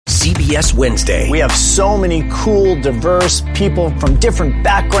CBS Wednesday. We have so many cool, diverse people from different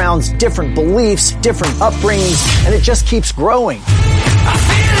backgrounds, different beliefs, different upbringings, and it just keeps growing.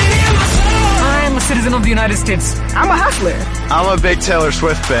 I'm a citizen of the United States. I'm a hustler. I'm a big Taylor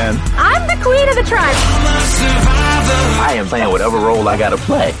Swift fan. I'm the queen of the tribe. I am playing whatever role I gotta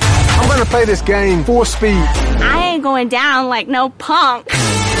play. I'm gonna play this game full speed. I ain't going down like no punk.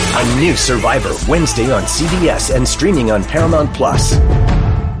 A new Survivor Wednesday on CBS and streaming on Paramount Plus.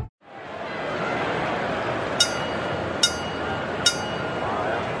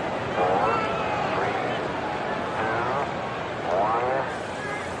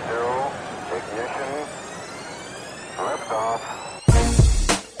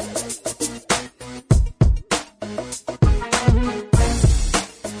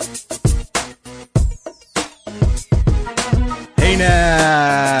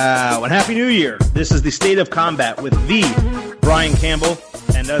 Happy New Year. This is the State of Combat with the Brian Campbell.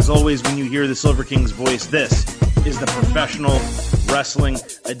 And as always, when you hear the Silver King's voice, this is the Professional Wrestling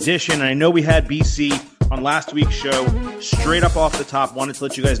Edition. And I know we had BC on last week's show. Straight up off the top, wanted to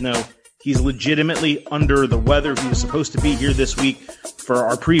let you guys know he's legitimately under the weather. He was supposed to be here this week for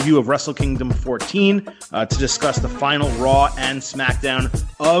our preview of Wrestle Kingdom 14 to discuss the final Raw and SmackDown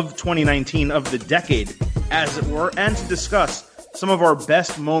of 2019, of the decade, as it were, and to discuss some of our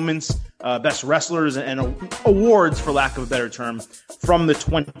best moments, best wrestlers, and awards, for lack of a better term, from the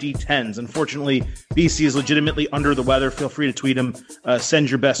 2010s. Unfortunately, BC is legitimately under the weather. Feel free to tweet him. Send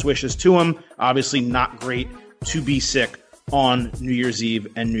your best wishes to him. Obviously not great to be sick on New Year's Eve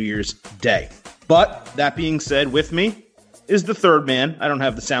and New Year's Day. But that being said, with me is the third man. I don't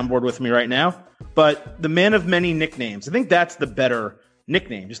have the soundboard with me right now, but the man of many nicknames. I think that's the better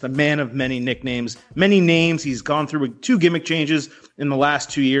nickname, just a man of many nicknames, many names. He's gone through 2 gimmick changes in the last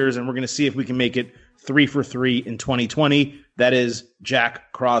 2 years, and we're going to see if we can make it 3 for 3 in 2020. That is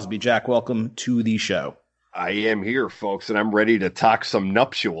Jack Crosby. Jack, welcome to the show. I am here, folks, and I'm ready to talk some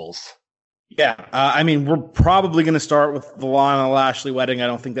nuptials. Yeah, I mean, we're probably going to start with the Lana Lashley wedding. I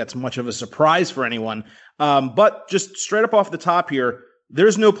don't think that's much of a surprise for anyone. But just straight up off the top here,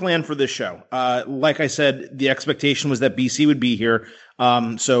 there's no plan for this show. Like I said, the expectation was that BC would be here.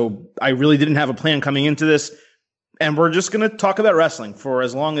 So I really didn't have a plan coming into this. And we're just going to talk about wrestling for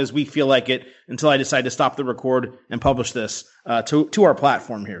as long as we feel like it, until I decide to stop the record and publish this to our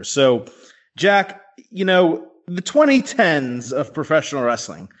platform here. So, Jack, you know, the 2010s of professional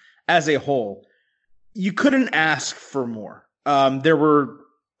wrestling as a whole, you couldn't ask for more. There were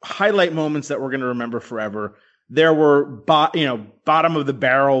highlight moments that we're going to remember forever. There were bottom of the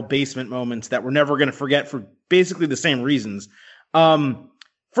barrel basement moments that we're never going to forget for basically the same reasons.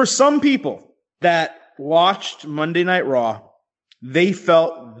 For some people that watched Monday Night Raw, they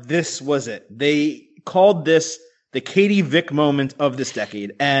felt this was it. They called this the Katie Vick moment of this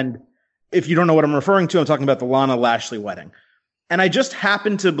decade. And if you don't know what I'm referring to, I'm talking about the Lana Lashley wedding. And I just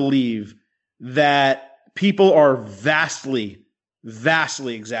happen to believe that people are vastly,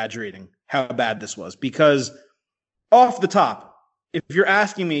 vastly exaggerating how bad this was. Because off the top, if you're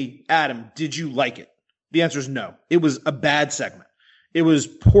asking me, Adam, did you like it? The answer is no. It was a bad segment. It was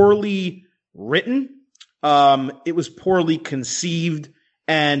poorly written. It was poorly conceived.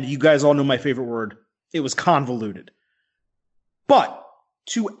 And you guys all know my favorite word. It was convoluted. But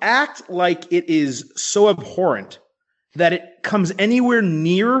to act like it is so abhorrent that it comes anywhere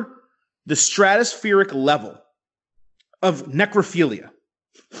near the stratospheric level of necrophilia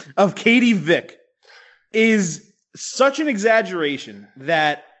of Katie Vick is such an exaggeration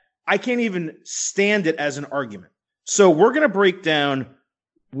that I can't even stand it as an argument. So we're going to break down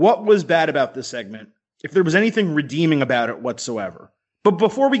what was bad about this segment, if there was anything redeeming about it whatsoever. But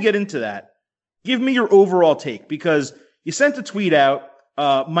before we get into that, give me your overall take, because you sent a tweet out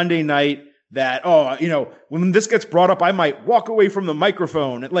Monday night that, when this gets brought up, I might walk away from the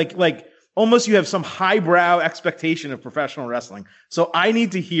microphone. Like almost you have some highbrow expectation of professional wrestling. So I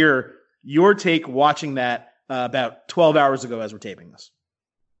need to hear your take watching that about 12 hours ago as we're taping this.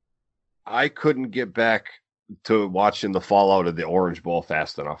 I couldn't get back to watching the fallout of the Orange Bowl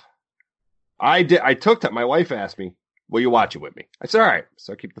fast enough. I took that. My wife asked me, will you watch it with me? I said, all right.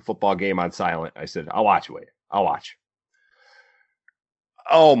 So I keep the football game on silent. I said, I'll watch it with you. I'll watch.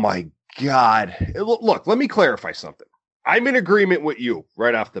 Oh my God. Look, let me clarify something. I'm in agreement with you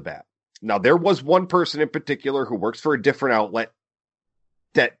right off the bat. Now, there was one person in particular who works for a different outlet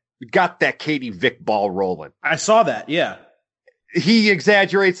that got that Katie Vick ball rolling. I saw that. Yeah. He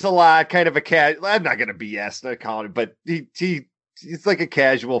exaggerates a lot, kind of a cat. I'm not going to BS, not calling it, but he's like a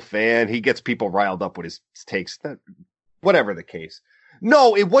casual fan. He gets people riled up with his takes, whatever the case.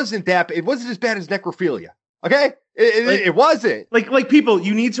 No, it wasn't that. It wasn't as bad as necrophilia. Okay? It wasn't. Like people,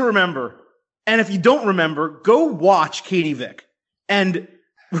 you need to remember. And if you don't remember, go watch Katie Vick and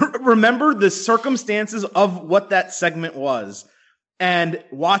remember the circumstances of what that segment was and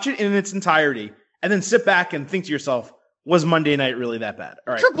watch it in its entirety. And then sit back and think to yourself, was Monday Night really that bad?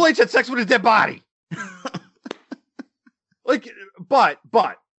 All right. Triple H had sex with his dead body.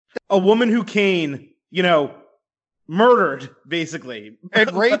 But a woman who Kane, murdered basically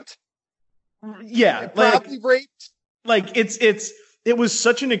and raped. Yeah, and probably raped. Like it was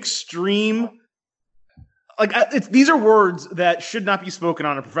such an extreme. These are words that should not be spoken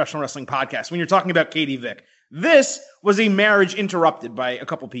on a professional wrestling podcast when you're talking about Katie Vick. This was a marriage interrupted by a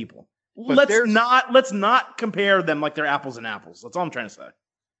couple people. But let's not compare them like they're apples and apples. That's all I'm trying to say.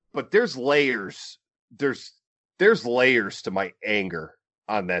 But there's layers. There's layers to my anger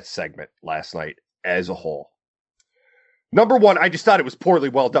on that segment last night as a whole. Number one, I just thought it was poorly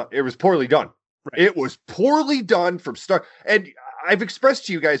done. It was poorly done. Right. It was poorly done from start. And I've expressed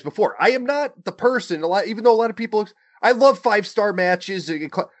to you guys before, I am not the person, even though a lot of people, I love 5-star matches,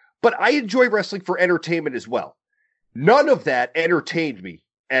 but I enjoy wrestling for entertainment as well. None of that entertained me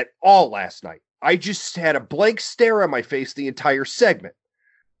at all last night. I just had a blank stare on my face the entire segment.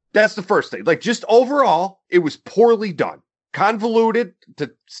 That's the first thing. Just overall, it was poorly done. Convoluted,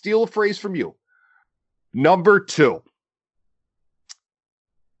 to steal a phrase from you. Number 2.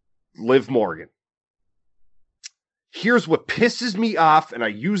 Liv Morgan. Here's what pisses me off, and I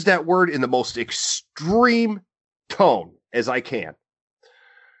use that word in the most extreme tone as I can.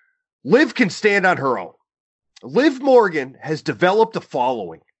 Liv can stand on her own. Liv Morgan has developed a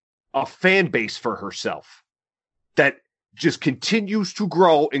following, a fan base for herself that just continues to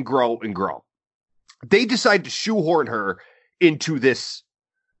grow and grow and grow. They decide to shoehorn her into this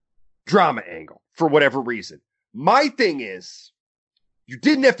drama angle for whatever reason. My thing is, you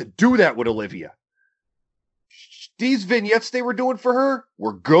didn't have to do that with Olivia. These vignettes they were doing for her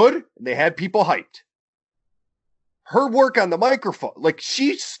were good, and they had people hyped. Her work on the microphone,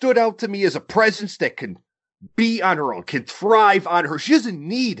 she stood out to me as a presence that can be on her own, can thrive on her. She doesn't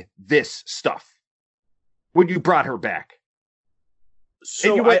need this stuff when you brought her back.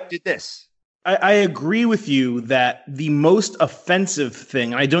 So and you did this. I agree with you that the most offensive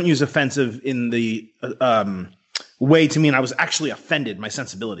thing, and I don't use offensive in the way to mean I was actually offended, my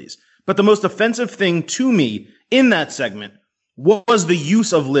sensibilities, but the most offensive thing to me in that segment was the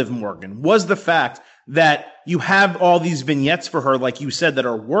use of Liv Morgan, was the fact that you have all these vignettes for her, like you said, that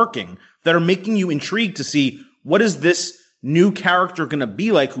are working, that are making you intrigued to see what is this new character going to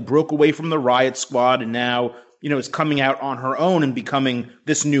be like who broke away from the Riot Squad and now, is coming out on her own and becoming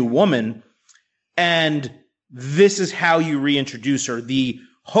this new woman. And this is how you reintroduce her. The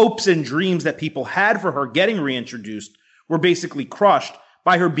hopes and dreams that people had for her getting reintroduced were basically crushed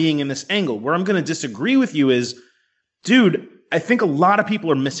by her being in this angle. Where I'm going to disagree with you is, dude, I think a lot of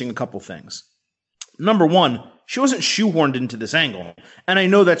people are missing a couple things. Number one, she wasn't shoehorned into this angle. And I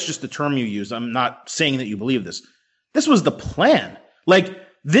know that's just the term you use. I'm not saying that you believe this. This was the plan.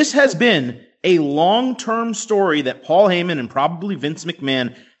 This has been a long-term story that Paul Heyman and probably Vince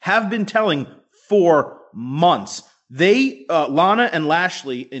McMahon have been telling for months. They, Lana and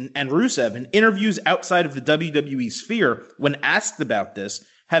Lashley and Rusev, in interviews outside of the WWE sphere, when asked about this,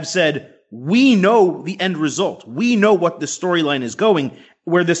 have said, we know the end result. We know what the storyline is going,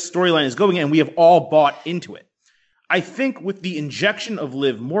 where this storyline is going, and we have all bought into it. I think with the injection of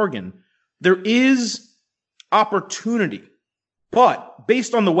Liv Morgan, there is opportunity. But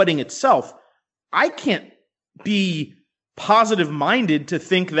based on the wedding itself, I can't be positive-minded to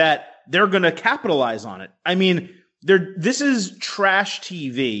think that they're going to capitalize on it. I mean, this is trash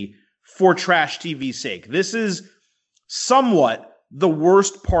TV for trash TV's sake. This is somewhat the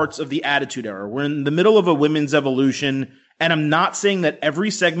worst parts of the Attitude Era. We're in the middle of a women's evolution, and I'm not saying that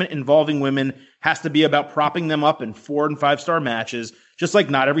every segment involving women has to be about propping them up in 4- and 5-star matches, just like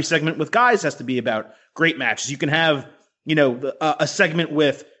not every segment with guys has to be about great matches. You can have, a segment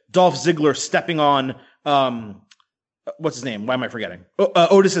with Dolph Ziggler stepping on, what's his name? Why am I forgetting?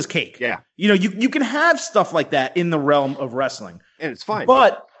 Otis's cake. Yeah. You can have stuff like that in the realm of wrestling. And it's fine.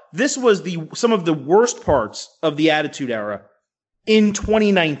 But this was some of the worst parts of the Attitude Era in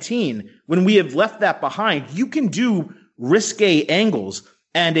 2019. When we have left that behind, you can do risque angles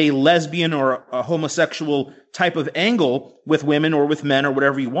and a lesbian or a homosexual type of angle with women or with men or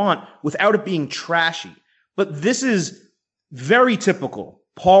whatever you want without it being trashy. But this is very typical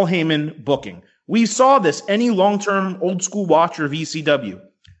Paul Heyman booking. We saw this, any long-term old school watcher of ECW.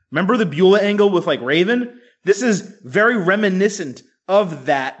 Remember the Beulah angle with Raven? This is very reminiscent of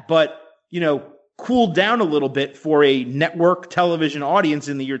that, but, cooled down a little bit for a network television audience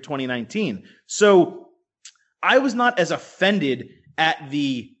in the year 2019. So I was not as offended at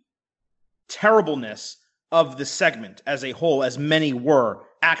the terribleness of the segment as a whole as many were,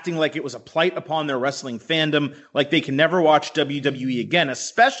 acting like it was a blight upon their wrestling fandom, like they can never watch WWE again,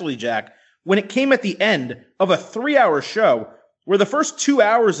 especially, Jack, when it came at the end of a 3-hour show where the first 2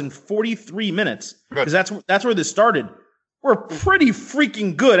 hours and 43 minutes, because that's where this started, were pretty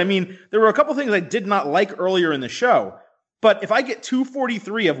freaking good. I mean, there were a couple things I did not like earlier in the show, but if I get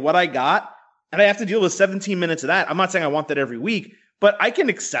 243 of what I got, and I have to deal with 17 minutes of that, I'm not saying I want that every week, but I can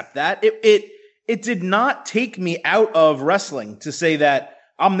accept that. It did not take me out of wrestling to say that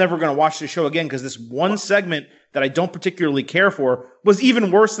I'm never going to watch the show again because this one segment that I don't particularly care for was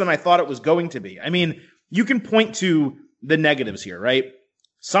even worse than I thought it was going to be. I mean, you can point to the negatives here, right?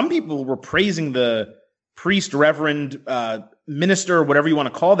 Some people were praising the priest, reverend, minister, whatever you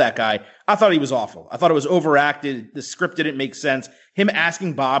want to call that guy. I thought he was awful. I thought it was overacted. The script didn't make sense. Him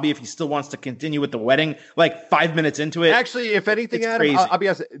asking Bobby if he still wants to continue with the wedding, like 5 minutes into it. Actually, if anything, Adam, I'll be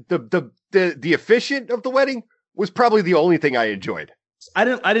honest. The officiant of the wedding was probably the only thing I enjoyed. I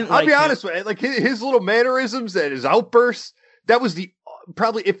didn't. I'll be honest with you. Like his little mannerisms and his outbursts. That was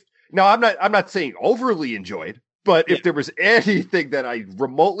I'm not saying overly enjoyed, but if there was anything that I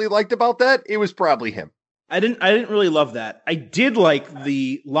remotely liked about that, it was probably him. I didn't really love that. I did like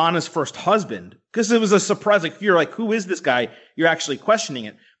the Lana's first husband because it was a surprise. Like you're like, who is this guy? You're actually questioning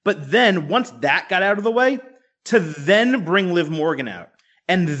it. But then once that got out of the way, to then bring Liv Morgan out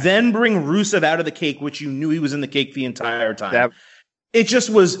and then bring Rusev out of the cake, which you knew he was in the cake the entire time. It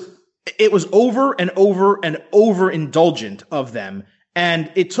was over and over and over indulgent of them. And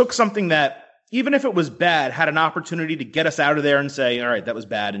it took something that, even if it was bad, had an opportunity to get us out of there and say, all right, that was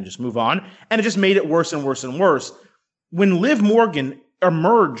bad, and just move on. And it just made it worse and worse and worse. When Liv Morgan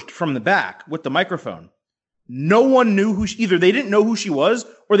emerged from the back with the microphone, no one knew either they didn't know who she was,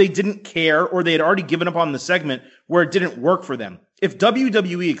 or they didn't care, or they had already given up on the segment where it didn't work for them. If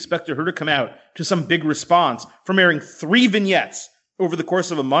WWE expected her to come out to some big response from airing 3 vignettes over the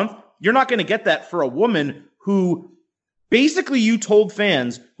course of a month, you're not going to get that for a woman who basically you told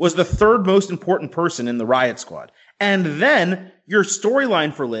fans was the third most important person in the Riot Squad. And then your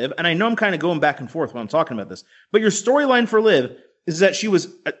storyline for Liv, and I know I'm kind of going back and forth when I'm talking about this, but your storyline for Liv is that she was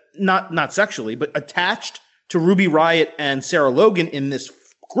not sexually, but attached to Ruby Riott and Sarah Logan in this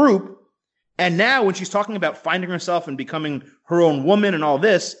group. And now when she's talking about finding herself and becoming her own woman and all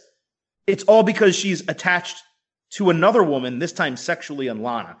this, it's all because she's attached to another woman, this time sexually, on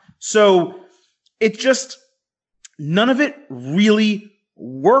Lana. So it just, none of it really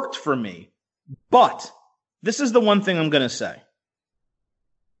worked for me. But this is the one thing I'm going to say.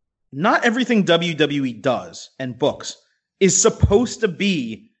 Not everything WWE does and books is supposed to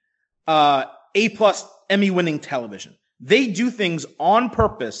be A+ Emmy-winning television. They do things on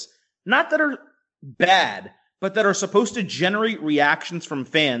purpose, not that are bad, but that are supposed to generate reactions from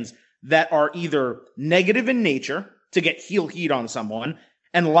fans that are either negative in nature to get heel heat on someone.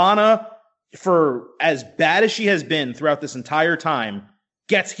 And Lana, for as bad as she has been throughout this entire time,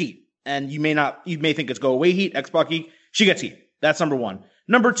 gets heat. And you may think it's go away heat, Xbox heat. She gets heat. That's number one.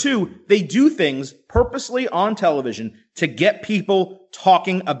 Number two, they do things purposely on television to get people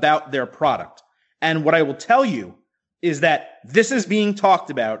talking about their product. And what I will tell you is that this is being talked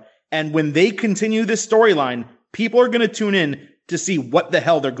about. And when they continue this storyline, people are going to tune in to see what the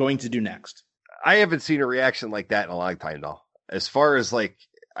hell they're going to do next. I haven't seen a reaction like that in a long time, though. As far as like,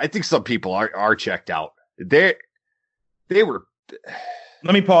 I think some people are checked out. They were.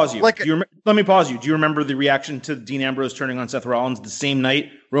 Let me pause you. Let me pause you. Do you remember the reaction to Dean Ambrose turning on Seth Rollins the same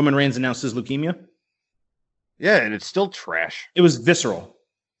night Roman Reigns announced his leukemia? Yeah, and it's still trash. It was visceral.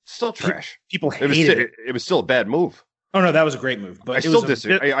 Still trash. People hated it. It was still a bad move. Oh no, that was a great move. But I still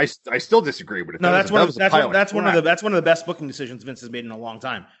disagree. I still disagree with it. No, that's one of the best booking decisions Vince has made in a long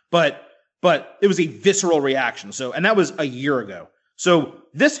time. But it was a visceral reaction. So, and that was a year ago. So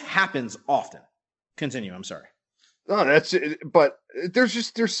this happens often. Continue. I'm sorry. No, that's it. But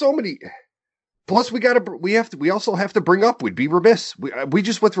there's so many. Plus, we also have to bring up. We'd be remiss. We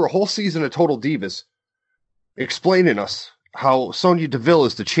just went through a whole season of Total Divas, explaining us how Sonya Deville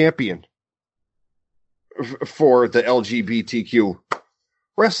is the champion for the LGBTQ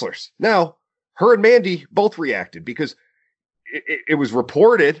wrestlers. Now, her and Mandy both reacted because it was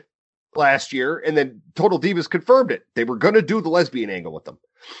reported last year, and then Total Divas confirmed it. They were going to do the lesbian angle with them.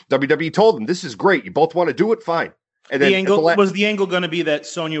 WWE told them, this is great. You both want to do it? Fine. And then was the angle going to be that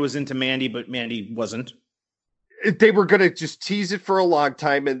Sonya was into Mandy, but Mandy wasn't? They were going to just tease it for a long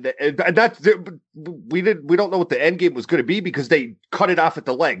time, and we don't know what the end game was going to be because they cut it off at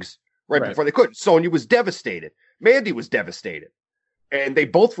the legs right before they could. Sonya was devastated. Mandy was devastated, and they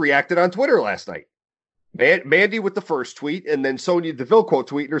both reacted on Twitter last night. Mandy with the first tweet, and then Sonya Deville quote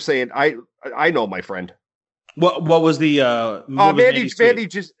tweeting her saying, I know my friend. What was the Mandy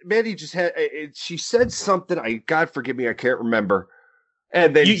just had she said something, God forgive me, I can't remember.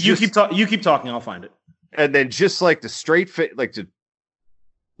 And then you keep talking, I'll find it. And then just like the straight face,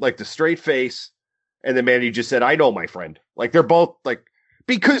 the straight face, and then Mandy just said, I know my friend. Like they're both like,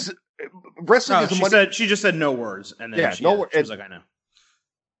 because wrestling is she just said no words, and then she was like, I know.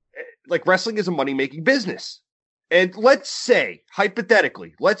 Like wrestling is a money-making business. And let's say,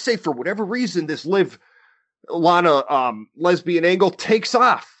 hypothetically, for whatever reason this Lana lesbian angle takes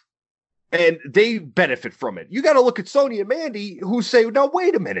off and they benefit from it. You got to look at Sonya and Mandy who say, now,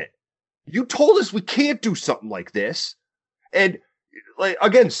 wait a minute. You told us we can't do something like this. And like,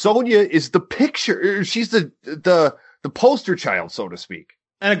 again, Sonya is the picture. She's the poster child, so to speak.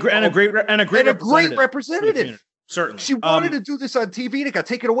 And a great representative. Certainly. She wanted to do this on TV and it got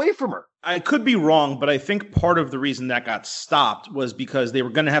taken away from her. I could be wrong, but I think part of the reason that got stopped was because they were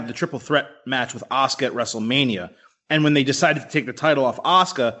going to have the triple threat match with Asuka at WrestleMania. And when they decided to take the title off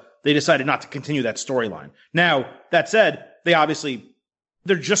Asuka, they decided not to continue that storyline. Now, that said,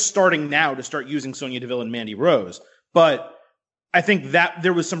 they're just starting now to start using Sonya Deville and Mandy Rose. But I think that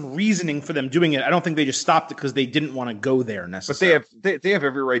there was some reasoning for them doing it. I don't think they just stopped it because they didn't want to go there necessarily. But they have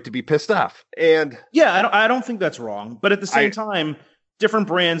every right to be pissed off. And yeah, I don't think that's wrong. But at the same time, different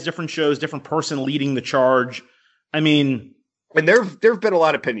brands, different shows, different person leading the charge. I mean, and there have been a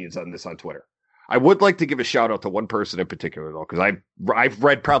lot of opinions on this on Twitter. I would like to give a shout out to one person in particular though, because I've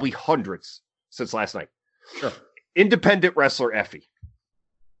read probably hundreds since last night. Sure. Independent wrestler Effie,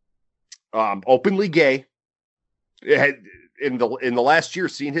 openly gay. In the last year,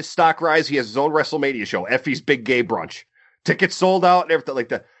 seeing his stock rise, he has his own WrestleMania show, Effie's Big Gay Brunch. Tickets sold out and everything like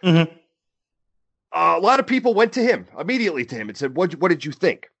that. Mm-hmm. A lot of people went immediately to him and said, what did you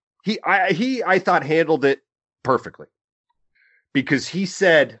think? I thought handled it perfectly because he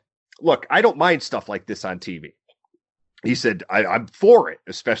said, look, I don't mind stuff like this on TV. He said, I'm for it,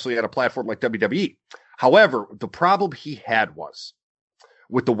 especially at a platform like WWE. However, the problem he had was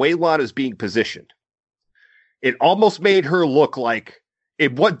with the way Lana's being positioned, it almost made her look like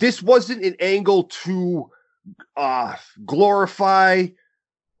this wasn't an angle to glorify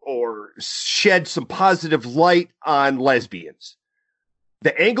or shed some positive light on lesbians.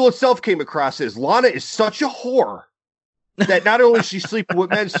 The angle itself came across as Lana is such a whore that not only is she sleeping with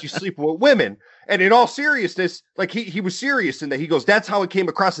men, she's sleeping with women. And in all seriousness, like he was serious in that. He goes, that's how it came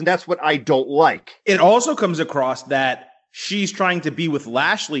across, and that's what I don't like. It also comes across that she's trying to be with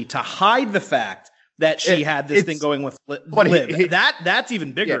Lashley to hide the fact that she had this thing going with Liv. That's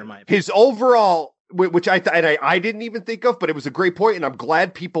even bigger in my opinion. His overall, which I didn't even think of, but it was a great point, and I'm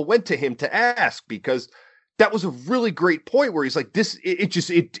glad people went to him to ask because that was a really great point where he's like,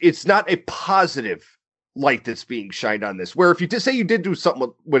 it's not a positive light that's being shined on this. Where if you did say you did do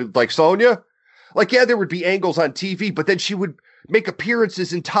something with like Sonya, like there would be angles on TV, but then she would make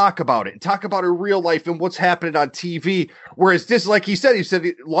appearances and talk about it and talk about her real life and what's happening on TV. Whereas this, like he said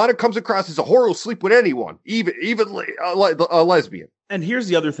Lana comes across as a whore who'll sleep with anyone, even a lesbian. And here's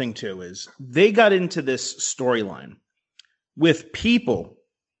the other thing too, is they got into this storyline with people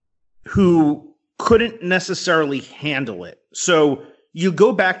who couldn't necessarily handle it. So you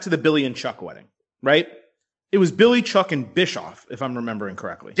go back to the Billy and Chuck wedding, right? It was Billy, Chuck, and Bischoff, if I'm remembering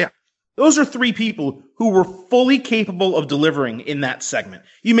correctly. Yeah. Those are three people who were fully capable of delivering in that segment.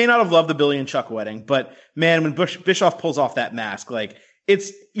 You may not have loved the Billy and Chuck wedding, but man, when Bischoff pulls off that mask, like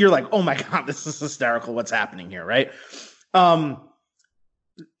you're like, oh my God, this is hysterical. What's happening here, right?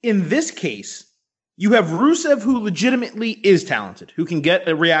 In this case, you have Rusev, who legitimately is talented, who can get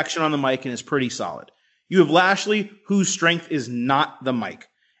a reaction on the mic and is pretty solid. You have Lashley, whose strength is not the mic.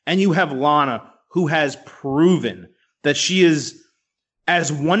 And you have Lana, who has proven that she is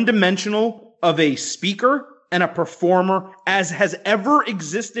as one-dimensional of a speaker and a performer as has ever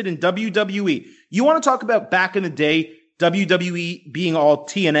existed in WWE. You want to talk about back in the day, WWE being all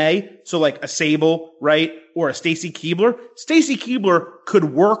TNA, so like a Sable, right? Or a Stacy Keibler. Stacy Keibler could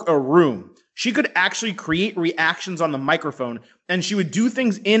work a room. She could actually create reactions on the microphone, and she would do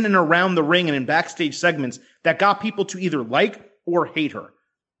things in and around the ring and in backstage segments that got people to either like or hate her.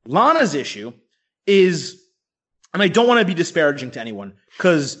 Lana's issue is, and I don't want to be disparaging to anyone,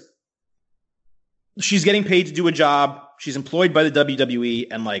 because she's getting paid to do a job. She's employed by the WWE,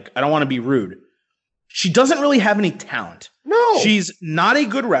 and like, I don't want to be rude. She doesn't really have any talent. No. She's not a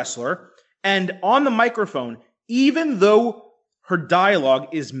good wrestler. And on the microphone, even though her dialogue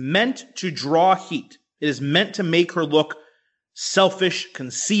is meant to draw heat, it is meant to make her look selfish,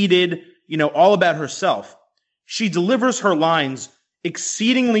 conceited, all about herself, she delivers her lines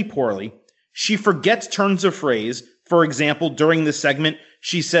exceedingly poorly. she forgets turns of phrase. For example, during this segment,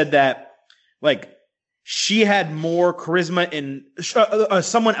 she said that, like, she had more charisma in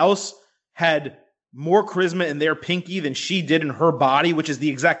someone else had more charisma in their pinky than she did in her body, which is the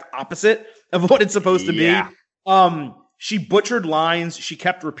exact opposite of what it's supposed to be. She butchered lines. She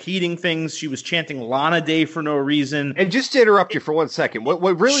kept repeating things. She was chanting Lana Day for no reason. And just to interrupt you for 1 second,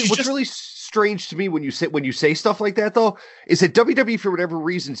 what's really strange to me when you say stuff like that, though, is that WWE, for whatever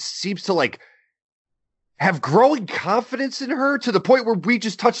reason, seems to like have growing confidence in her to the point where we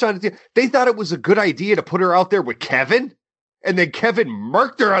just touched on it. They thought it was a good idea to put her out there with Kevin. And then Kevin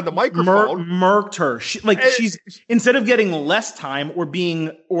murked her on the microphone. Murked her. She's instead of getting less time or being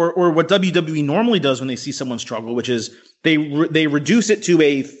or what WWE normally does when they see someone struggle, which is they reduce it to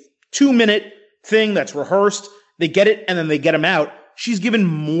a 2-minute thing that's rehearsed. They get it and then they get them out. She's given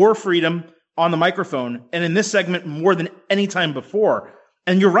more freedom on the microphone, and in this segment more than any time before.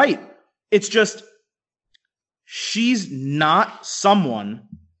 And you're right. It's just she's not someone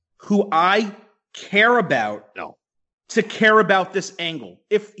who I care about. No. To care about this angle.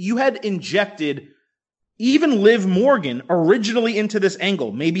 If you had injected even Liv Morgan originally into this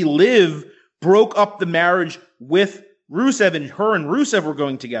angle, maybe Liv broke up the marriage with Rusev and her and Rusev were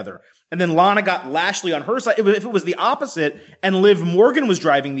going together, and then Lana got Lashley on her side. If it was the opposite and Liv Morgan was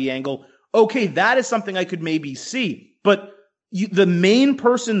driving the angle, okay, that is something I could maybe see. But the main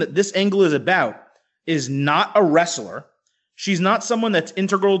person that this angle is about is not a wrestler. She's not someone that's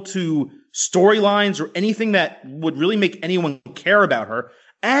integral to storylines or anything that would really make anyone care about her.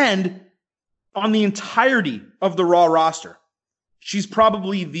 And on the entirety of the Raw roster, she's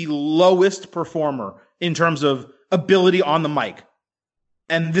probably the lowest performer in terms of ability on the mic.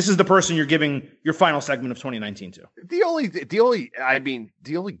 And this is the person you're giving your final segment of 2019 to. The only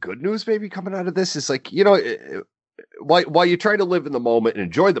good news maybe coming out of this is like, you know, while you try to live in the moment and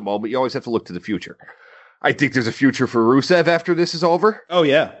enjoy the moment, you always have to look to the future. I think there's a future for Rusev after this is over. Oh,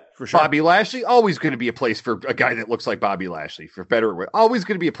 yeah, for sure. Bobby Lashley, always going to be a place for a guy that looks like Bobby Lashley, for better or worse. Always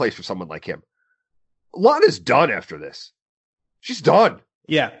going to be a place for someone like him. Lana's done after this. She's done.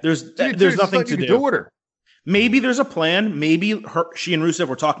 Yeah, there's nothing to do with her. Maybe there's a plan. Maybe she and Rusev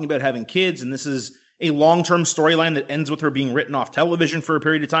were talking about having kids, and this is a long-term storyline that ends with her being written off television for a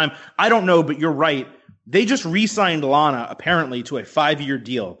period of time. I don't know, but you're right. They just re-signed Lana, apparently, to a 5-year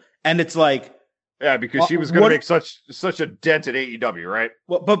deal. And it's like... Yeah, because she was going to make such a dent at AEW, right?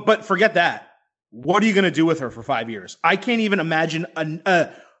 Well, but forget that. What are you going to do with her for 5 years? I can't even imagine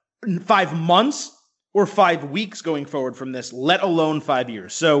 5 months or 5 weeks going forward from this, let alone 5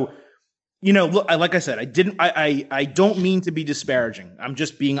 years. So, you know, look, like I said, I don't mean to be disparaging. I'm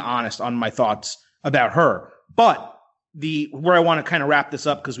just being honest on my thoughts about her. But where I want to kind of wrap this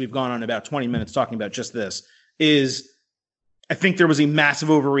up, because we've gone on about 20 minutes talking about just this, is I think there was a massive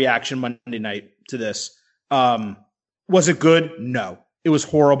overreaction Monday night to this. Was it good? No. It was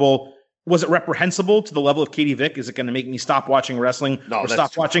horrible. Was it reprehensible to the level of Katie Vick? Is it going to make me stop watching wrestling or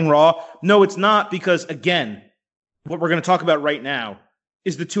stop watching Raw? No, it's not, because, again, what we're going to talk about right now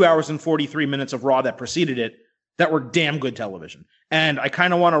is the 2 hours and 43 minutes of Raw that preceded it that were damn good television. And I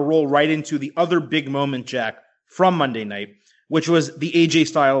kind of want to roll right into the other big moment, Jack, from Monday night, which was the AJ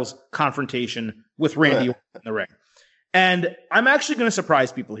Styles confrontation with Randy Orton in the ring. And I'm actually going to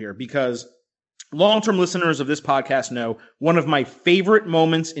surprise people here, because long-term listeners of this podcast know one of my favorite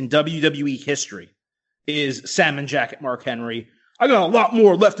moments in WWE history is Salmon Jacket Mark Henry. I got a lot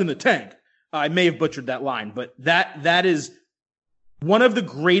more left in the tank. I may have butchered that line, but that is one of the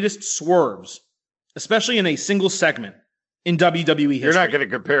greatest swerves, especially in a single segment in WWE history. You're not going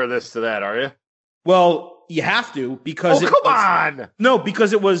to compare this to that, are you? Well, you have to, because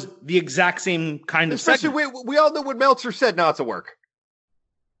because it was the exact same kind of segment. We all know what Meltzer said. Now it's a work.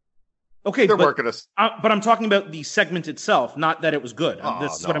 Okay, they're working us. But I'm talking about the segment itself, not that it was good.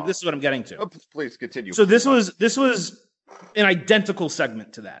 This is what I'm getting to. Oh, please continue. So this was an identical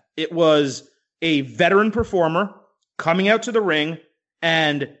segment to that. It was a veteran performer coming out to the ring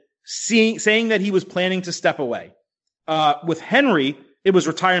and saying that he was planning to step away. With Henry, it was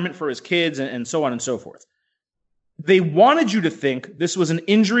retirement for his kids and so on and so forth. They wanted you to think this was an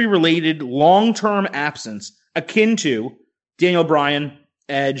injury-related long-term absence akin to Daniel Bryan,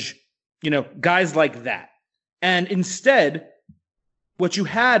 Edge, guys like that. And instead, what you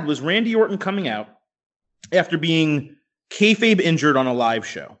had was Randy Orton coming out after being kayfabe injured on a live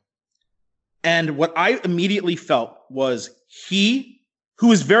show. And what I immediately felt was he,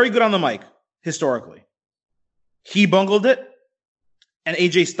 who is very good on the mic historically, he bungled it, and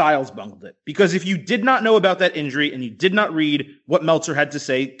AJ Styles bungled it. Because if you did not know about that injury and you did not read what Meltzer had to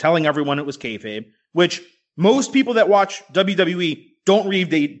say, telling everyone it was kayfabe, which most people that watch WWE don't read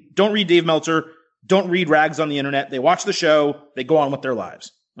Dave Meltzer, don't read rags on the internet. They watch the show, they go on with their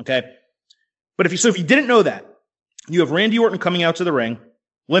lives. Okay. But if you didn't know that, you have Randy Orton coming out to the ring,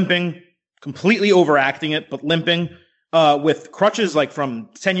 limping, completely overacting it, but limping, with crutches like from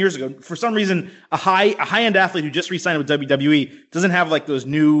 10 years ago. For some reason, a high-end athlete who just re-signed with WWE doesn't have like those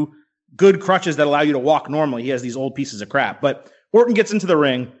new good crutches that allow you to walk normally. He has these old pieces of crap. But Orton gets into the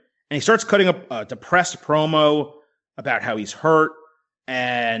ring and he starts cutting up a depressed promo about how he's hurt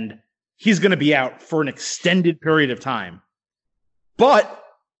and he's going to be out for an extended period of time. But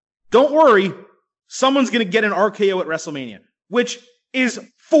don't worry, someone's going to get an RKO at WrestleMania, which is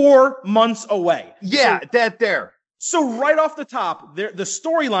 4 months away. Yeah, that there. So right off the top, the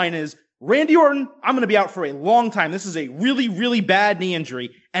storyline is Randy Orton, I'm going to be out for a long time. This is a really, really bad knee injury.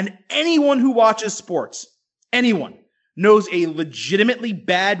 And anyone who watches sports, anyone, knows a legitimately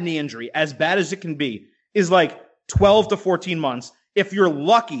bad knee injury, as bad as it can be, is like 12 to 14 months. If you're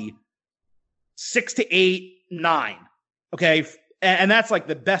lucky, 6 to 8, 9. Okay? And that's like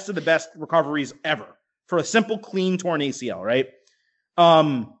the best of the best recoveries ever for a simple, clean, torn ACL, right?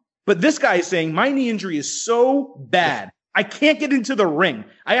 But this guy is saying, my knee injury is so bad, I can't get into the ring.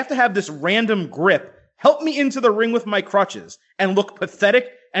 I have to have this random grip help me into the ring with my crutches and look pathetic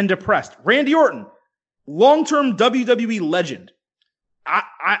and depressed. Randy Orton, long-term WWE legend.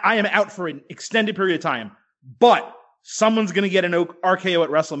 I am out for an extended period of time, but someone's going to get an RKO at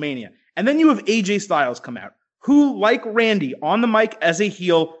WrestleMania. And then you have AJ Styles come out, who, like Randy, on the mic as a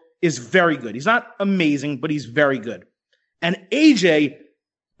heel, is very good. He's not amazing, but he's very good. And AJ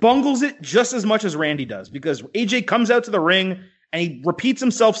bungles it just as much as Randy does, because AJ comes out to the ring and he repeats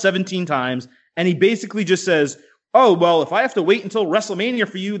himself 17 times, and he basically just says, oh, well, if I have to wait until WrestleMania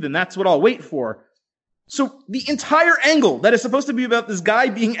for you, then that's what I'll wait for. So the entire angle that is supposed to be about this guy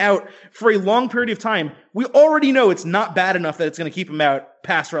being out for a long period of time, we already know it's not bad enough that it's going to keep him out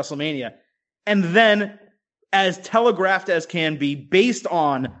past WrestleMania. And then, as telegraphed as can be, based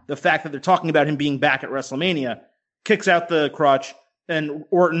on the fact that they're talking about him being back at WrestleMania, kicks out the crutch, and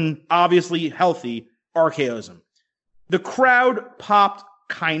Orton, obviously healthy, RKOs him. The crowd popped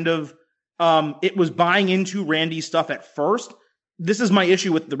kind of. It was buying into Randy's stuff at first. This is my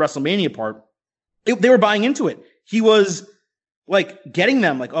issue with the WrestleMania part. They were buying into it. He was like getting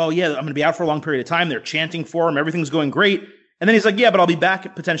them like, oh yeah, I'm going to be out for a long period of time. They're chanting for him. Everything's going great. And then he's like, yeah, but I'll be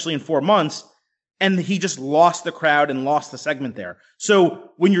back potentially in 4 months. And he just lost the crowd and lost the segment there.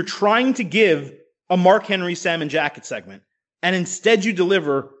 So when you're trying to give a Mark Henry salmon jacket segment, and instead you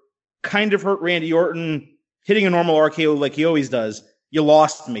deliver kind of hurt Randy Orton hitting a normal RKO like he always does, you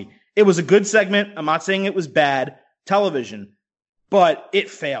lost me. It was a good segment. I'm not saying it was bad television, but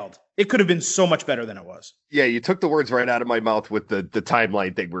it failed. It could have been so much better than it was. Yeah, you took the words right out of my mouth with the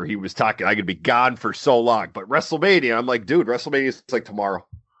timeline thing where he was talking, I could be gone for so long. But WrestleMania, I'm like, dude, WrestleMania is like tomorrow.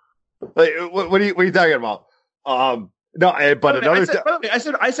 Like, what are you talking about? No, but another.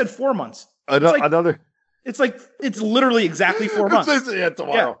 I said 4 months. Another. It's literally exactly 4 months. Yeah,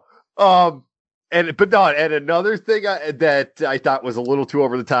 tomorrow. Yeah. And another thing that I thought was a little too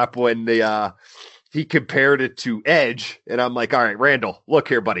over the top when he compared it to Edge, and I'm like, all right, Randall, look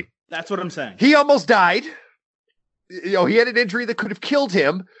here, buddy. That's what I'm saying. He almost died. You know, he had an injury that could have killed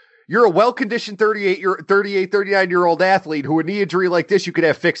him. You're a well-conditioned 39-year-old athlete who a knee injury like this you could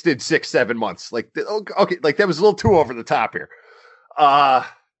have fixed in 6-7 months. Like, okay, like that was a little too over the top here.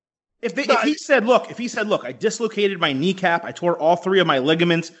 If he said, look, I dislocated my kneecap, I tore all 3 of my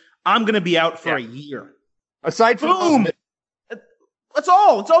ligaments, I'm going to be out for a year. Aside from That's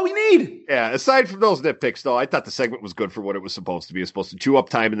all we need. Yeah, aside from those nitpicks, though, I thought the segment was good for what it was supposed to be. It was supposed to chew up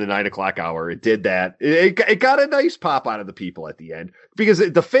time in the 9 o'clock hour. It did that. It got a nice pop out of the people at the end. Because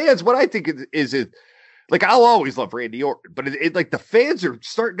the fans, what I think is like, I'll always love Randy Orton, but like the fans are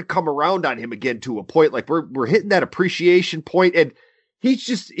starting to come around on him again to a point. Like we're hitting that appreciation point, and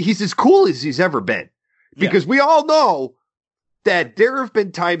he's as cool as he's ever been. Because we all know that there have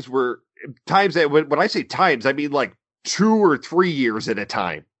been times that when I say times, I mean like 2 or 3 years at a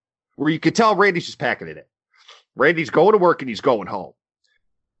time where you could tell Randy's just packing it in. Randy's going to work and he's going home.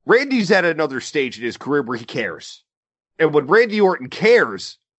 Randy's at another stage in his career where he cares. And when Randy Orton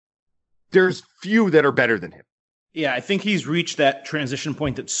cares, there's few that are better than him. Yeah, I think he's reached that transition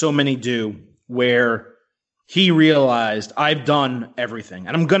point that so many do where he realized I've done everything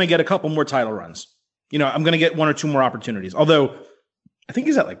and I'm going to get a couple more title runs. You know, I'm going to get 1 or 2 more opportunities. Although I think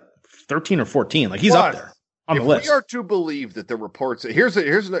he's at like 13 or 14. Like he's up there. If we are to believe that the reports, here's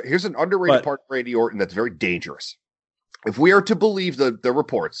an underrated part of Randy Orton that's very dangerous. If we are to believe the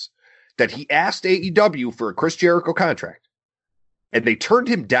reports that he asked AEW for a Chris Jericho contract and they turned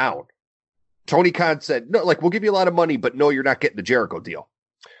him down Tony Khan said, no, like, we'll give you a lot of money, but no, you're not getting the Jericho deal.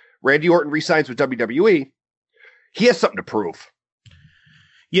 Randy Orton resigns with WWE. He has something to prove.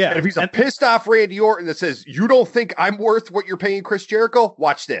 Yeah. And if he's a pissed off Randy Orton that says, you don't think I'm worth what you're paying Chris Jericho?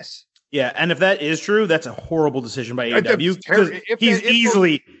 Watch this. Yeah. And if that is true, that's a horrible decision by AEW. Because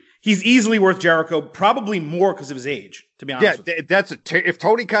he's easily worth Jericho, probably more because of his age, to be honest. Yeah, if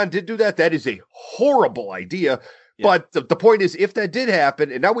Tony Khan did do that, that is a horrible idea. Yeah. But the point is, if that did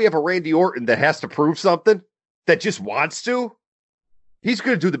happen, and now we have a Randy Orton that has to prove something, that just wants to, he's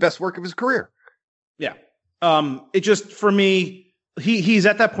going to do the best work of his career. Yeah. It just, for me, he's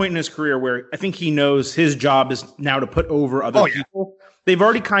at that point in his career where I think he knows his job is now to put over other people. They've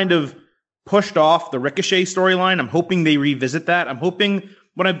already kind of pushed off the Ricochet storyline. I'm hoping they revisit that. I'm hoping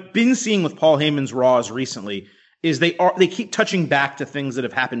what I've been seeing with Paul Heyman's Raws recently is they keep touching back to things that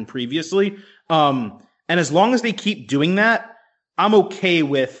have happened previously. And as long as they keep doing that, I'm okay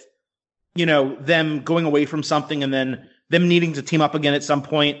with, them going away from something and then them needing to team up again at some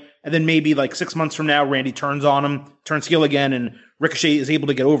point. And then maybe like 6 months from now, Randy turns on him, turns heel again, and Ricochet is able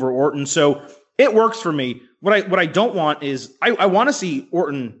to get over Orton. So it works for me. What I don't want is I want to see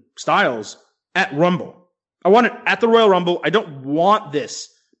Orton Styles at Rumble. I want it at the Royal Rumble. I don't want this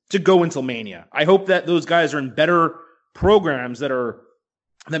to go until Mania. I hope that those guys are in better programs that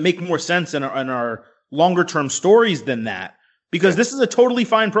make more sense and are longer term stories than that. Because this is a totally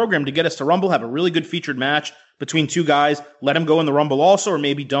fine program to get us to Rumble, have a really good featured match between two guys, let them go in the Rumble also, or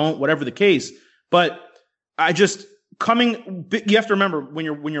maybe don't, whatever the case. But you have to remember when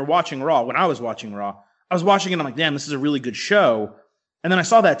you're watching Raw, when I was watching Raw, I was watching it and I'm like, damn, this is a really good show. And then I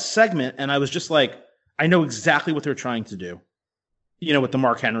saw that segment and I was just like, I know exactly what they're trying to do, with the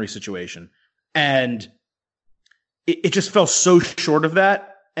Mark Henry situation. And it just fell so short of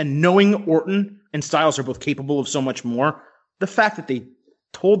that. And knowing Orton and Styles are both capable of so much more, the fact that they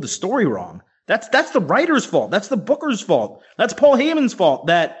told the story wrong, that's the writer's fault. That's the booker's fault. That's Paul Heyman's fault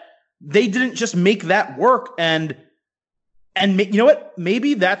that they didn't just make that work. And you know what?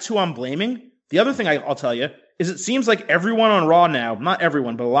 Maybe that's who I'm blaming. The other thing I'll tell you is it seems like everyone on Raw now, not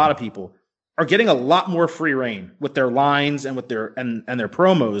everyone, but a lot of people are getting a lot more free reign with their lines and with their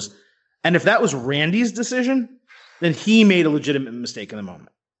promos. And if that was Randy's decision, then he made a legitimate mistake in the moment.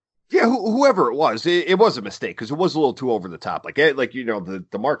 Yeah, whoever it was a mistake because it was a little too over the top.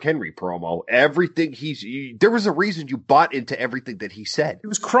 The Mark Henry promo, everything there was a reason you bought into everything that he said. He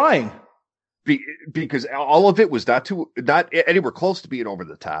was crying because all of it was not anywhere close to being over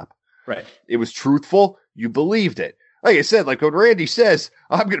the top. Right. It was truthful. You believed it. Like I said, like when Randy says,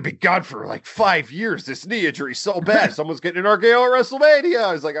 I'm going to be gone for like 5 years. This knee injury is so bad. Someone's getting an RKO at WrestleMania.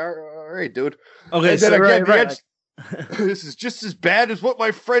 I was like, all right, dude. Okay, so right. This is just as bad as what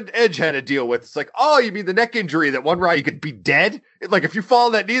my friend Edge had to deal with. It's like, oh, you mean the neck injury that one Raw you could be dead? Like if you fall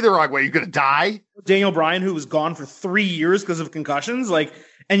on that knee the wrong way, you're going to die. Daniel Bryan, who was gone for 3 years because of concussions,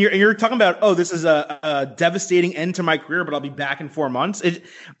 and you're talking about, oh, this is a devastating end to my career, but I'll be back in 4 months. It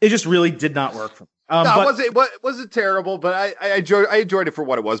just really did not work for me. It wasn't terrible, but I enjoyed it for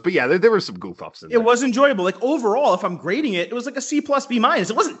what it was. But yeah, there were some goof ups in there. It was enjoyable. Like overall, if I'm grading it, it was like a C plus B minus.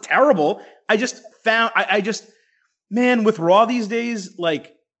 It wasn't terrible. I just found man, with Raw these days,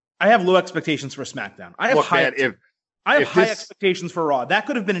 like I have low expectations for SmackDown. I have high expectations for Raw. That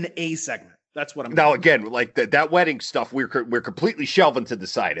could have been an A segment. That's what I'm now again, like that wedding stuff, we're completely shelving to the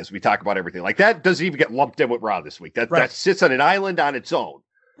side as we talk about everything. Like that doesn't even get lumped in with Raw this week. That sits on an island on its own.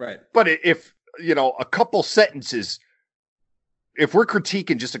 Right. But if a couple sentences, if we're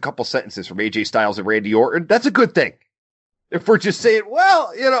critiquing just a couple sentences from AJ Styles and Randy Orton, that's a good thing. If we're just saying,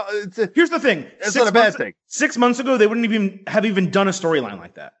 well, here's the thing. It's not a bad thing. 6 months ago, they wouldn't have done a storyline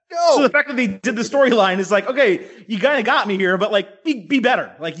like that. No. So the fact that they did the storyline is like, okay, you kind of got me here, but like, be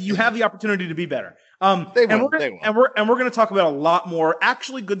better. Like you have the opportunity to be better. We're going to talk about a lot more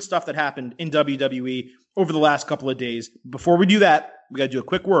actually good stuff that happened in WWE over the last couple of days. Before we do that, we got to do a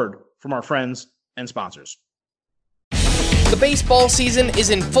quick word from our friends and sponsors. The baseball season is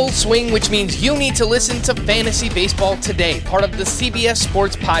in full swing, which means you need to listen to Fantasy Baseball Today, part of the CBS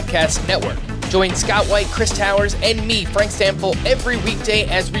Sports Podcast Network. Join Scott White, Chris Towers, and me, Frank Stample, every weekday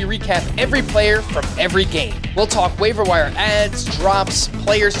as we recap every player from every game. We'll talk waiver wire ads, drops,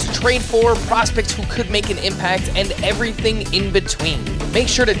 players to trade for, prospects who could make an impact, and everything in between. Make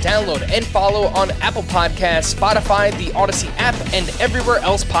sure to download and follow on Apple Podcasts, Spotify, the Odyssey app, and everywhere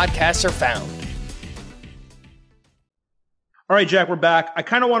else podcasts are found. All right, Jack, we're back. I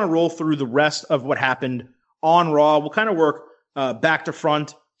kind of want to roll through the rest of what happened on Raw. We'll kind of work back to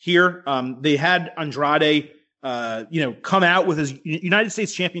front here. They had Andrade, come out with his United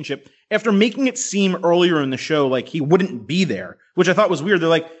States Championship after making it seem earlier in the show like he wouldn't be there, which I thought was weird. They're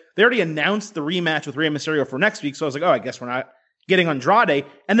like, they already announced the rematch with Rey Mysterio for next week. So I was like, oh, I guess we're not getting Andrade.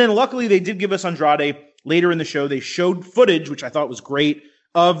 And then luckily they did give us Andrade later in the show. They showed footage, which I thought was great,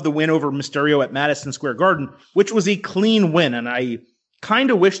 of the win over Mysterio at Madison Square Garden, which was a clean win. And I kind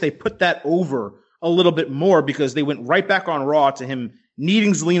of wish they put that over a little bit more because they went right back on Raw to him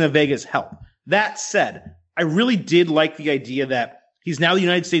needing Zelina Vega's help. That said, I really did like the idea that he's now the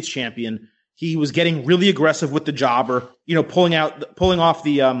United States champion. He was getting really aggressive with the jobber, pulling off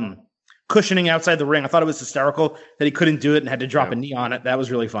the cushioning outside the ring. I thought it was hysterical that he couldn't do it and had to drop a knee on it. That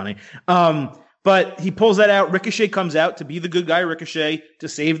was really funny. But he pulls that out. Ricochet comes out to be the good guy, Ricochet, to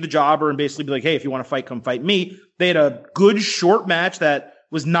save the jobber and basically be like, hey, if you want to fight, come fight me. They had a good short match that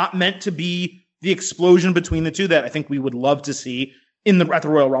was not meant to be the explosion between the two that I think we would love to see at the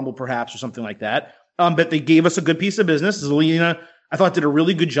Royal Rumble, perhaps, or something like that. But they gave us a good piece of business. Zelina, I thought, did a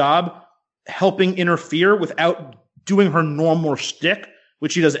really good job helping interfere without doing her normal shtick,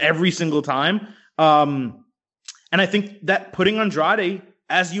 which she does every single time. And I think that putting Andrade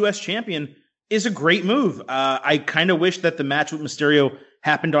as U.S. champion is a great move. I kind of wish that the match with Mysterio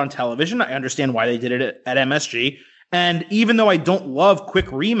happened on television. I understand why they did it at MSG. And even though I don't love quick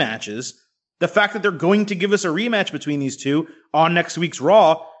rematches, the fact that they're going to give us a rematch between these two on next week's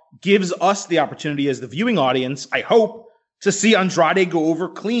Raw gives us the opportunity as the viewing audience, I hope, to see Andrade go over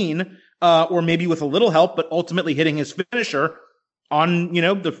clean, or maybe with a little help, but ultimately hitting his finisher on,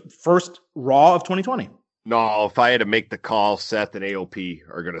 the first Raw of 2020. No, if I had to make the call, Seth and AOP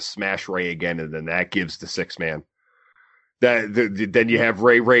are going to smash Ray again, and then that gives the 6-man. Then you have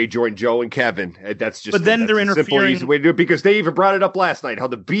Ray join Joe and Kevin. That's just. But then they're interfering. Simple, easy way to do it because they even brought it up last night. How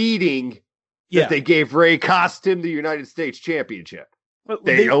the beating that they gave Ray cost him the United States Championship. But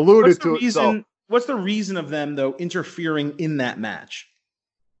they alluded to it. So. What's the reason of them though interfering in that match?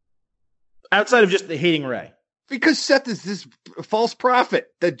 Outside of just hating Ray. Because Seth is this false prophet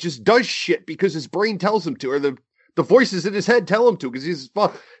that just does shit because his brain tells him to, or the voices in his head tell him to, because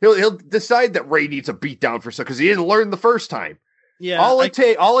he'll decide that Ray needs a beatdown for something because he didn't learn the first time. Yeah. All it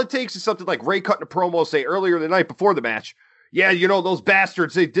takes is something like Ray cutting a promo, say earlier the night before the match. Yeah, those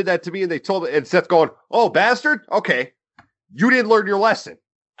bastards, they did that to me, and they told it, and Seth going, "Oh, bastard, okay, you didn't learn your lesson."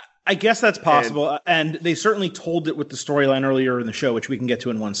 I guess that's possible, and they certainly told it with the storyline earlier in the show, which we can get to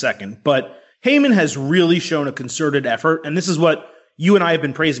in 1 second. But Heyman has really shown a concerted effort, and this is what you and I have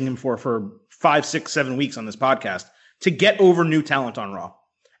been praising him for 5, 6, 7 weeks on this podcast, to get over new talent on Raw.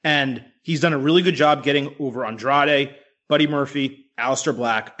 And he's done a really good job getting over Andrade, Buddy Murphy, Aleister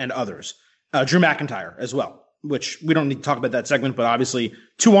Black, and others. Drew McIntyre as well, which we don't need to talk about that segment, but obviously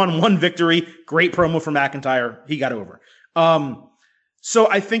 2-on-1 victory, great promo for McIntyre. He got over. So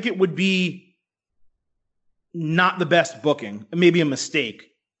I think it would be not the best booking, maybe a mistake,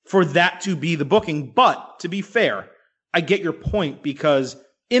 for that to be the booking. But to be fair, I get your point, because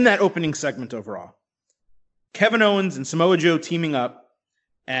in that opening segment overall, Kevin Owens and Samoa Joe teaming up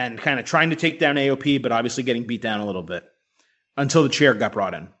and kind of trying to take down AOP, but obviously getting beat down a little bit until the chair got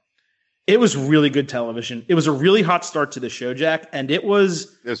brought in. It was really good television. It was a really hot start to the show, Jack, and it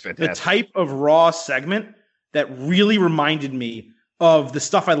was the type of Raw segment that really reminded me of the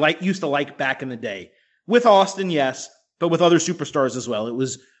stuff I used to like back in the day. With Austin, yes, but with other superstars as well. It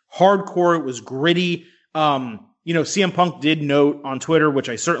was hardcore. It was gritty. CM Punk did note on Twitter, which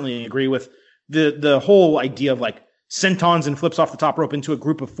I certainly agree with, the whole idea of like sentons and flips off the top rope into a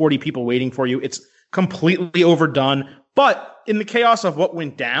group of 40 people waiting for you. It's completely overdone. But in the chaos of what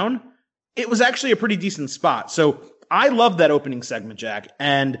went down, it was actually a pretty decent spot. So I loved that opening segment, Jack.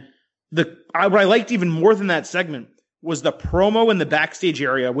 And what I liked even more than that segment was the promo in the backstage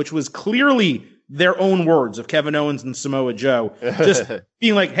area, which was clearly their own words of Kevin Owens and Samoa Joe, just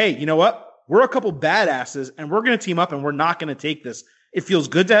being like, hey, you know what? We're a couple badasses, and we're going to team up, and we're not going to take this. It feels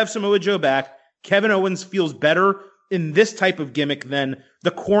good to have Samoa Joe back. Kevin Owens feels better in this type of gimmick than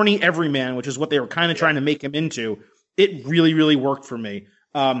the corny everyman, which is what they were kind of trying to make him into. It really, really worked for me.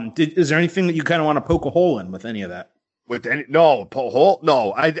 Is there anything that you kind of want to poke a hole in with any of that? No.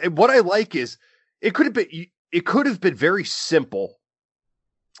 What I like is it could have been very simple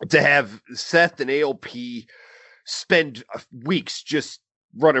to have Seth and AOP spend weeks just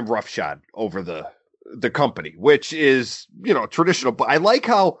running roughshod over the company, which is, traditional. But I like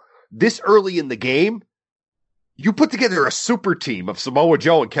how this early in the game, you put together a super team of Samoa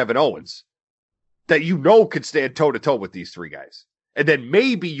Joe and Kevin Owens that could stand toe to toe with these three guys. And then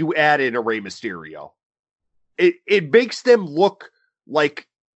maybe you add in a Rey Mysterio. It makes them look like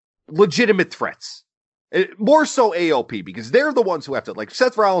legitimate threats. More so AOP, because they're the ones who have to, like,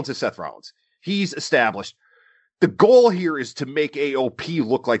 Seth Rollins is Seth Rollins. He's established. The goal here is to make AOP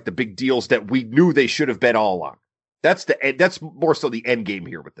look like the big deals that we knew they should have been all along. That's more so the end game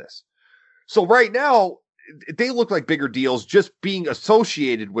here with this. So right now, they look like bigger deals just being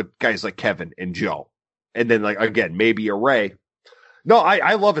associated with guys like Kevin and Joe. And then, like, again, maybe a Ray. No,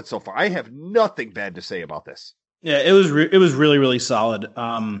 I love it so far. I have nothing bad to say about this. Yeah, it was really, really solid.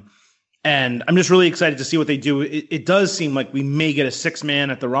 And I'm just really excited to see what they do. It does seem like we may get a 6-man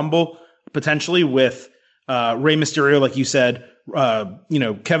at the Rumble, potentially, with Rey Mysterio, like you said,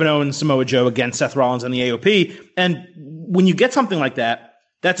 Kevin Owens, Samoa Joe against Seth Rollins and the AOP. And when you get something like that,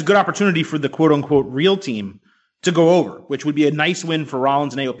 that's a good opportunity for the quote-unquote real team to go over, which would be a nice win for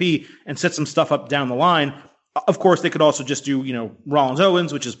Rollins and AOP and set some stuff up down the line. Of course, they could also just do,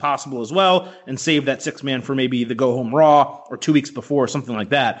 Rollins-Owens, which is possible as well, and save that 6-man for maybe the go-home Raw or 2 weeks before, something like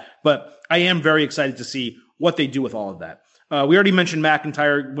that. But I am very excited to see what they do with all of that. We already mentioned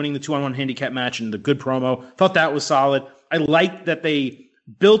McIntyre winning the 2-on-1 handicap match and the good promo. Thought that was solid. I liked that they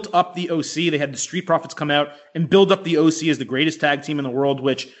built up the OC. They had the Street Profits come out and build up the OC as the greatest tag team in the world,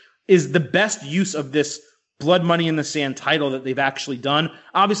 which is the best use of this Blood Money in the Sand title that they've actually done.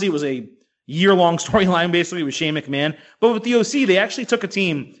 Obviously, it was a year-long storyline, basically, with Shane McMahon. But with the OC, they actually took a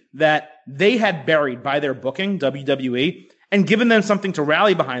team that they had buried by their booking, WWE, and given them something to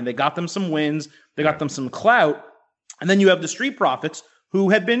rally behind. They got them some wins. They got them some clout. And then you have the Street Profits, who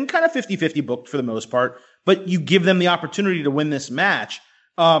had been kind of 50-50 booked for the most part, but you give them the opportunity to win this match.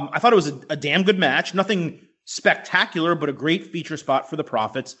 I thought it was a damn good match. Nothing spectacular, but a great feature spot for the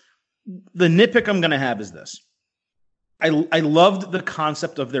Profits. The nitpick I'm going to have is this. I loved the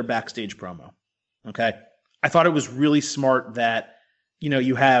concept of their backstage promo. Okay. I thought it was really smart that,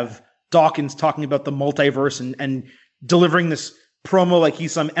 you have Dawkins talking about the multiverse and delivering this promo like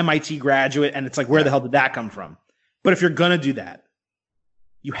he's some MIT graduate. And it's like, where the hell did that come from? But if you're going to do that,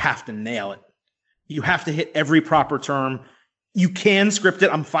 you have to nail it. You have to hit every proper term. You can script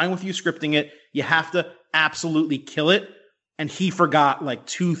it. I'm fine with you scripting it. You have to absolutely kill it. And he forgot like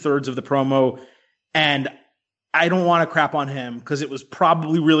 2/3 of the promo. And I don't want to crap on him because it was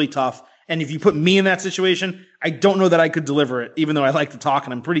probably really tough. And if you put me in that situation, I don't know that I could deliver it, even though I like to talk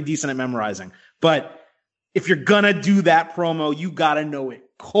and I'm pretty decent at memorizing. But if you're going to do that promo, you got to know it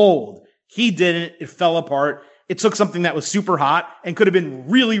cold. He didn't. It fell apart. It took something that was super hot and could have been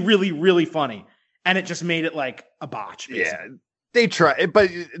really, really, really funny. And it just made it like a botch. Basically. Yeah, they try. But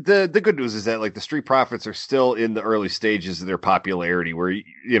the good news is that like the Street Profits are still in the early stages of their popularity where,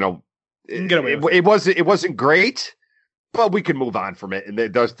 it wasn't great, but we can move on from it. And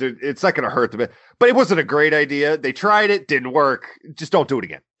it's not going to hurt them. But it wasn't a great idea. They tried it, didn't work. Just don't do it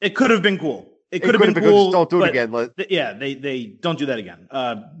again. It could have been cool. It could have been cool. Just don't do it again. They don't do that again.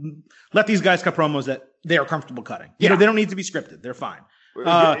 Let these guys cut promos that they are comfortable cutting. They don't need to be scripted. They're fine.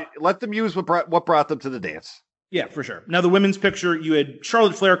 Let them use what brought them to the dance. Yeah, for sure. Now, the women's picture, you had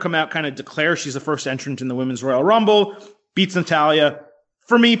Charlotte Flair come out, kind of declare she's the first entrant in the Women's Royal Rumble, beats Natalya.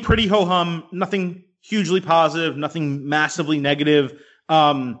 For me, pretty ho-hum, nothing hugely positive, nothing massively negative.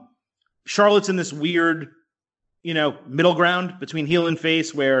 Charlotte's in this weird, middle ground between heel and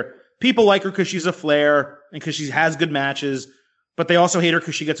face where people like her because she's a Flair and because she has good matches, but they also hate her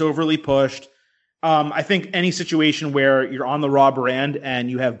because she gets overly pushed. I think any situation where you're on the Raw brand and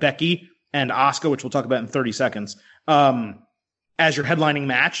you have Becky and Asuka, which we'll talk about in 30 seconds, as your headlining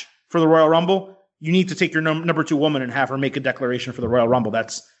match for the Royal Rumble, you need to take your number 2 woman and have her make a declaration for the Royal Rumble.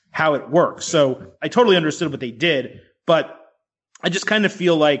 That's how it works. So I totally understood what they did, but I just kind of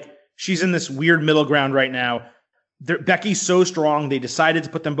feel like she's in this weird middle ground right now. Becky's so strong. They decided to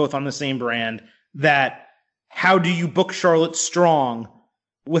put them both on the same brand that how do you book Charlotte strong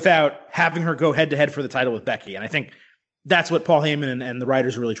without having her go head to head for the title with Becky? And I think that's what Paul Heyman and the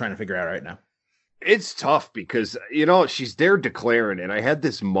writers are really trying to figure out right now. It's tough because, she's there declaring, and I had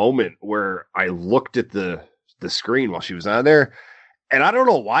this moment where I looked at the screen while she was on there, and I don't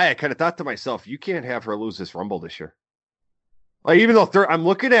know why I kind of thought to myself, you can't have her lose this Rumble this year. Like, even though I'm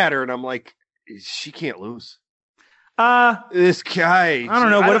looking at her and I'm like, she can't lose. This guy. I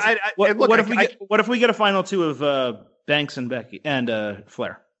don't know. What if we get a final 2 of Banks and Becky and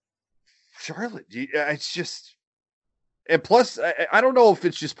Flair? Charlotte, it's just. And plus, I don't know if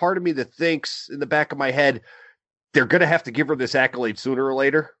it's just part of me that thinks in the back of my head, they're going to have to give her this accolade sooner or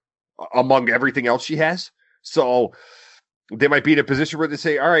later among everything else she has. So they might be in a position where they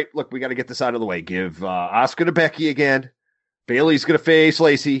say, all right, look, we got to get this out of the way. Give Asuka to Becky again. Bayley's going to face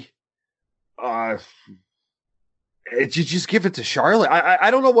Lacey. You just give it to Charlotte.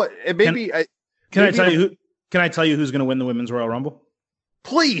 I don't know what. Maybe. Can I tell you who's going to win the Women's Royal Rumble?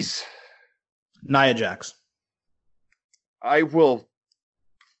 Please. Nia Jax. I will.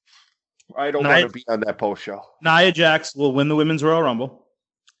 I don't want to be on that post show. Nia Jax will win the Women's Royal Rumble,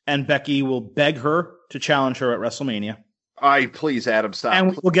 and Becky will beg her to challenge her at WrestleMania. Please, Adam, stop.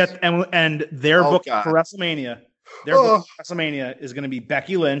 And we'll get and their booking for WrestleMania. Their booking for WrestleMania is going to be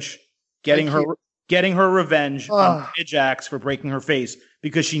Becky Lynch getting her revenge on Nia Jax for breaking her face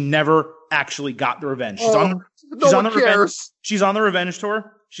because she never actually got the revenge. She's on the revenge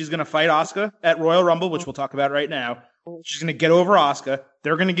tour. She's going to fight Asuka at Royal Rumble, which we'll talk about right now. She's going to get over Asuka.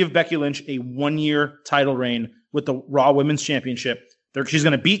 They're going to give Becky Lynch a 1-year title reign with the Raw Women's Championship. She's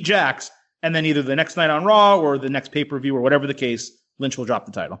going to beat Jax, and then either the next night on Raw or the next pay-per-view or whatever the case, Lynch will drop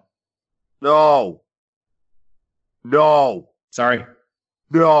the title. No. Sorry.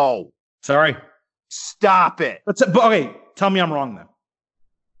 No. Sorry. Stop it. Okay, tell me I'm wrong then.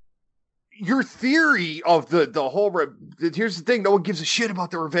 Your theory of the whole here's the thing, no one gives a shit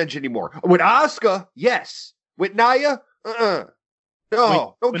about the revenge anymore. With Asuka, yes. With Nia,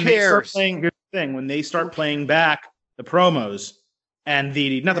 no one cares. Here's the thing, when they start playing back the promos and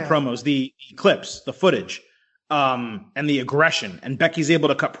the clips, the footage, and the aggression, and Becky's able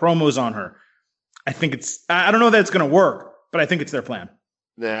to cut promos on her, I don't know that it's going to work, but I think it's their plan.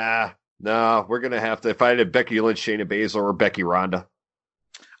 No, we're going to have to, if I had Becky Lynch, Shayna Baszler, or Becky Ronda.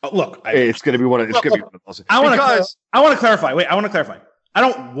 It's going to be one of those. I want to clarify. Wait, I want to clarify. I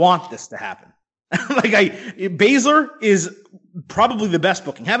don't want this to happen. Baszler is probably the best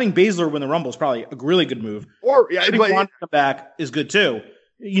booking. Having Baszler win the Rumble is probably a really good move. Or Ronda come back is good too.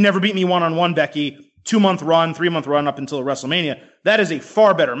 You never beat me 1-on-1, Becky. 2-month run, 3-month run up until WrestleMania. That is a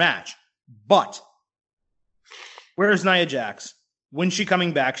far better match. But where's Nia Jax? When's she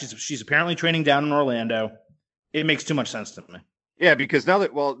coming back? She's apparently training down in Orlando. It makes too much sense to me. Yeah, because now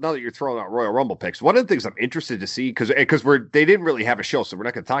that you're throwing out Royal Rumble picks, one of the things I'm interested to see, because they didn't really have a show, so we're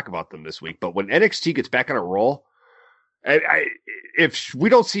not going to talk about them this week. But when NXT gets back on a roll, if we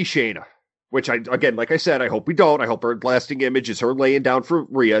don't see Shayna, which like I said, I hope we don't. I hope her lasting image is her laying down for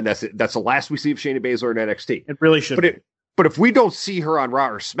Rhea, and that's the last we see of Shayna Baszler in NXT. It really should. But if we don't see her on Raw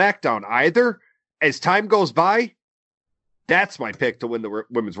or SmackDown either, as time goes by, that's my pick to win the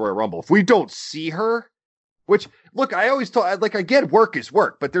Women's Royal Rumble. If we don't see her. Which, look, I always I get work is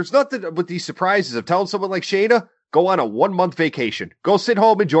work, but there's nothing with these surprises of telling someone like Shayna, go on a 1-month vacation. Go sit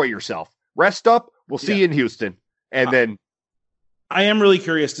home, enjoy yourself. Rest up. We'll see you in Houston. And then... I am really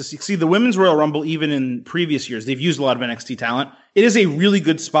curious to see the Women's Royal Rumble, even in previous years, they've used a lot of NXT talent. It is a really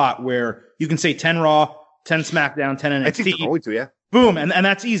good spot where you can say 10 Raw, 10 SmackDown, 10 NXT. I think they're going to, yeah. Boom, and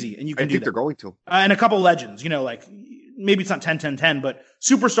that's easy. And you can do that. I think they're going to. And a couple legends, maybe it's not 10-10-10, but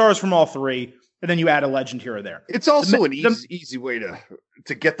superstars from all three. And then you add a legend here or there. It's also an easy way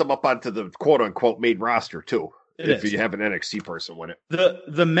to get them up onto the quote-unquote main roster, too, if you have an NXT person win it.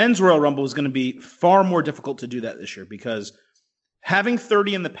 The Men's Royal Rumble is going to be far more difficult to do that this year because having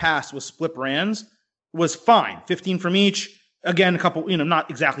 30 in the past with split brands was fine. 15 from each. Again, a couple, not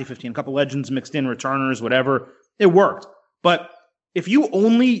exactly 15, a couple legends mixed in, returners, whatever. It worked. But if you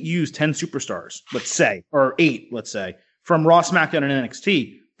only use 10 superstars, let's say, or 8, let's say, from Raw, SmackDown, and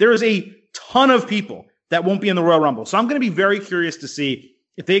NXT, there is a ton of people that won't be in the Royal Rumble. So I'm going to be very curious to see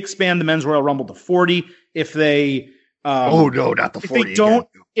if they expand the Men's Royal Rumble to 40, if they... not the 40.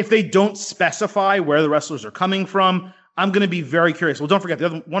 If they don't specify where the wrestlers are coming from, I'm going to be very curious. Well, don't forget, the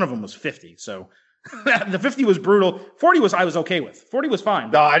other one of them was 50. So the 50 was brutal. 40 I was okay with. 40 was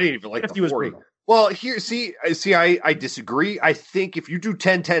fine. No, I didn't even like 50 the 40. Was brutal. Well, here, I disagree. I think if you do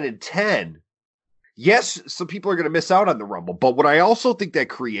 10, 10, and 10, yes, some people are going to miss out on the Rumble. But what I also think that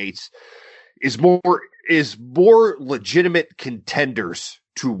creates is more legitimate contenders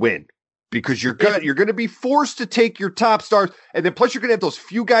to win because you're going to be forced to take your top stars, and then plus you're going to have those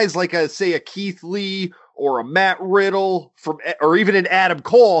few guys like a Keith Lee or a Matt Riddle or even an Adam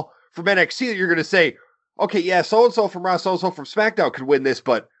Cole from NXT that you're going to say, okay, yeah, so and so from Raw, so and so from SmackDown could win this,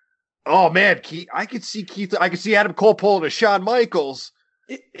 but oh man, I could see Adam Cole pulling a Shawn Michaels.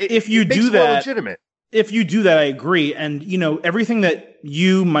 If you do that, legitimate. If you do that, I agree. And, everything that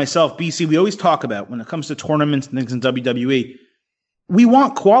you, myself, BC, we always talk about when it comes to tournaments and things in WWE, we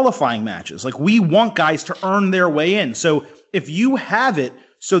want qualifying matches. Like, we want guys to earn their way in. So if you have it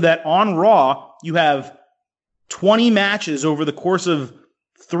so that on Raw, you have 20 matches over the course of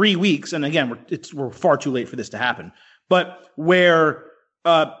 3 weeks, and again, we're far too late for this to happen, but where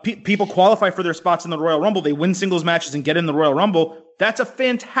people qualify for their spots in the Royal Rumble, they win singles matches and get in the Royal Rumble, that's a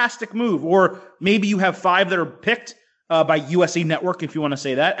fantastic move. Or maybe you have 5 that are picked by USA Network, if you want to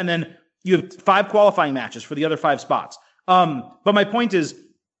say that, and then you have 5 qualifying matches for the other 5 spots. But my point is,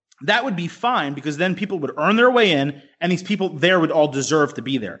 that would be fine because then people would earn their way in, and these people there would all deserve to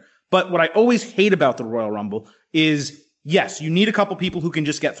be there. But what I always hate about the Royal Rumble is, yes, you need a couple people who can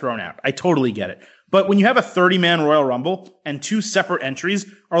just get thrown out. I totally get it. But when you have a 30-man Royal Rumble and two separate entries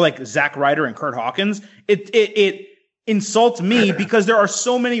are like Zack Ryder and Kurt Hawkins, it insults me because there are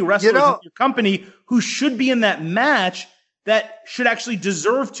so many wrestlers in your company who should be in that match that should actually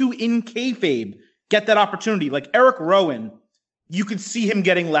deserve to, in kayfabe, get that opportunity. Like Eric Rowan, you could see him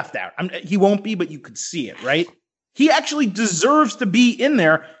getting left out. He won't be, but you could see it, right? He actually deserves to be in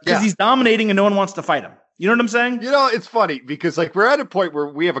there because he's dominating and no one wants to fight him. You know what I'm saying? It's funny because like we're at a point where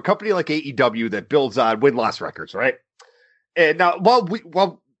we have a company like AEW that builds on win-loss records, right? And now,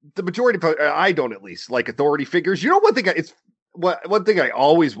 while the majority of I don't at least like authority figures. One thing I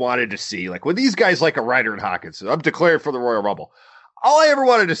always wanted to see, like when these guys like a Ryder and Hawkins, I'm declared for the Royal Rumble. All I ever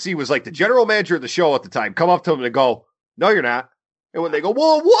wanted to see was like the general manager of the show at the time come up to them and go, "No, you're not." And when they go,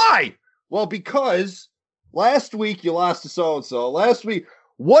 "Well, why?" "Well, because last week you lost to so-and-so. Last week,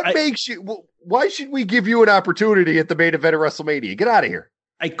 makes you, why should we give you an opportunity at the main event of WrestleMania? Get out of here."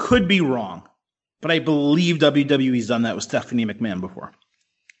 I could be wrong, but I believe WWE's done that with Stephanie McMahon before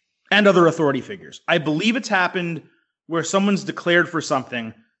and other authority figures. I believe it's happened where someone's declared for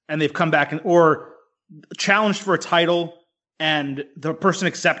something and they've come back or challenged for a title and the person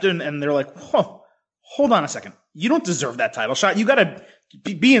accepted and they're like, "Whoa, hold on a second. You don't deserve that title shot. You got to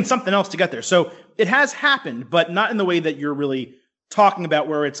be in something else to get there." So it has happened, but not in the way that you're really talking about,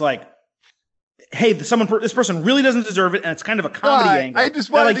 where it's like, "Hey, this person really doesn't deserve it," and it's kind of a comedy angle. I just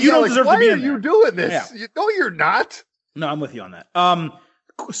wanted to don't deserve to be in there. Why are you doing this? Yeah. No, you're not. No, I'm with you on that.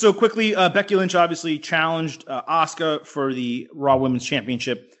 So quickly, Becky Lynch obviously challenged Asuka for the Raw Women's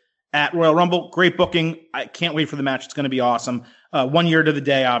Championship at Royal Rumble. Great booking. I can't wait for the match. It's going to be awesome. 1 year to the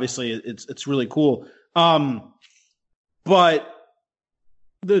day, obviously, it's really cool. But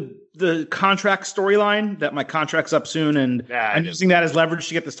the contract storyline that my contract's up soon and I'm using that as leverage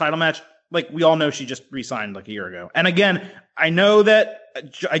to get this title match. Like we all know, she just re-signed like a year ago. And again, I know that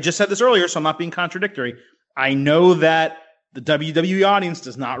I just said this earlier, so I'm not being contradictory. I know that the WWE audience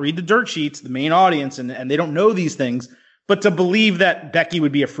does not read the dirt sheets, the main audience, and they don't know these things. But to believe that Becky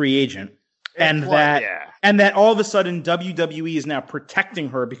would be a free agent and that all of a sudden WWE is now protecting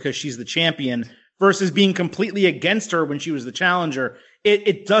her because she's the champion versus being completely against her when she was the challenger,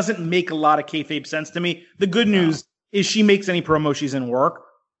 it doesn't make a lot of kayfabe sense to me. The good news is she makes any promo she's in work.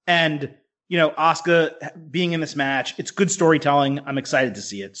 And, Asuka being in this match, it's good storytelling. I'm excited to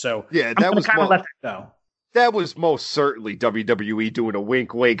see it. So I'm was kind of let that go. That was most certainly WWE doing a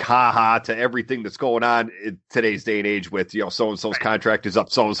wink, ha-ha to everything that's going on in today's day and age with, so-and-so's contract is up.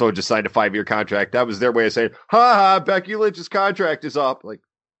 So-and-so just signed a 5-year contract. That was their way of saying, ha-ha, Becky Lynch's contract is up. Like,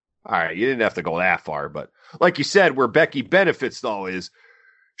 all right, you didn't have to go that far. But like you said, where Becky benefits, though, is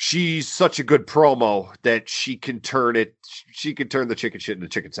she's such a good promo that she can turn the chicken shit into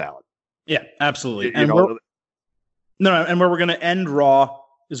chicken salad. Yeah, absolutely. And where we're going to end Raw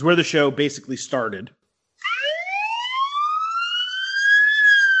is where the show basically started.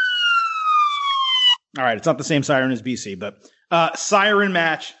 All right, it's not the same siren as BC, but siren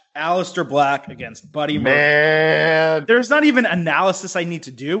match, Aleister Black against Buddy Murphy. Man. There's not even analysis I need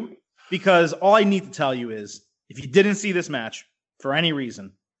to do because all I need to tell you is if you didn't see this match for any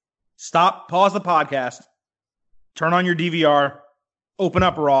reason, pause the podcast, turn on your DVR, open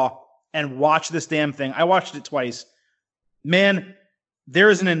up Raw, and watch this damn thing. I watched it twice. Man, there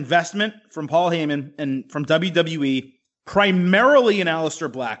is an investment from Paul Heyman and from WWE, primarily in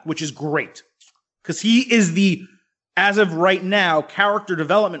Aleister Black, which is great. Because he is as of right now, character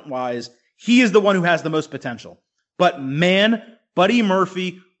development-wise, he is the one who has the most potential. But man, Buddy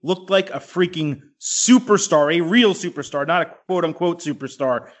Murphy looked like a freaking superstar, a real superstar, not a quote-unquote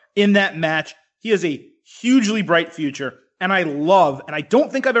superstar in that match. He has a hugely bright future, and I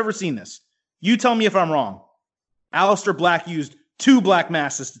don't think I've ever seen this. You tell me if I'm wrong. Aleister Black used 2 black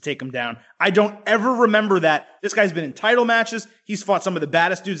masses to take him down. I don't ever remember that. This guy's been in title matches. He's fought some of the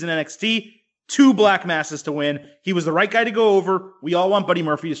baddest dudes in NXT. 2 black masses to win. He was the right guy to go over. We all want Buddy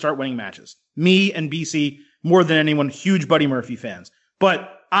Murphy to start winning matches. Me and BC, more than anyone, huge Buddy Murphy fans.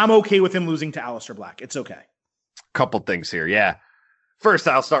 But I'm okay with him losing to Aleister Black. It's okay. Couple things here. Yeah. First,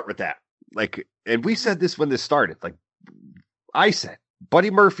 I'll start with that. And we said this when this started. I said, Buddy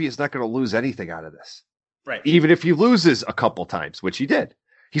Murphy is not going to lose anything out of this. Right. Even if he loses a couple times, which he did.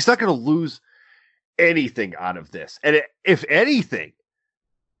 He's not going to lose anything out of this. And if anything,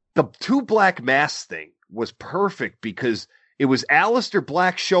 the 2 black masks thing was perfect because it was Aleister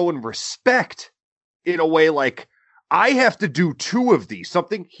Black showing respect in a way like, I have to do 2 of these,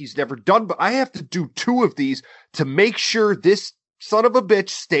 something he's never done, but I have to do 2 of these to make sure this son of a bitch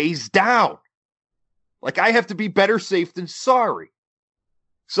stays down. I have to be better safe than sorry.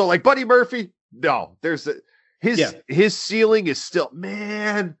 So Buddy Murphy, no, his ceiling is still,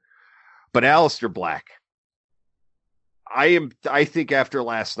 man. But Aleister Black, I think after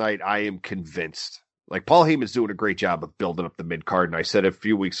last night, I am convinced. Like, Paul Heyman's doing a great job of building up the mid-card, and I said it a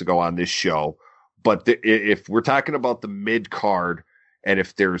few weeks ago on this show. But if we're talking about the mid-card, and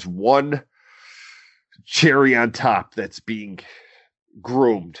if there's one cherry on top that's being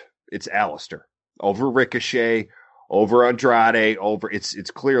groomed, it's Aleister. Over Ricochet, over Andrade,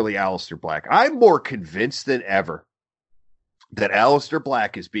 it's clearly Aleister Black. I'm more convinced than ever that Aleister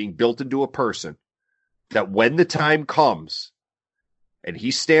Black is being built into a person that when the time comes and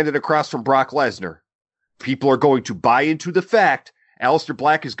he's standing across from Brock Lesnar, people are going to buy into the fact Aleister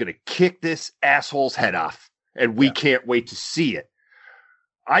Black is going to kick this asshole's head off, and we can't wait to see it.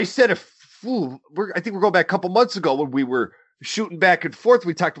 I said, I think we're going back a couple months ago when we were shooting back and forth.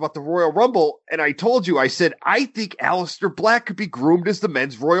 We talked about the Royal Rumble, and I told you, I said, I think Aleister Black could be groomed as the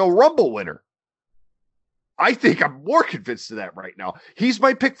men's Royal Rumble winner. I think I'm more convinced of that right now. He's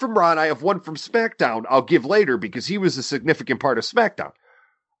my pick from Raw. I have one from SmackDown I'll give later because he was a significant part of SmackDown.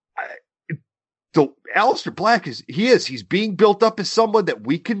 So Aleister Black he's being built up as someone that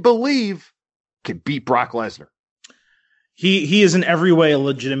we can believe can beat Brock Lesnar. He is in every way a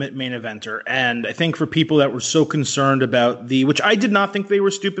legitimate main eventer. And I think for people that were so concerned about which I did not think they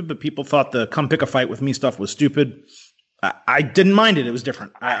were stupid, but people thought the come pick a fight with me stuff was stupid. I didn't mind it. It was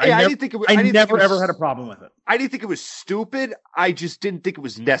different. I never had a problem with it. I didn't think it was stupid. I just didn't think it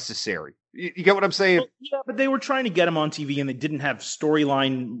was necessary. You get what I'm saying? Well, yeah, but they were trying to get him on TV and they didn't have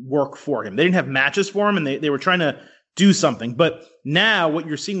storyline work for him. They didn't have matches for him and they were trying to do something. But now what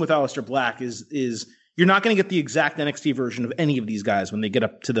you're seeing with Aleister Black is you're not going to get the exact NXT version of any of these guys when they get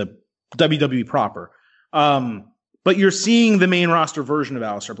up to the WWE proper. But you're seeing the main roster version of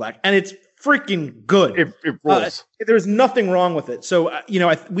Aleister Black, and it's freaking good. It rolls. There's nothing wrong with it. So,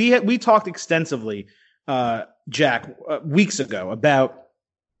 we talked extensively, Jack, weeks ago about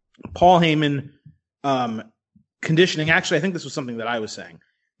Paul Heyman conditioning. Actually, I think this was something that I was saying,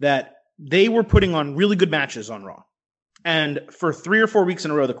 that they were putting on really good matches on Raw. And for 3 or 4 weeks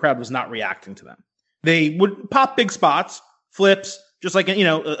in a row, the crowd was not reacting to them. They would pop big spots, flips, just like,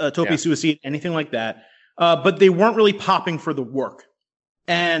 a tope suicide, anything like that. But they weren't really popping for the work.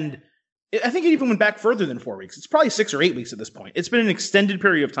 And I think it even went back further than 4 weeks. It's probably 6 or 8 weeks at this point. It's been an extended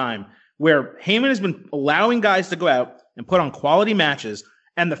period of time where Heyman has been allowing guys to go out and put on quality matches,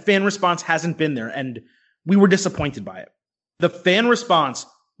 and the fan response hasn't been there. And we were disappointed by it. The fan response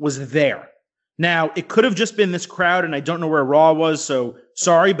was there. Now, it could have just been this crowd, and I don't know where Raw was, so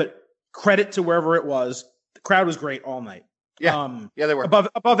sorry, but credit to wherever it was. The crowd was great all night. Yeah, they were.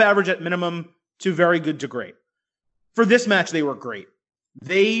 Above average at minimum to very good to great. For this match, they were great.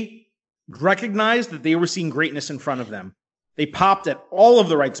 They recognized that they were seeing greatness in front of them. They popped at all of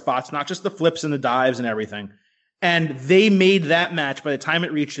the right spots, not just the flips and the dives and everything. And they made that match, by the time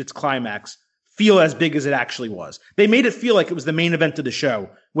it reached its climax, feel as big as it actually was. They made it feel like it was the main event of the show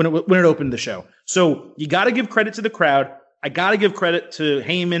when it opened the show. So you got to give credit to the crowd. I got to give credit to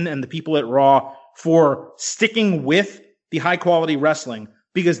Heyman and the people at Raw for sticking with the high quality wrestling,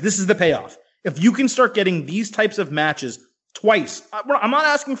 because this is the payoff. If you can start getting these types of matches twice, I'm not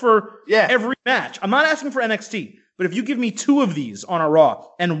asking for every match. I'm not asking for NXT. But if you give me 2 of these on a Raw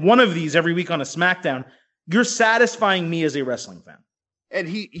and 1 of these every week on a SmackDown, you're satisfying me as a wrestling fan. And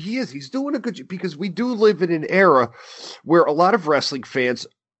he's doing a good job, because we do live in an era where a lot of wrestling fans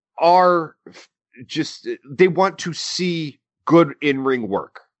are just, they want to see good in-ring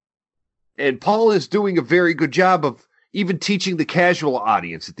work. And Paul is doing a very good job of even teaching the casual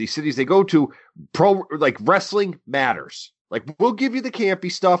audience at these cities they go to, wrestling matters. Like, we'll give you the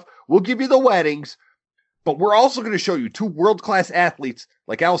campy stuff, we'll give you the weddings, but we're also going to show you 2 world-class athletes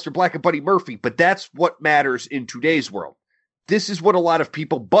like Aleister Black and Buddy Murphy, but that's what matters in today's world. This is what a lot of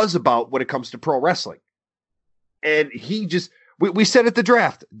people buzz about when it comes to pro wrestling. And we said at the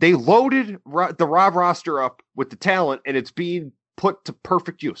draft, they loaded the Raw roster up with the talent, and it's being put to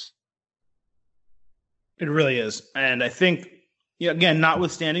perfect use. It really is. And I think, again,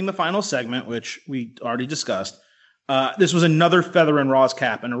 notwithstanding the final segment, which we already discussed, this was another feather in Raw's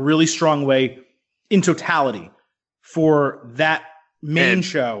cap and a really strong way in totality for that main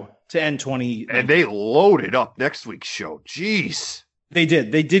show to end 20. And they loaded up next week's show. Jeez. They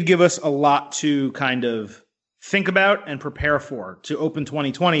did. They did give us a lot to kind of think about and prepare for to open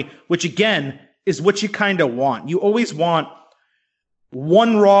 2020, which again is what you kind of want. You always want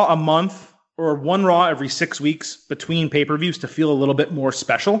 1 Raw a month or 1 Raw every 6 weeks between pay-per-views to feel a little bit more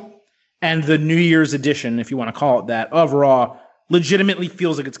special. And the New Year's edition, if you want to call it that, of Raw legitimately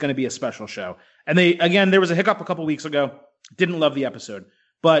feels like it's going to be a special show. And there was a hiccup a couple weeks ago. Didn't love the episode.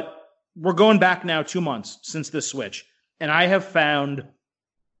 But we're going back now 2 months since this switch. And I have found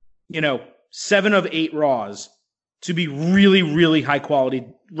 7 of 8 Raws to be really, really high quality,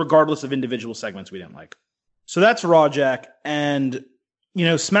 regardless of individual segments we didn't like. So that's Raw, Jack. And,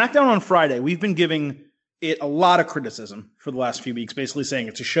 SmackDown on Friday, we've been giving it a lot of criticism for the last few weeks, basically saying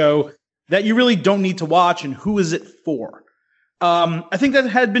it's a show that you really don't need to watch and who is it for? I think that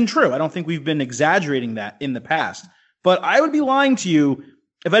had been true. I don't think we've been exaggerating that in the past. But I would be lying to you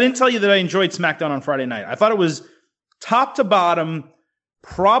if I didn't tell you that I enjoyed SmackDown on Friday night. I thought it was top to bottom,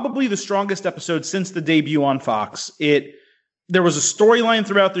 probably the strongest episode since the debut on Fox. There was a storyline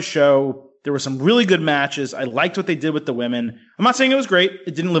throughout the show. There were some really good matches. I liked what they did with the women. I'm not saying it was great.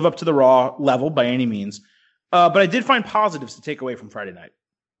 It didn't live up to the Raw level by any means. But I did find positives to take away from Friday night.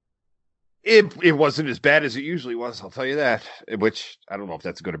 It wasn't as bad as it usually was, I'll tell you that. Which, I don't know if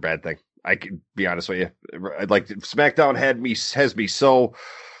that's a good or bad thing. I can be honest with you. SmackDown has me so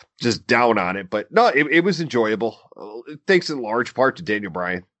just down on it. But no, it was enjoyable. Thanks in large part to Daniel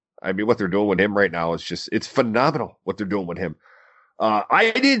Bryan. I mean, what they're doing with him right now is it's phenomenal what they're doing with him.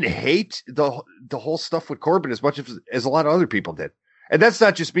 I didn't hate the whole stuff with Corbin as much as a lot of other people did. And that's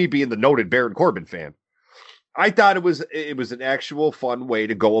not just me being the noted Baron Corbin fan. I thought it was an actual fun way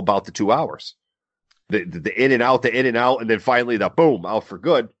to go about the 2 hours. The in and out, and then finally the boom, out for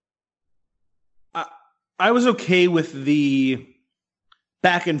good. I was okay with the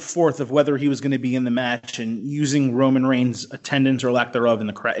back and forth of whether he was going to be in the match and using Roman Reigns' attendance or lack thereof in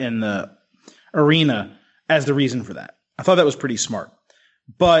the arena as the reason for that. I thought that was pretty smart.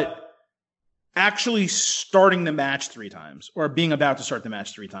 But actually starting the match 3 times or being about to start the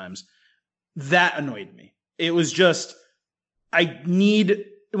match 3 times, that annoyed me. It was just, when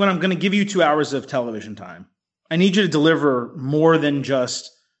I'm going to give you 2 hours of television time, I need you to deliver more than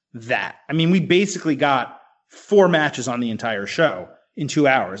just that. I mean, we basically got 4 matches on the entire show in 2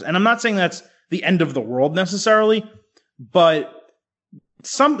 hours. And I'm not saying that's the end of the world necessarily, but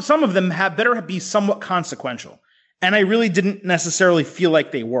some of them better be somewhat consequential. And I really didn't necessarily feel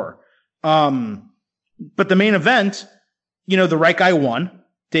like they were. But the main event, the right guy won,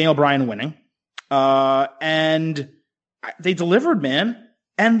 Daniel Bryan winning. And they delivered, man.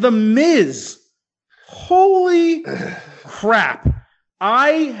 And The Miz, holy crap. I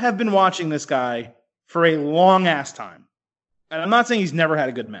have been watching this guy for a long ass time. And I'm not saying he's never had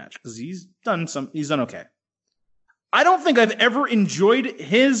a good match because he's done okay. I don't think I've ever enjoyed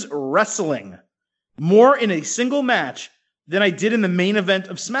his wrestling more in a single match than I did in the main event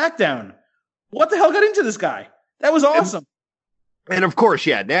of SmackDown. What the hell got into this guy? That was awesome. And of course,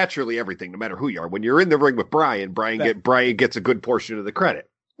 yeah, naturally everything, no matter who you are, when you're in the ring with Bryan gets a good portion of the credit.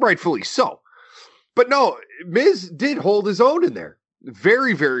 Rightfully so. But no, Miz did hold his own in there.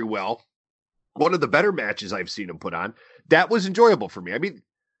 Very, very well. One of the better matches I've seen him put on. That was enjoyable for me. I mean,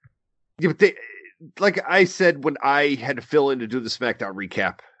 like I said when I had to fill in to do the SmackDown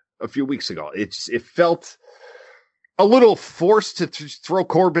recap a few weeks ago, it felt a little forced to throw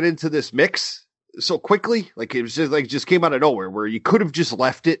Corbin into this mix so quickly. Like it was just came out of nowhere, where you could have just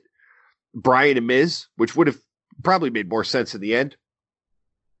left it Bryan and Miz, which would have probably made more sense in the end.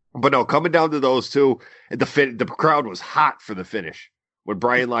 But no, coming down to those two, the crowd was hot for the finish. When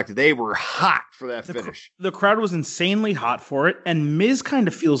Bryan locked it, they were hot for that finish. The crowd was insanely hot for it. And Miz kind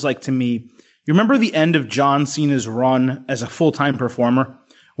of feels like, to me, you remember the end of John Cena's run as a full-time performer?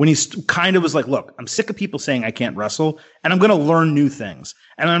 When he kind of was like, look, I'm sick of people saying I can't wrestle, and I'm going to learn new things.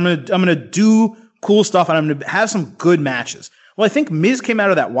 And I'm going to do cool stuff, and I'm going to have some good matches. Well, I think Miz came out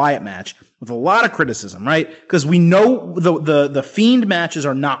of that Wyatt match with a lot of criticism, right? Because we know the Fiend matches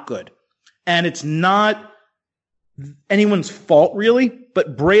are not good. And it's not anyone's fault, really,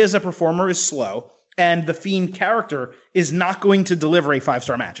 but Bray as a performer is slow, and the Fiend character is not going to deliver a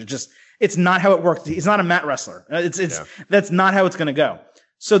 5-star match. It's not how it works. He's not a mat wrestler. That's not how it's going to go.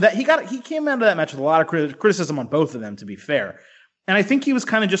 So that he came out of that match with a lot of criticism on both of them, to be fair. And I think he was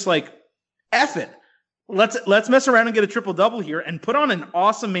kind of just like, F it. Let's mess around and get a triple-double here and put on an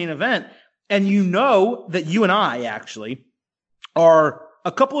awesome main event. And you know that you and I actually are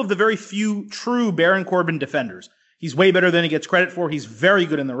a couple of the very few true Baron Corbin defenders. He's way better than he gets credit for. He's very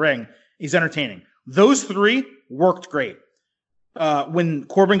good in the ring. He's entertaining. Those 3 worked great. When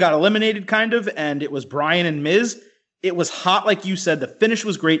Corbin got eliminated, kind of, and it was Bryan and Miz, it was hot, like you said. The finish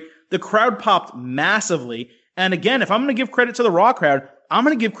was great. The crowd popped massively. And again, if I'm going to give credit to the Raw crowd, I'm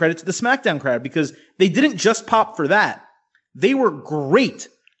going to give credit to the SmackDown crowd, because they didn't just pop for that. They were great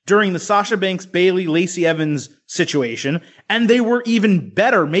during the Sasha Banks, Bayley, Lacey Evans situation. And they were even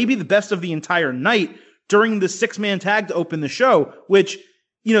better, maybe the best of the entire night, during the 6-man tag to open the show, which,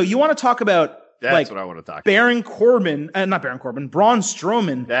 you want to talk about. That's what I want to talk about. Braun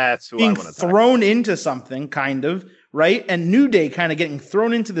Strowman. That's who being I want to talk thrown into something, kind of, right? And New Day kind of getting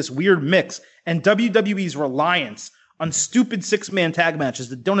thrown into this weird mix, and WWE's reliance on stupid 6-man tag matches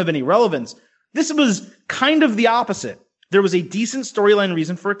that don't have any relevance. This was kind of the opposite. There was a decent storyline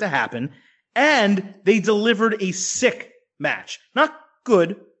reason for it to happen, and they delivered a sick match. Not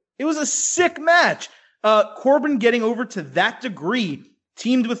good. It was a sick match. Corbin getting over to that degree,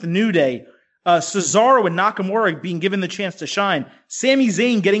 teamed with New Day, Cesaro and Nakamura being given the chance to shine, Sami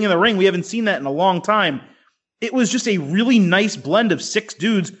Zayn getting in the ring. We haven't seen that in a long time. It was just a really nice blend of 6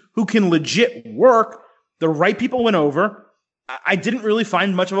 dudes who can legit work. The right people went over. I didn't really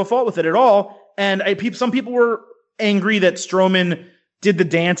find much of a fault with it at all. And some people were angry that Strowman did the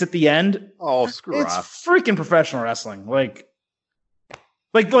dance at the end. Oh, screw off. It's freaking professional wrestling. Like,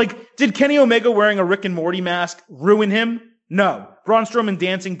 did Kenny Omega wearing a Rick and Morty mask ruin him? No. Braun Strowman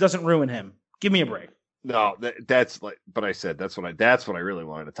dancing doesn't ruin him. Give me a break. No, that's like, but I said, that's what I really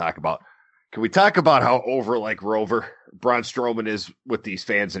wanted to talk about. Can we talk about how over like Rover Braun Strowman is with these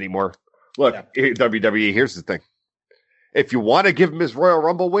fans anymore? Look, WWE, here's the thing. If you want to give him his Royal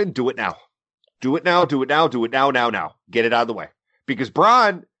Rumble win, do it now. Do it now. Now. Get it out of the way. Because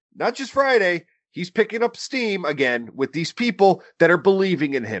Braun, not just Friday, he's picking up steam again with these people that are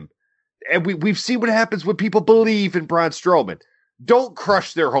believing in him. And we've seen what happens when people believe in Braun Strowman. Don't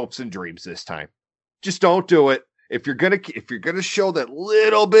crush their hopes and dreams this time. Just don't do it. If you're gonna show that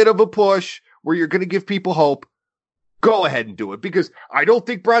little bit of a push where you're gonna give people hope, go ahead and do it. Because I don't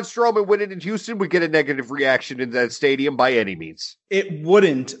think Braun Strowman winning in Houston would get a negative reaction in that stadium by any means. It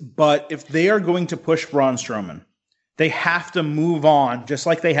wouldn't, but if they are going to push Braun Strowman, they have to move on, just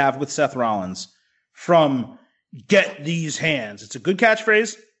like they have with Seth Rollins, from get these hands. It's a good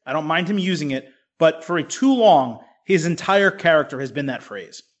catchphrase. I don't mind him using it, but for too long, his entire character has been that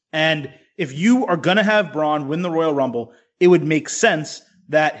phrase. And if you are going to have Braun win the Royal Rumble, it would make sense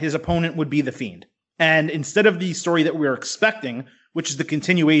that his opponent would be The Fiend. And instead of the story that we're expecting, which is the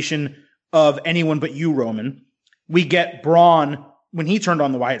continuation of Anyone But You, Roman, we get Braun when he turned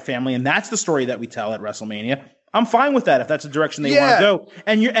on the Wyatt family, and that's the story that we tell at WrestleMania. I'm fine with that if that's the direction they want to go.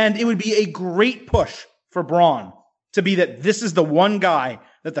 And it would be a great push for Braun to be that this is the one guy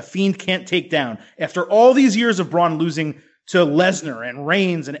that The Fiend can't take down. After all these years of Braun losing to Lesnar and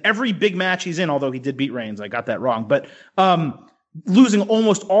Reigns and every big match he's in, although he did beat Reigns, I got that wrong, but losing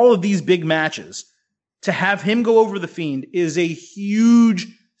almost all of these big matches, to have him go over The Fiend is a huge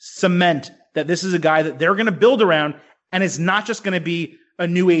cement that this is a guy that they're going to build around, and it's not just going to be a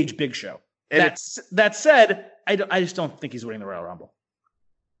new age Big Show. That said, I just don't think he's winning the Royal Rumble.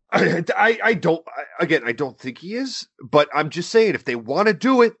 I don't think he is, but I'm just saying, if they want to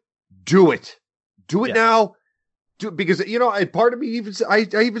do it, do it. Do it now. Because, and part of me I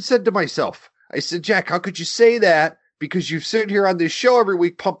even said to myself, I said, Jack, how could you say that? Because you sit here on this show every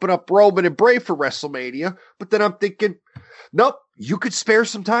week pumping up Roman and Bray for WrestleMania. But then I'm thinking, nope, you could spare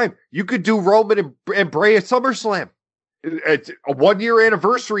some time. You could do Roman and Bray at SummerSlam. It's a 1-year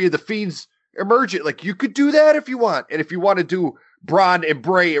anniversary of The Fiend's emergence. Like, you could do that if you want. And if you want to do Braun and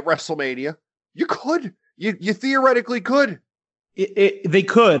Bray at WrestleMania, you could. You theoretically could. They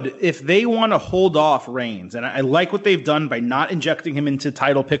could if they want to hold off Reigns. And I like what they've done by not injecting him into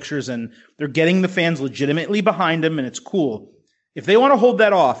title pictures, and they're getting the fans legitimately behind him, and it's cool. If they want to hold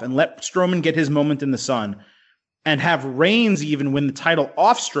that off and let Strowman get his moment in the sun and have Reigns even win the title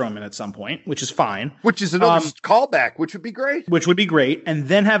off Strowman at some point, which is fine. Which is another callback, which would be great. And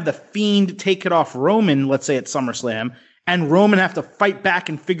then have The Fiend take it off Roman, let's say at SummerSlam, and Roman have to fight back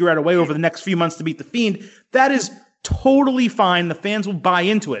and figure out a way over the next few months to beat The Fiend. That is totally fine. The fans will buy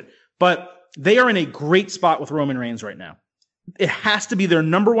into it. But they are in a great spot with Roman Reigns right now. It has to be their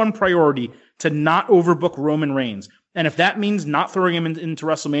number one priority to not overbook Roman Reigns. And if that means not throwing him into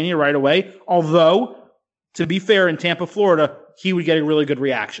WrestleMania right away, although, to be fair, in Tampa, Florida, he would get a really good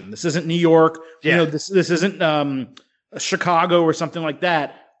reaction. This isn't New York. Yeah. This isn't Chicago or something like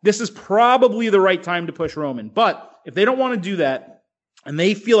that. This is probably the right time to push Roman. But if they don't want to do that, and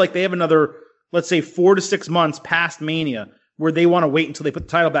they feel like they have another, let's say, 4 to 6 months past Mania where they want to wait until they put the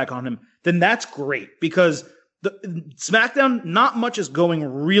title back on him, then that's great, because the SmackDown, not much is going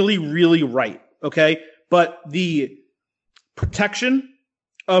really, really right. Okay. But the protection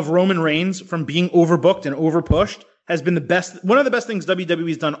of Roman Reigns from being overbooked and overpushed has been one of the best things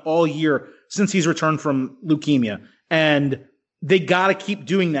WWE's done all year since he's returned from leukemia. And they got to keep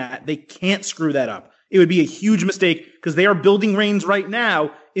doing that. They can't screw that up. It would be a huge mistake, because they are building Reigns right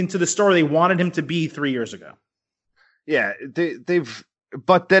now into the star they wanted him to be 3 years ago. Yeah,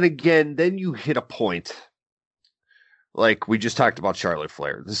 but then again, then you hit a point. Like we just talked about Charlotte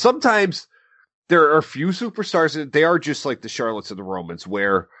Flair. Sometimes there are a few superstars that they are just like the Charlottes and the Romans,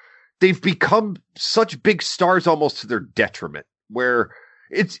 where they've become such big stars almost to their detriment, where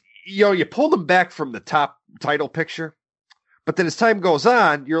it's, you pull them back from the top title picture, but then as time goes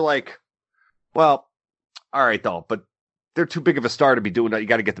on, you're like, well, all right, though, but they're too big of a star to be doing that. You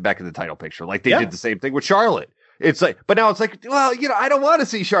got to get them back in the title picture. Like they did the same thing with Charlotte. It's like, but now it's like, well, I don't want to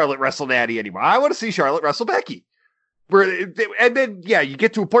see Charlotte wrestle Natty anymore. I want to see Charlotte wrestle Becky. And then, you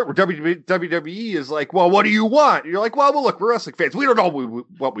get to a point where WWE is like, well, what do you want? And you're like, well, look, we're wrestling fans. We don't know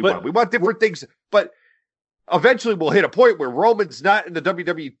what we want. We want different things. But eventually we'll hit a point where Roman's not in the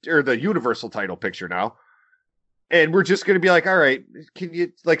WWE or the Universal title picture now. And we're just going to be like, all right, can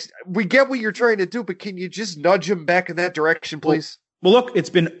you, like, we get what you're trying to do, but can you just nudge him back in that direction, please? Well, look, it's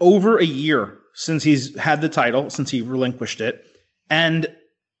been over a year since he's had the title, since he relinquished it. And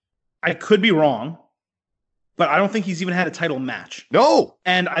I could be wrong, but I don't think he's even had a title match. No.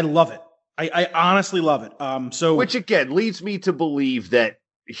 And I love it. I honestly love it. Which again leads me to believe that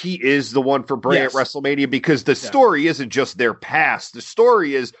he is the one for Bray at WrestleMania, because the story isn't just their past. The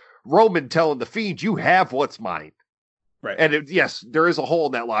story is Roman telling the Fiend, you have what's mine. Right. And yes, there is a hole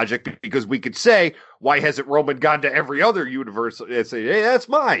in that logic, because we could say, why hasn't Roman gone to every other universe and say, hey, that's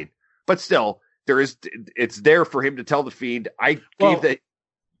mine? But still, it's there for him to tell the Fiend,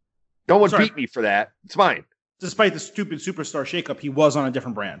 no one beat me for that. It's mine. Despite the stupid superstar shakeup, he was on a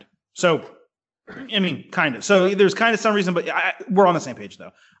different brand. So, I mean, kind of. So there's kind of some reason, but we're on the same page,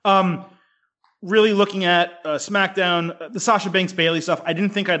 though. Really looking at SmackDown, the Sasha Banks Bayley stuff, I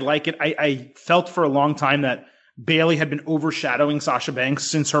didn't think I'd like it. I felt for a long time that Bayley had been overshadowing Sasha Banks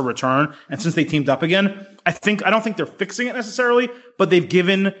since her return and since they teamed up again. I don't think they're fixing it necessarily, but they've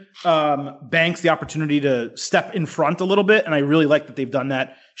given Banks the opportunity to step in front a little bit, and I really like that they've done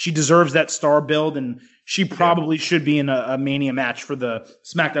that. She deserves that star build, and she probably should be in a Mania match for the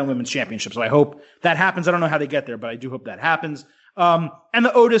SmackDown Women's Championship. So I hope that happens. I don't know how they get there, but I do hope that happens. And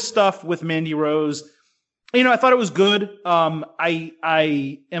the Otis stuff with Mandy Rose, I thought it was good.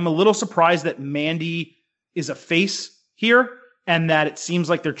 I am a little surprised that Mandy is a face here, and that it seems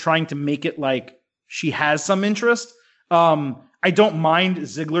like they're trying to make it like she has some interest. I don't mind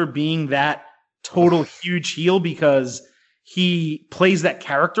Ziggler being that total huge heel because he plays that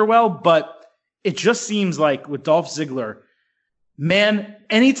character well, but it just seems like with Dolph Ziggler, man,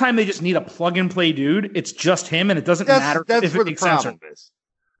 anytime they just need a plug and play dude, it's just him, and it doesn't matter if it makes sense.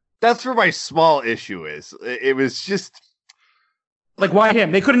 That's where my small issue is. It was just like, why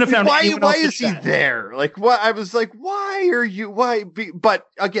him? They couldn't have found anyone else. Why is he there? Like, what? I was like, why are you? Why? But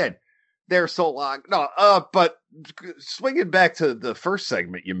again, they're so long. No, but swinging back to the first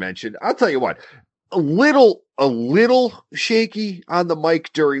segment you mentioned, I'll tell you what. A little shaky on the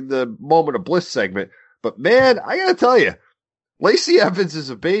mic during the Moment of Bliss segment, but man, I gotta tell you, Lacey Evans is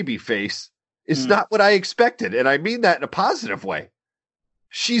a baby face. It's not what I expected, and I mean that in a positive way.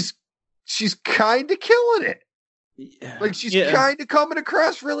 She's kind of killing it. Like she's kind of coming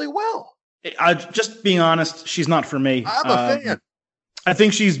across really well. Just being honest, she's not for me. I'm a fan. I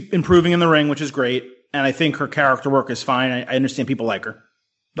think she's improving in the ring, which is great, and I think her character work is fine. I understand people like her.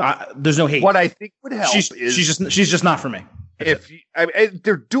 There's no hate. What I think would help she's just not for me.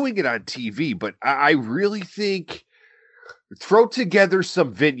 They're doing it on TV, but I really think throw together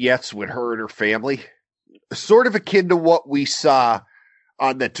some vignettes with her and her family, sort of akin to what we saw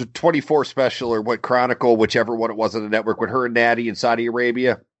on the 24 special or what Chronicle, whichever one it was on the network, with her and Natty in Saudi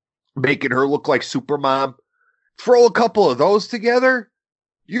Arabia, making her look like Supermom. Throw a couple of those together.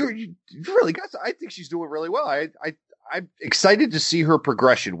 You really got. I think she's doing really well. I'm excited to see her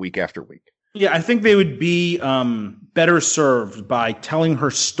progression week after week. Yeah, I think they would be better served by telling her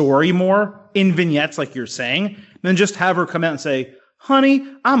story more in vignettes, like you're saying, than just have her come out and say, honey,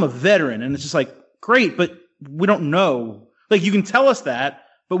 I'm a veteran. And it's just like, great, but we don't know. Like, you can tell us that,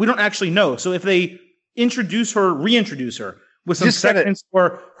 but we don't actually know. So if they reintroduce her with some segments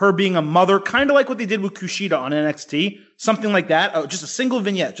for her being a mother, kind of like what they did with Kushida on NXT, something like that, just a single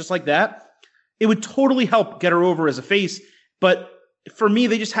vignette, just like that, it would totally help get her over as a face. But for me,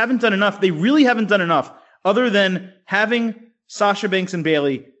 they just haven't done enough. They really haven't done enough other than having Sasha Banks and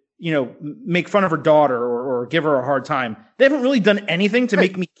Bayley, make fun of her daughter or give her a hard time. They haven't really done anything to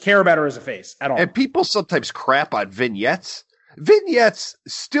make me care about her as a face at all. And people sometimes crap on vignettes. Vignettes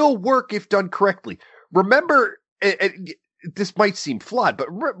still work if done correctly. Remember, this might seem flawed, but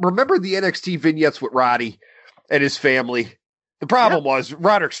remember the NXT vignettes with Roddy and his family? The problem was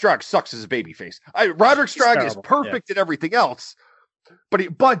Roderick Strong sucks as a babyface. Roderick Strong is perfect in everything else,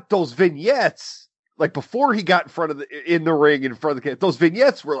 but those vignettes, like before he got in the ring in front of the, those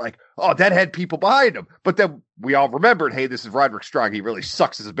vignettes were like, oh, that had people behind him. But then we all remembered, hey, this is Roderick Strong. He really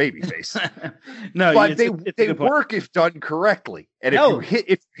sucks as a babyface. No, but they work if done correctly. And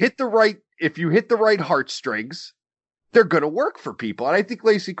if you hit the right heartstrings, they're going to work for people. And I think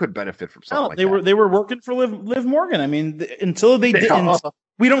Lacey could benefit from something like that. They were working for Liv Morgan. I mean, until they didn't.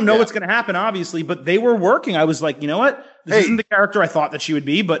 We don't know what's going to happen, obviously, but they were working. I was like, you know what? This isn't the character I thought that she would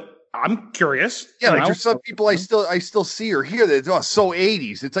be, but I'm curious. Yeah, like there's some people I still see or hear that so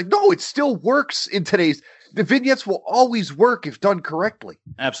 80s. It's like, no, it still works in today's. The vignettes will always work if done correctly.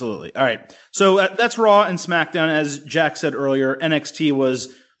 Absolutely. All right. So that's Raw and SmackDown. As Jack said earlier, NXT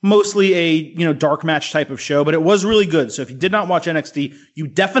was mostly a dark match type of show, but it was really good. So if you did not watch NXT, you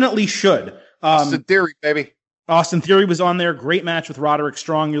definitely should. Austin Theory, baby. Austin Theory was on there. Great match with Roderick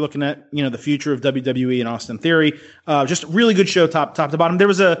Strong. You're looking at, the future of WWE and Austin Theory. Just really good show, top to bottom. It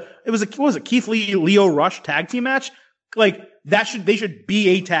was a what was it, Keith Lee, Leo Rush tag team match? Like they should be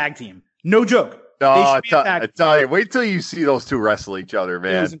a tag team. No joke. No, I tell you, wait till you see those two wrestle each other,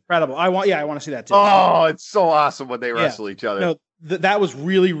 man. It was incredible. I want to see that too. Oh, it's so awesome when they wrestle each other. No, that was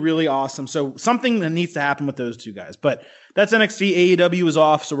really, really awesome. So something that needs to happen with those two guys. But that's NXT. AEW is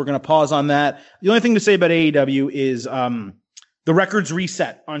off, so we're going to pause on that. The only thing to say about AEW is the records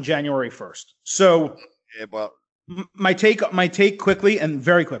reset on January 1st. So my take quickly and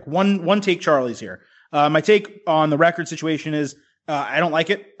very quick. One take Charlie's here. My take on the record situation is I don't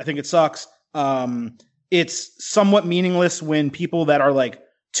like it. I think it sucks. It's somewhat meaningless when people that are like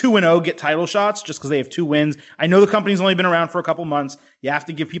 2-0 get title shots just because they have 2 wins. I know the company's only been around for a couple months. You have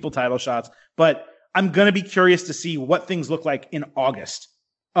to give people title shots, but I'm going to be curious to see what things look like in August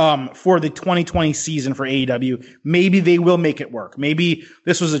for the 2020 season for AEW. Maybe they will make it work. Maybe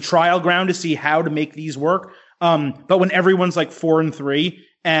this was a trial ground to see how to make these work. But when everyone's like 4-3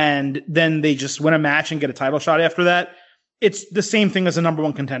 and then they just win a match and get a title shot after that, it's the same thing as a number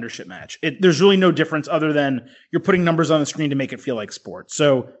one contendership match. There's really no difference other than you're putting numbers on the screen to make it feel like sports.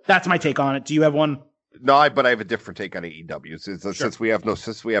 So that's my take on it. Do you have one? No, but I have a different take on AEW since we have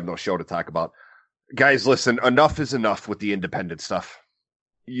no show to talk about. Guys, listen, enough is enough with the independent stuff.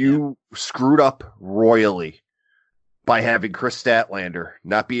 You screwed up royally by having Chris Statlander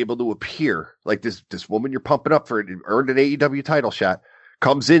not be able to appear. Like this woman you're pumping up for earned an AEW title shot,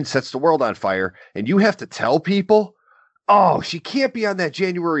 comes in, sets the world on fire, and you have to tell people, oh, she can't be on that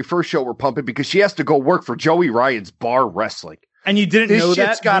January 1st show we're pumping because she has to go work for Joey Ryan's Bar Wrestling. And you didn't know that? This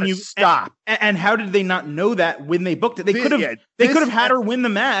shit's got to stop. And how did they not know that when they booked it? They could have had her win the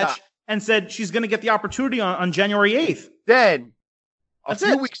match and said she's going to get the opportunity on January 8th. Then, a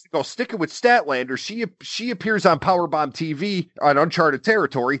few weeks ago, sticking with Statlander, she appears on Powerbomb TV on Uncharted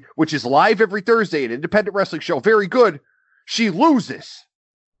Territory, which is live every Thursday, an independent wrestling show. Very good. She loses.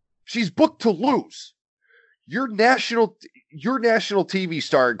 She's booked to lose. Your national TV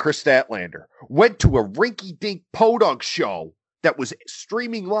star, Chris Statlander, went to a rinky-dink podunk show that was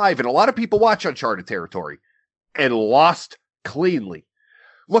streaming live, and a lot of people watch Uncharted Territory, and lost cleanly.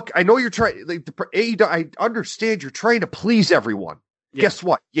 Look, I know you're trying. I understand you're trying to please everyone. Yeah. Guess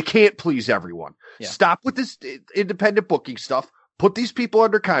what? You can't please everyone. Yeah. Stop with this independent booking stuff. Put these people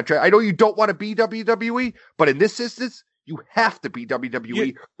under contract. I know you don't want to be WWE, but in this instance, you have to be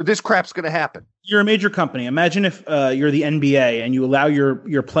WWE or this crap's going to happen. You're a major company. Imagine if you're the NBA and you allow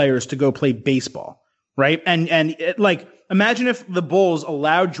your players to go play baseball, right? And imagine if the Bulls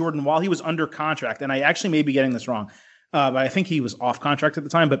allowed Jordan while he was under contract, and I actually may be getting this wrong, but I think he was off contract at the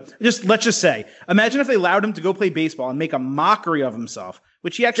time. But let's just say, imagine if they allowed him to go play baseball and make a mockery of himself,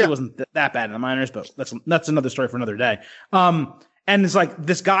 which he actually wasn't that bad in the minors, but that's another story for another day. And it's like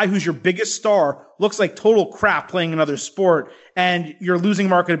this guy who's your biggest star looks like total crap playing another sport, and you're losing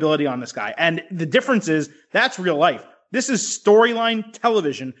marketability on this guy. And the difference is that's real life. This is storyline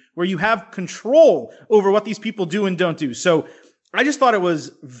television where you have control over what these people do and don't do. So I just thought it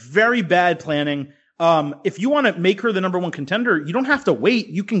was very bad planning. If you want to make her the number one contender, you don't have to wait.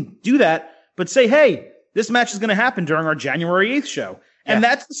 You can do that, but say, hey, this match is going to happen during our January 8th show. And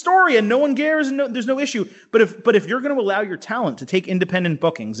that's the story, and no one cares, and there's no issue. But if you're going to allow your talent to take independent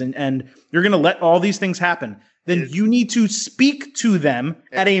bookings and you're going to let all these things happen, then you need to speak to them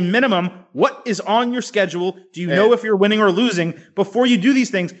at a minimum. What is on your schedule? Do you know if you're winning or losing before you do these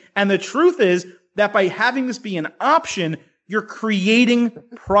things? And the truth is that by having this be an option, you're creating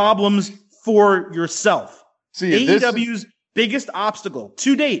problems for yourself. AEW's biggest obstacle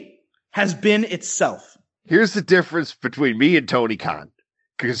to date has been itself. Here's the difference between me and Tony Khan.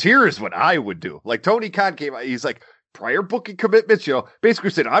 Because here is what I would do. Like Tony Khan came out, he's like, prior booking commitments, basically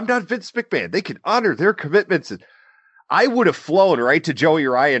said, I'm not Vince McMahon. They can honor their commitments. And I would have flown right to Joey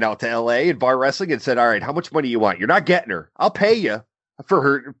Ryan out to LA and Bar Wrestling and said, all right, how much money you want? You're not getting her. I'll pay you for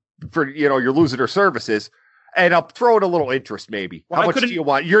her, you're losing her services. And I'll throw in a little interest maybe. How much do you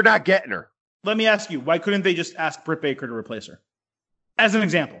want? You're not getting her. Let me ask you, why couldn't they just ask Britt Baker to replace her? As an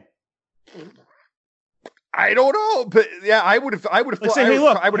example. I don't know, but yeah, I would have. Like say, hey,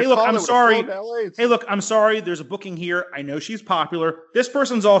 look, I'm sorry. Hey, look, I'm sorry. There's a booking here. I know she's popular. This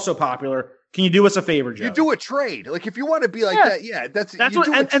person's also popular. Can you do us a favor, Joe? You do a trade. Like if you want to be like that, yeah, that's what you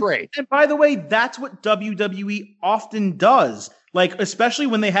do a trade. And by the way, that's what WWE often does. Like especially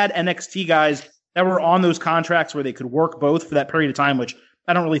when they had NXT guys that were on those contracts where they could work both for that period of time, which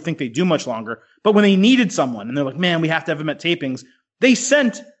I don't really think they do much longer. But when they needed someone and they're like, man, we have to have him at tapings, they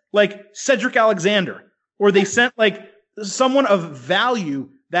sent like Cedric Alexander. Or they sent like someone of value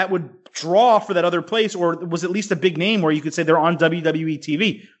that would draw for that other place, or was at least a big name where you could say they're on WWE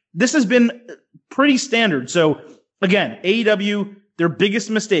TV. This has been pretty standard. So again, AEW, their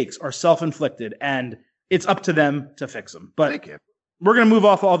biggest mistakes are self-inflicted, and it's up to them to fix them. But we're going to move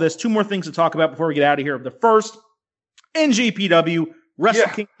off all this. Two more things to talk about before we get out of here. The first, NJPW Wrestle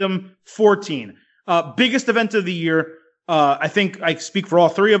Kingdom 14. Biggest event of the year. I think I speak for all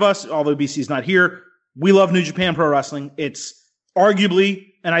three of us, although BC's not here. We love New Japan Pro Wrestling. It's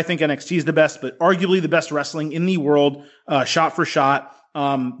arguably, and I think NXT is the best, but arguably the best wrestling in the world, shot for shot.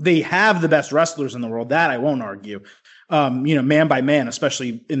 They have the best wrestlers in the world. That I won't argue. Man by man,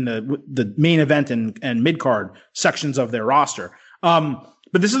 especially in the main event and mid-card sections of their roster.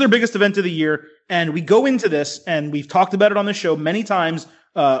 But this is their biggest event of the year. And we go into this, and we've talked about it on the show many times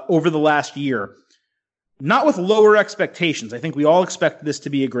over the last year. Not with lower expectations. I think we all expect this to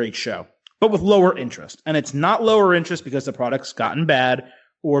be a great show, but with lower interest. And it's not lower interest because the product's gotten bad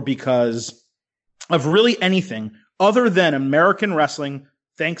or because of really anything other than American wrestling,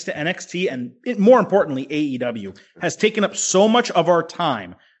 thanks to NXT and more importantly, AEW, has taken up so much of our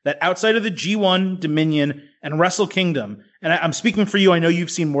time that outside of the G1, Dominion, and Wrestle Kingdom, and I'm speaking for you, I know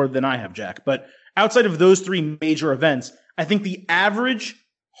you've seen more than I have, Jack, but outside of those three major events, I think the average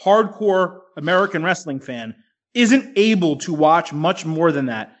hardcore American wrestling fan isn't able to watch much more than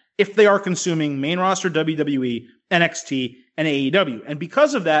that if they are consuming main roster WWE, NXT, and AEW. And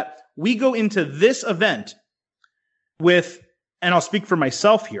because of that, we go into this event with, and I'll speak for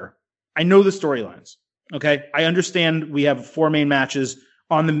myself here, I know the storylines, okay? I understand we have 4 main matches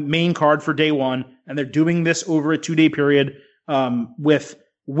on the main card for day one, and they're doing this over a 2-day period with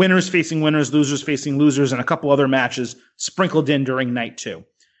winners facing winners, losers facing losers, and a couple other matches sprinkled in during night 2.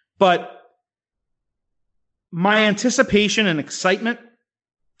 But my anticipation and excitement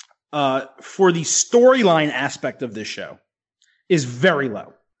for the storyline aspect of this show is very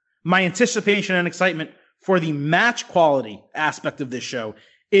low. My anticipation and excitement for the match quality aspect of this show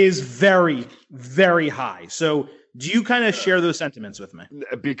is very, very high. So do you kind of share those sentiments with me?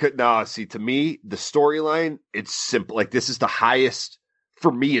 Because to me, the storyline, it's simple. Like this is the highest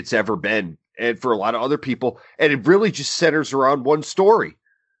for me it's ever been. And for a lot of other people. And it really just centers around one story.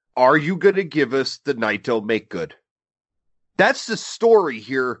 Are you going to give us the Naito make good? That's the story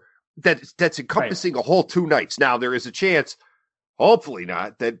here that's encompassing a whole 2 nights. Now, there is a chance, hopefully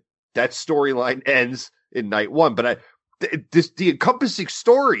not, that storyline ends in night 1. But the encompassing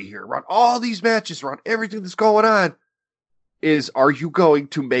story here around all these matches, around everything that's going on, is are you going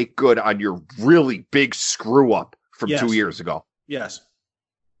to make good on your really big screw up from 2 years ago? Yes.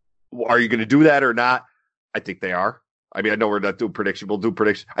 Are you going to do that or not? I think they are. I mean, I know we're not doing prediction. We'll do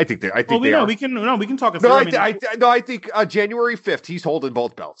prediction. I think they are. We can talk. I think January 5th, he's holding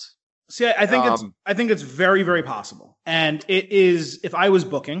both belts. See, I think it's very, very possible. And it is, if I was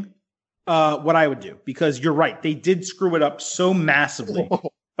booking, what I would do, because you're right. They did screw it up so massively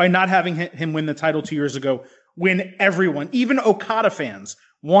by not having him win the title 2 years ago, when everyone, even Okada fans,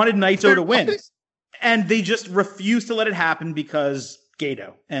 wanted Naito to win. And they just refused to let it happen because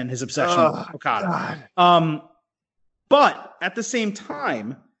Gato and his obsession with Okada. But at the same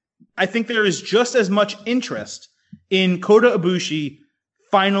time, I think there is just as much interest in Kota Ibushi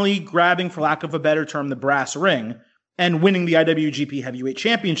finally grabbing, for lack of a better term, the brass ring and winning the IWGP Heavyweight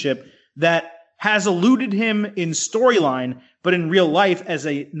Championship that has eluded him in storyline, but in real life as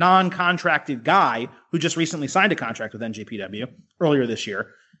a non-contracted guy who just recently signed a contract with NJPW earlier this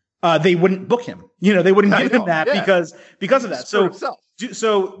year. They wouldn't book him. They wouldn't give him that because of that.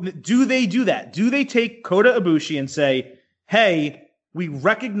 So do they do that? Do they take Kota Ibushi and say, hey, we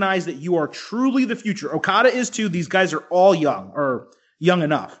recognize that you are truly the future. Okada is too. These guys are all young or young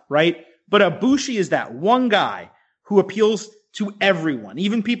enough, right? But Ibushi is that one guy who appeals to everyone.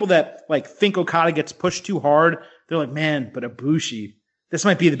 Even people that think Okada gets pushed too hard. They're like, man, but Ibushi, this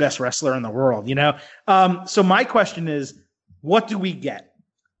might be the best wrestler in the world, you know? So my question is, what do we get?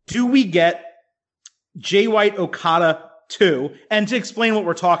 Do we get Jay White Okada 2? And to explain what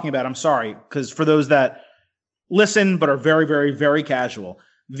we're talking about, I'm sorry, because for those that listen but are very, very, very casual,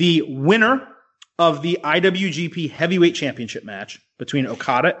 the winner of the IWGP Heavyweight Championship match between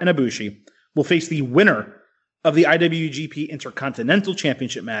Okada and Ibushi will face the winner of the IWGP Intercontinental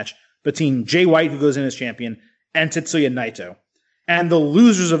Championship match between Jay White, who goes in as champion, and Tetsuya Naito. And the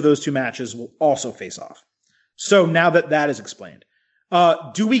losers of those two matches will also face off. So now that is explained,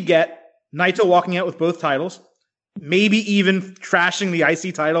 do we get Naito walking out with both titles, maybe even trashing the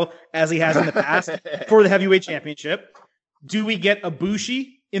IC title as he has in the past for the Heavyweight Championship? Do we get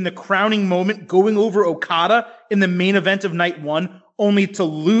Ibushi in the crowning moment going over Okada in the main event of night one, only to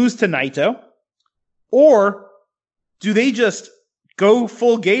lose to Naito? Or do they just go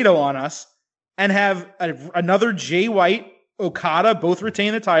full Gato on us and have another Jay White, Okada, both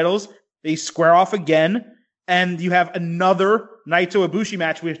retain the titles, they square off again, and you have another Naito Ibushi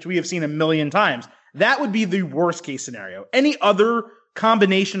match, which we have seen a million times? That would be the worst case scenario. Any other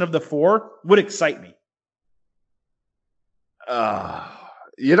combination of the four would excite me.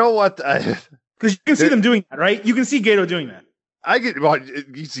 You know what? Because you can see them doing that, right? You can see Gato doing that.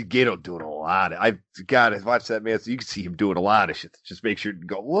 You see Gato doing a lot. I've watched that man. So you can see him doing a lot of shit. Just make sure to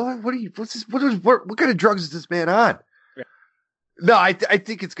go, what kind of drugs is this man on? Yeah. No, I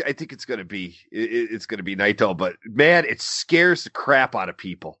think it's going to be Naito, but man, it scares the crap out of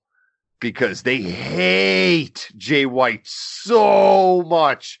people because they hate Jay White so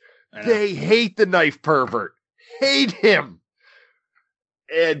much. They hate the knife pervert, hate him.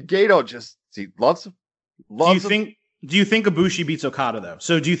 And Gato loves him. Do you think Ibushi beats Okada though?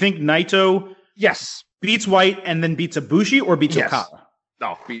 So do you think Naito beats White and then beats Ibushi, or beats Okada?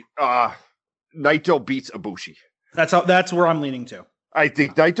 No, Naito beats Ibushi. That's where I'm leaning to. I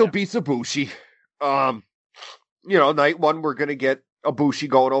think Naito beats Ibushi. Night one we're gonna get Ibushi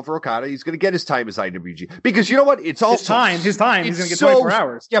going over Okada. He's gonna get his time as IWG, because you know what? It's also his time. He's gonna get 24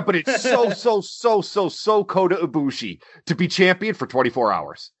 hours. Yeah, but it's so Kota Ibushi to be champion for 24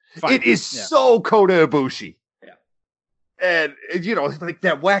 hours. Fine. It is so Kota Ibushi. And, like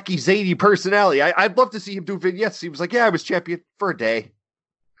that wacky, zany personality. I'd love to see him do vignettes. He was like, I was champion for a day.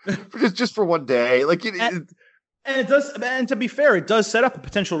 just for one day. Like, and it does, and to be fair, it does set up a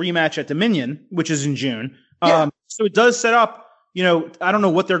potential rematch at Dominion, which is in June. So it does set up, I don't know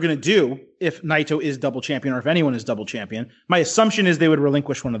what they're going to do if Naito is double champion or if anyone is double champion. My assumption is they would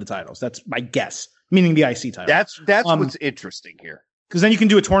relinquish one of the titles. That's my guess, meaning the IC title. That's what's interesting here. Because then you can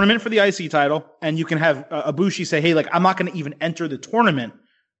do a tournament for the IC title, and you can have Ibushi say, hey, I'm not going to even enter the tournament,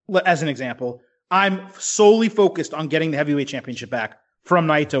 as an example. I'm solely focused on getting the heavyweight championship back from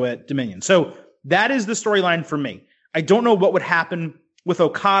Naito at Dominion. So that is the storyline for me. I don't know what would happen with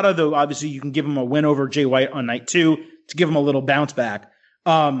Okada, though obviously you can give him a win over Jay White on night 2 to give him a little bounce back.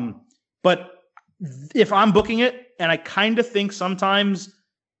 But if I'm booking it, and I kind of think sometimes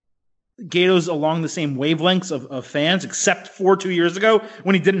Gato's along the same wavelengths of fans, except for 2 years ago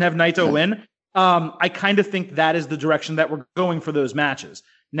when he didn't have Naito win. I kind of think that is the direction that we're going for those matches.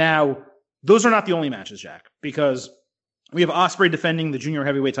 Now, those are not the only matches, Jack, because we have Ospreay defending the junior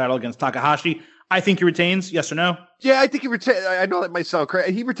heavyweight title against Takahashi. I think he retains. Yes or no? Yeah, I think he retains. I know that might sound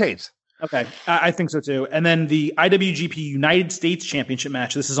crazy. He retains. Okay, I think so too. And then the IWGP United States Championship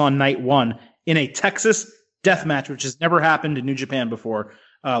match. This is on night 1 in a Texas death match, which has never happened in New Japan before.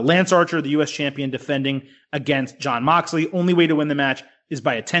 Lance Archer, the U.S. champion, defending against Jon Moxley. Only way to win the match is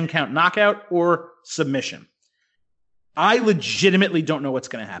by a 10-count knockout or submission. I legitimately don't know what's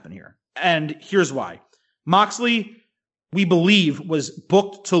going to happen here. And here's why. Moxley, we believe, was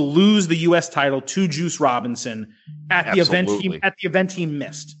booked to lose the U.S. title to Juice Robinson at the event he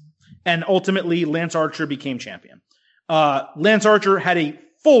missed. And ultimately, Lance Archer became champion. Lance Archer had a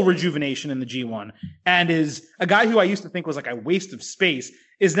full rejuvenation in the G1 and is a guy who I used to think was like a waste of space,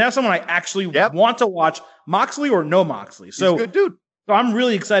 is now someone I actually want to watch, Moxley or no Moxley. So, he's a good dude. So I'm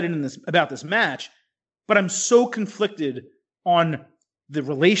really excited about this match, but I'm so conflicted on the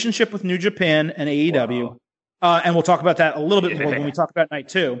relationship with New Japan and AEW. Wow. And we'll talk about that a little bit more when we talk about night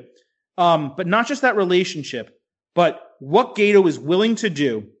 2. But not just that relationship, but what Gato is willing to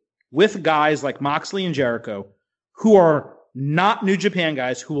do with guys like Moxley and Jericho, who are not New Japan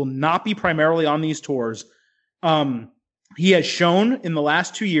guys, who will not be primarily on these tours. He has shown in the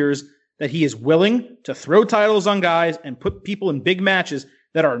last 2 years that he is willing to throw titles on guys and put people in big matches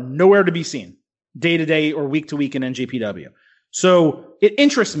that are nowhere to be seen day to day or week to week in NJPW. So it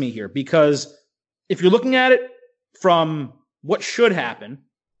interests me here because if you're looking at it from what should happen,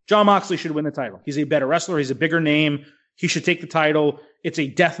 Jon Moxley should win the title. He's a better wrestler. He's a bigger name. he should take the title. It's a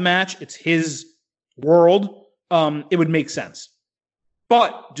death match. It's his world. It would make sense.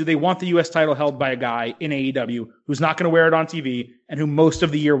 But do they want the U.S. title held by a guy in AEW who's not going to wear it on TV and who most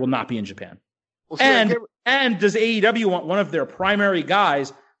of the year will not be in Japan? Well, and does AEW want one of their primary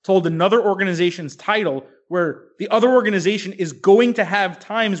guys to hold another organization's title where the other organization is going to have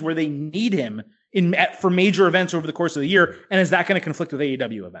times where they need him for major events over the course of the year? And is that going to conflict with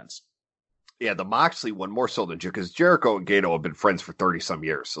AEW events? Yeah, the Moxley one more so than because Jericho and Gato have been friends for 30-some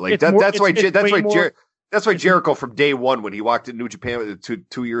years. So that's why Jericho from day one when he walked in New Japan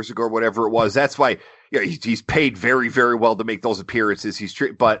 2 years ago or whatever it was. That's why he's paid very, very well to make those appearances.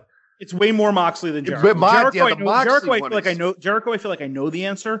 But it's way more Moxley than Jericho. Jericho, I feel like I know the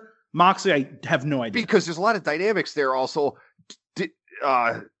answer. Moxley, I have no idea. Because there's a lot of dynamics there also.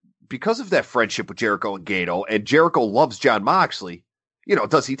 Because of that friendship with Jericho and Gato, and Jericho loves Jon Moxley,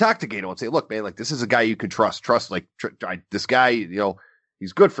 does he talk to Gato and say, look, man, like, this is a guy you can trust. This guy,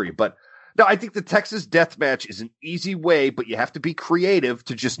 he's good for you. But no, I think the Texas death match is an easy way, but you have to be creative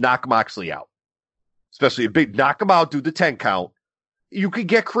to just knock Moxley out. Especially a big knock him out, do the 10 count. You can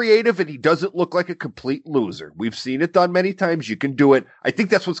get creative and he doesn't look like a complete loser. We've seen it done many times. You can do it. I think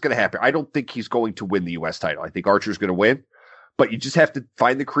that's what's going to happen. I don't think he's going to win the U.S. title. I think Archer's going to win, but you just have to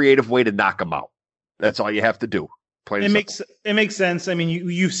find the creative way to knock him out. That's all you have to do. It makes sense. I mean,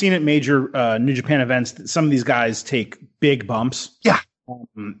 you've seen at major New Japan events that some of these guys take big bumps. Yeah.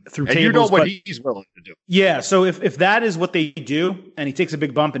 Through and tables, what he's willing to do. Yeah. So if that is what they do and he takes a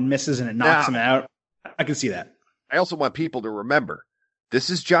big bump and misses and it knocks him out, I can see that. I also want people to remember this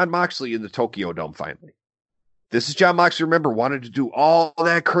is Jon Moxley in the Tokyo Dome finally. This is Jon Moxley, remember, wanted to do all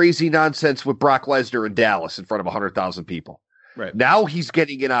that crazy nonsense with Brock Lesnar in Dallas in front of 100,000 people. Right. Now he's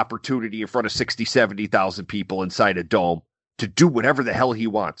getting an opportunity in front of 60, 70,000 people inside a dome to do whatever the hell he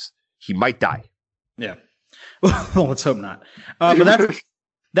wants. He might die. Yeah. Well, let's hope not. But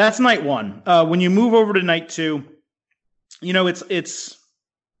that's night one. When you move over to night two, it's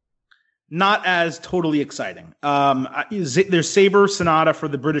not as totally exciting. There's Sabre Sonata for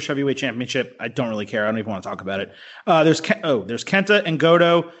the British Heavyweight Championship. I don't really care. I don't even want to talk about it. There's Kenta and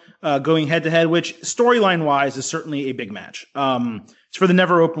Goto going head to head, which storyline wise is certainly a big match. It's for the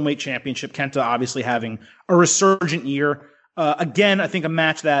Never Openweight Championship. Kenta obviously having a resurgent year. Again, I think a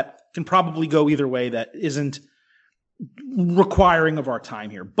match that can probably go either way that isn't requiring of our time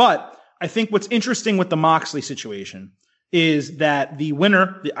here. But I think what's interesting with the Moxley situation is that the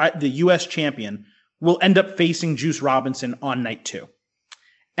winner, the U.S. champion, will end up facing Juice Robinson on night two.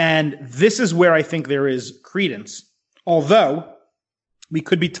 And this is where I think there is credence, although we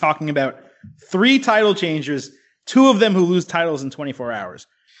could be talking about 3 title changes, 2 of them who lose titles in 24 hours.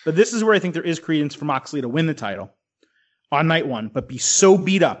 But this is where I think there is credence for Moxley to win the title on night one, but be so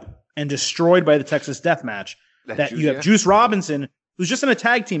beat up and destroyed by the Texas Death Match that you have Juice Robinson, who's just in a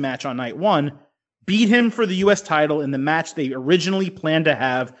tag team match on night one, beat him for the U.S. title in the match they originally planned to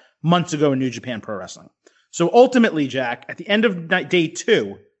have months ago in New Japan Pro Wrestling. So ultimately, Jack, at the end of day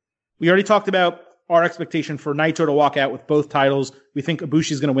 2, we already talked about our expectation for Naito to walk out with both titles. We think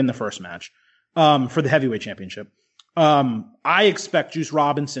Ibushi is going to win the first match for the heavyweight championship. I expect Juice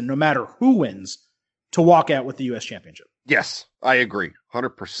Robinson, no matter who wins, to walk out with the U.S. championship. Yes, I agree.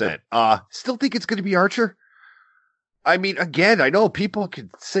 100%. Still think it's going to be Archer. I mean, again, I know people could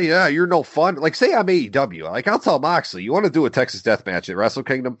say, you're no fun. Like, say I'm AEW. Like, I'll tell Moxley, you want to do a Texas Death Match at Wrestle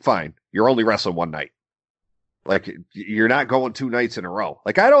Kingdom? Fine. You're only wrestling one night. Like, you're not going 2 nights in a row.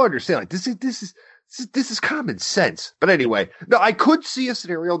 Like, I don't understand. Like, this is common sense. But anyway, no, I could see a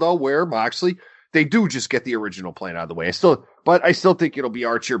scenario, though, where Moxley, they do just get the original plan out of the way. I still think it'll be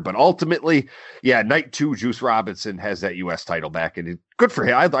Archer. But ultimately, yeah, night 2, Juice Robinson has that U.S. title back. And good for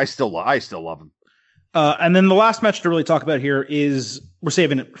him. I still love him. And then the last match to really talk about here is, we're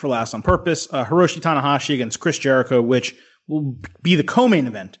saving it for last on purpose, Hiroshi Tanahashi against Chris Jericho, which will be the co-main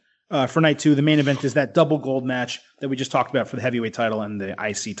event for night 2. The main event is that double gold match that we just talked about for the heavyweight title and the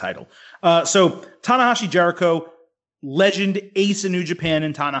IC title. So Tanahashi Jericho, legend ace in New Japan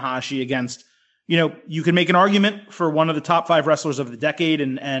in Tanahashi against, you can make an argument for one of the top 5 wrestlers of the decade,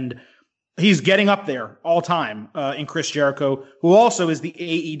 and he's getting up there all time in Chris Jericho, who also is the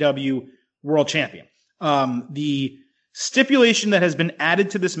AEW world champion. The stipulation that has been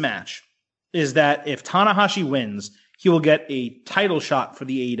added to this match is that if Tanahashi wins, he will get a title shot for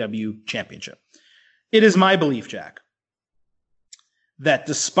the AEW championship. It is my belief, Jack, that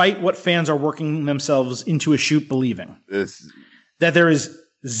despite what fans are working themselves into a shoot believing, that there is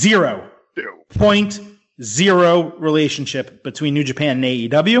 0.0 relationship between New Japan and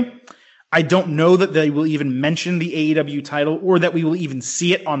AEW. I don't know that they will even mention the AEW title or that we will even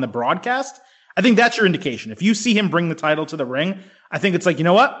see it on the broadcast. I think that's your indication. If you see him bring the title to the ring, I think it's like, you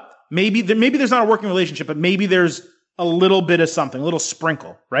know what? Maybe there's not a working relationship, but maybe there's a little bit of something, a little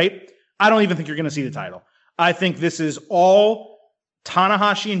sprinkle, right? I don't even think you're going to see the title. I think this is all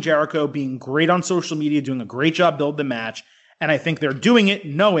Tanahashi and Jericho being great on social media, doing a great job building the match. And I think they're doing it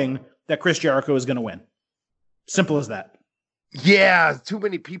knowing that Chris Jericho is going to win. Simple as that. Yeah, too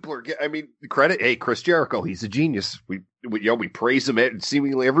many people are credit. Hey, Chris Jericho, he's a genius. We praise him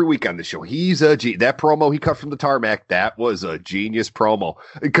seemingly every week on the show. He's a genius. That promo he cut from the tarmac, that was a genius promo.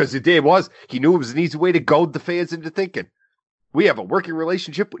 Because he knew it was an easy way to goad the fans into thinking, we have a working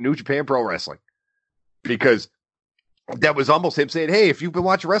relationship with New Japan Pro Wrestling. Because that was almost him saying, hey, if you've been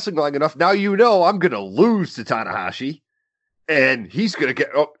watching wrestling long enough, now you know I'm going to lose to Tanahashi. And he's going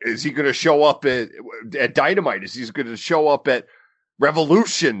to is he going to show up at Dynamite? Is he going to show up at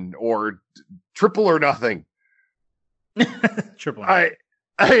Revolution or Triple or Nothing? Triple. Wow.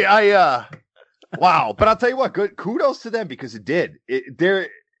 But I'll tell you what, good kudos to them because it did. There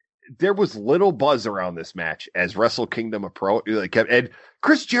was little buzz around this match as Wrestle Kingdom approached. And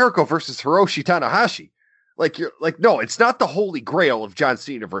Chris Jericho versus Hiroshi Tanahashi. No, it's not the holy grail of John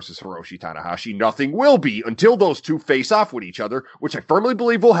Cena versus Hiroshi Tanahashi. Nothing will be until those two face off with each other, which I firmly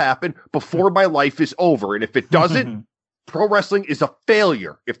believe will happen before my life is over. And if it doesn't, pro wrestling is a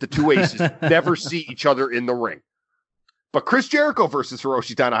failure if the two aces never see each other in the ring. But Chris Jericho versus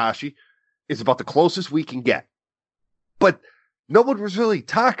Hiroshi Tanahashi is about the closest we can get. But no one was really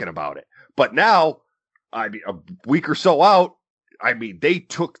talking about it. But now, a week or so out, they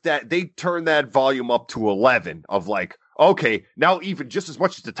turned that volume up to 11 of okay, now even just as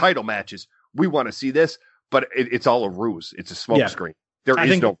much as the title matches, we want to see this, but it's all a ruse. It's a smokescreen. There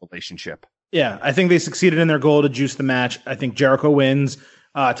is no relationship. Yeah, I think they succeeded in their goal to juice the match. I think Jericho wins.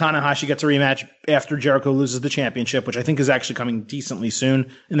 Tanahashi gets a rematch after Jericho loses the championship, which I think is actually coming decently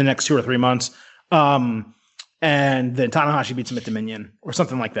soon in the next 2 or 3 months. And then Tanahashi beats him at Dominion or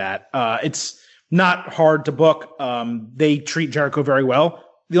something like that. It's not hard to book. They treat Jericho very well.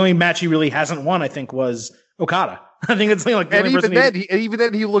 The only match he really hasn't won, I think, was Okada. I think it's like the and even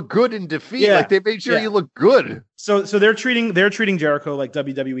then he looked good in defeat. Yeah, they made sure he looked good. So they're treating Jericho like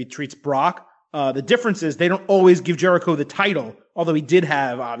WWE treats Brock. The difference is they don't always give Jericho the title, although he did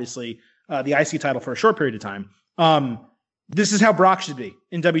have obviously the IC title for a short period of time. This is how Brock should be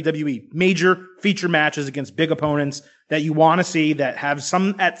in WWE. Major feature matches against big opponents that you want to see that have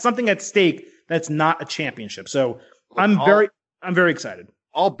something at stake. That's not a championship. So I'm very excited.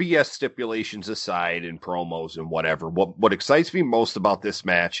 All BS stipulations aside and promos and whatever, what excites me most about this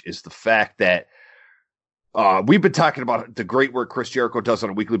match is the fact that we've been talking about the great work Chris Jericho does on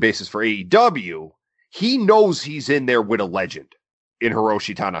a weekly basis for AEW. He knows he's in there with a legend in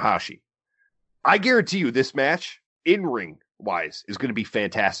Hiroshi Tanahashi. I guarantee you this match, in-ring wise, is going to be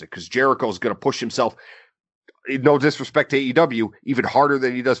fantastic because Jericho's going to push himself, no disrespect to AEW, even harder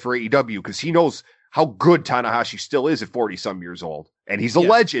than he does for AEW because he knows how good Tanahashi still is at 40-some years old. And he's a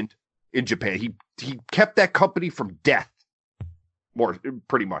legend in Japan. He kept that company from death,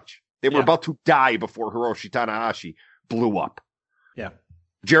 pretty much. They were about to die before Hiroshi Tanahashi blew up. Yeah.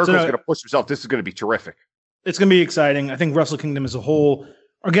 Jericho's going to push himself. This is going to be terrific. It's going to be exciting. I think Wrestle Kingdom as a whole,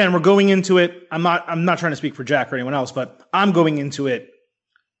 again, we're going into it. I'm not trying to speak for Jack or anyone else, but I'm going into it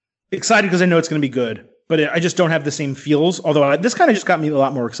excited because I know it's going to be good. But I just don't have the same feels. Although this kind of just got me a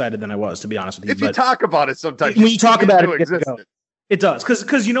lot more excited than I was, to be honest with you. If you talk about it sometimes. When you talk about it does.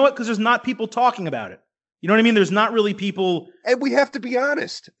 Because you know what? Because there's not people talking about it. You know what I mean? There's not really people. And we have to be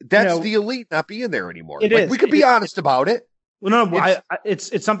honest. That's the elite not being there anymore. It is. We could be honest about it. Well, no,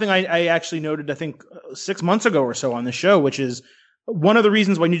 it's something I actually noted, I think, 6 months ago or so on the show, which is one of the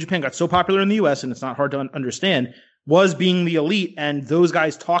reasons why New Japan got so popular in the U.S., and it's not hard to understand, was being the elite and those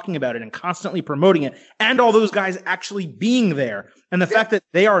guys talking about it and constantly promoting it and all those guys actually being there. And the fact that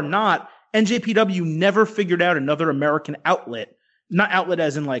they are not, NJPW never figured out another American outlet, not outlet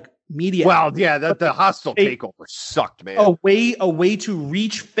as in like media. Well, outlet, the hostile takeover sucked, man. A way to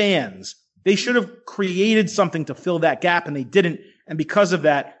reach fans. They should have created something to fill that gap and they didn't. And because of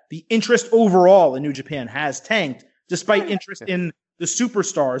that, the interest overall in New Japan has tanked despite interest in the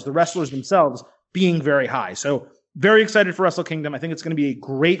superstars, the wrestlers themselves being very high. So very excited for Wrestle Kingdom. I think it's going to be a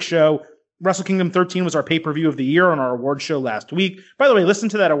great show. Wrestle Kingdom 13 was our pay-per-view of the year on our award show last week. By the way, listen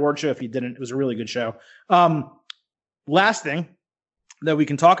to that award show if you didn't. It was a really good show. Last thing that we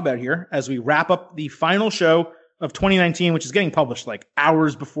can talk about here as we wrap up the final show of 2019, which is getting published like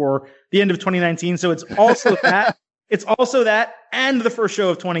hours before the end of 2019. So it's also that. It's also that and the first show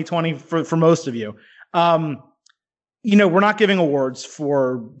of 2020 for most of you. We're not giving awards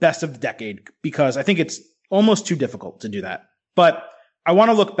for best of the decade because I think it's almost too difficult to do that. But I want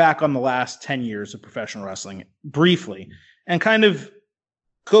to look back on the last 10 years of professional wrestling briefly and kind of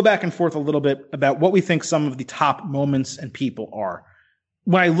go back and forth a little bit about what we think some of the top moments and people are.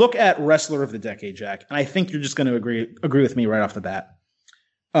 When I look at Wrestler of the Decade, Jack, and I think you're just going to agree with me right off the bat.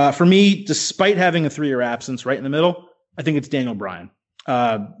 For me, despite having a 3-year absence right in the middle, I think it's Daniel Bryan.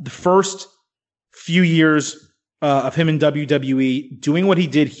 The first few years of him in WWE, doing what he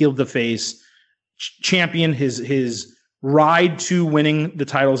did, heel to face, champion his ride to winning the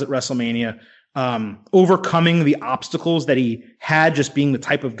titles at WrestleMania, overcoming the obstacles that he had just being the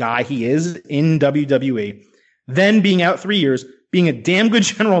type of guy he is in WWE, then being out 3 years, being a damn good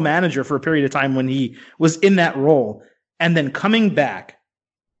general manager for a period of time when he was in that role, and then coming back.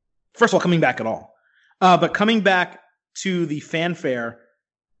 First of all, coming back at all, but coming back to the fanfare,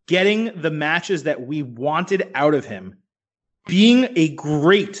 getting the matches that we wanted out of him, being a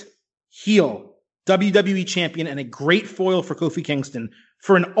great heel WWE champion and a great foil for Kofi Kingston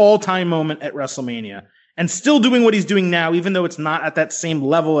for an all-time moment at WrestleMania, and still doing what he's doing now, even though it's not at that same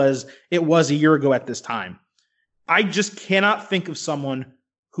level as it was a year ago at this time. I just cannot think of someone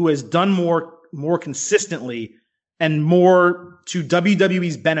who has done more consistently and more to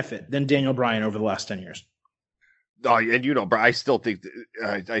WWE's benefit than Daniel Bryan over the last 10 years. Oh, and but I still think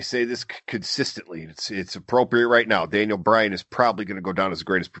I say this consistently. It's appropriate right now. Daniel Bryan is probably going to go down as the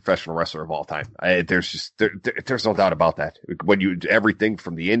greatest professional wrestler of all time. There's no doubt about that. When you everything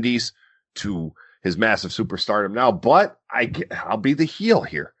from the Indies to his massive superstardom now, but I'll be the heel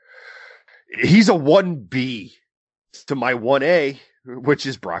here. He's a 1B to my 1A, which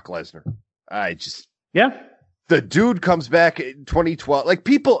is Brock Lesnar. The dude comes back in 2012.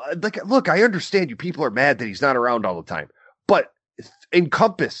 Look, I understand you people are mad that he's not around all the time, but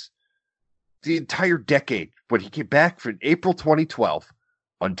encompass the entire decade when he came back from April 2012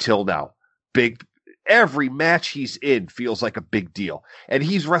 until now. Every match he's in feels like a big deal. And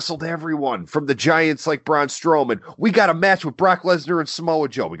he's wrestled everyone from the giants like Braun Strowman. We got a match with Brock Lesnar and Samoa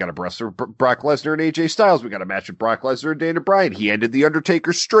Joe. We got a wrestler Brock Lesnar and AJ Styles. We got a match with Brock Lesnar and Daniel Bryan. He ended the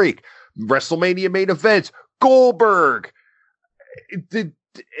Undertaker streak. WrestleMania main events. Goldberg.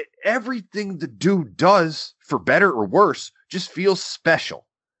 Everything the dude does, for better or worse, just feels special.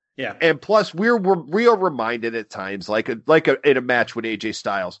 Yeah. And plus, we are reminded at times, in a match with AJ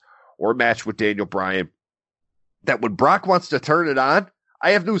Styles or a match with Daniel Bryan, that when Brock wants to turn it on,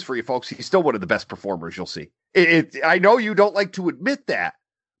 I have news for you folks. He's still one of the best performers you'll see. I know you don't like to admit that,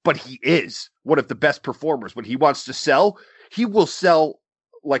 but he is one of the best performers. When he wants to sell, he will sell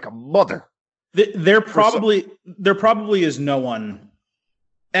like a mother. There probably is no one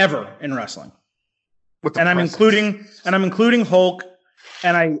ever in wrestling. I'm including Hulk,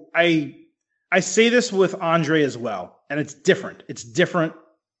 and I say this with Andre as well, and it's different. It's different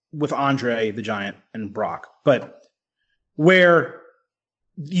with Andre the Giant and Brock, but where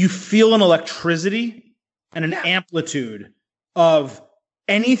you feel an electricity and an amplitude of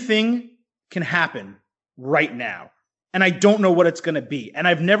anything can happen right now. And I don't know what it's going to be. And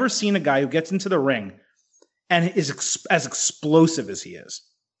I've never seen a guy who gets into the ring and is as explosive as he is.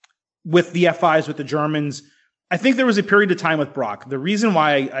 With the FIs, with the Germans, I think there was a period of time with Brock. The reason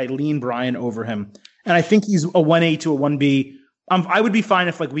why I lean Bryan over him, and I think he's a 1A to a 1B, I would be fine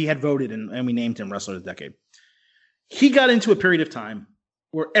if we had voted and we named him Wrestler of the Decade. He got into a period of time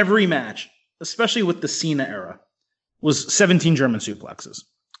where every match, especially with the Cena era, was 17 German suplexes.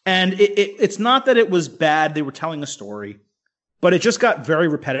 And it's not that it was bad. They were telling a story, but it just got very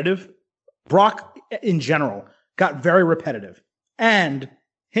repetitive. Brock, in general, got very repetitive. And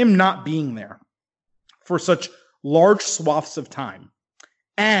him not being there for such large swaths of time,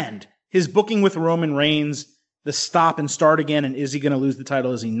 and his booking with Roman Reigns, the stop and start again, and is he going to lose the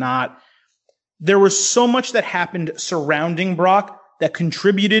title? Is he not? There was so much that happened surrounding Brock that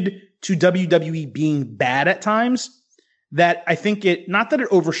contributed to WWE being bad at times, that I think not that it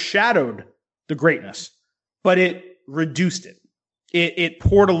overshadowed the greatness, but it reduced it. It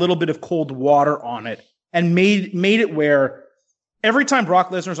poured a little bit of cold water on it and made it where every time Brock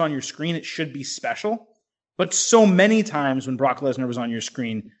Lesnar's on your screen, it should be special. But so many times when Brock Lesnar was on your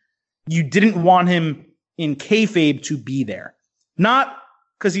screen, you didn't want him in kayfabe to be there. Not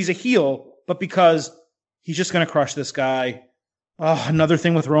because he's a heel, but because he's just going to crush this guy. Oh, another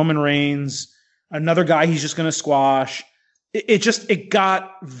thing with Roman Reigns, another guy he's just going to squash. It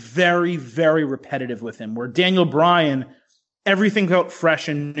got very, very repetitive with him, where Daniel Bryan, everything felt fresh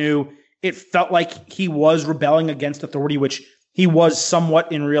and new. It felt like he was rebelling against authority, which he was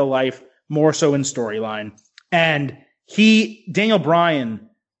somewhat in real life, more so in storyline. And Daniel Bryan,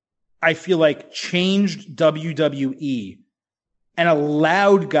 I feel like, changed WWE and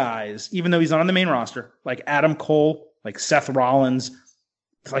allowed guys, even though he's not on the main roster, like Adam Cole, like Seth Rollins,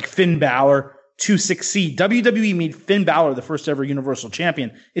 like Finn Balor to succeed. WWE made Finn Balor the first ever Universal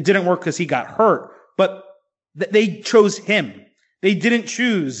Champion. It didn't work because he got hurt, but they chose him. They didn't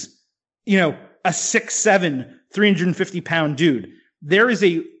choose, a 6'7", 350-pound dude. There is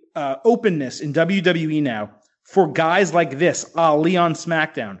a openness in WWE now for guys like this, Ali on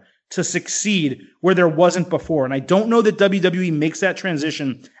SmackDown, to succeed where there wasn't before. And I don't know that WWE makes that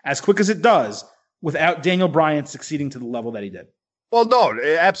transition as quick as it does without Daniel Bryan succeeding to the level that he did. Well, no,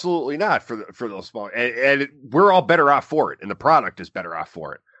 absolutely not for those small, and we're all better off for it, and the product is better off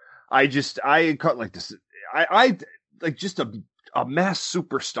for it. I like this. I like just a mass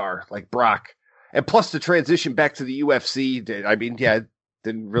superstar like Brock, and plus the transition back to the UFC. I mean, yeah, it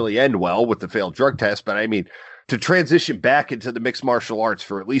didn't really end well with the failed drug test, but I mean, to transition back into the mixed martial arts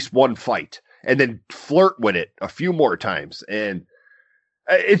for at least one fight and then flirt with it a few more times, and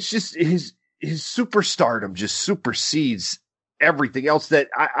it's just his superstardom just supersedes everything else. That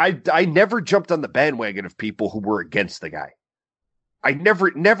I never jumped on the bandwagon of people who were against the guy. I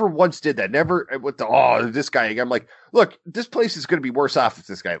never once did that. Never with this guy. I'm like, look, this place is going to be worse off if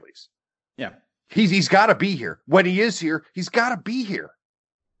this guy leaves. Yeah. He's got to be here. When he is here, he's got to be here.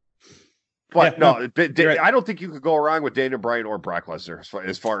 But right. I don't think you could go wrong with Daniel Bryan or Brock Lesnar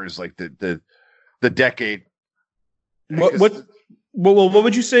as far as like the decade. What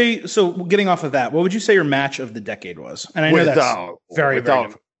would you say? So getting off of that, what would you say your match of the decade was? And I know that's very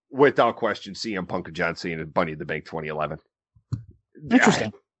without question, CM Punk and John Cena, Money in the Bank 2011.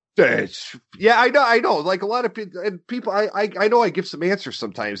 Interesting. I know. Like a lot of people, I know I give some answers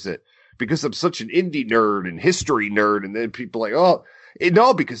sometimes that because I'm such an indie nerd and history nerd, and then people are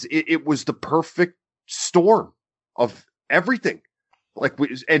like, because it was the perfect storm of everything,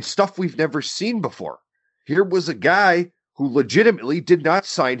 and stuff we've never seen before. Here was a guy who legitimately did not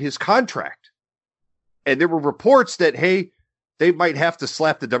sign his contract, and there were reports that they might have to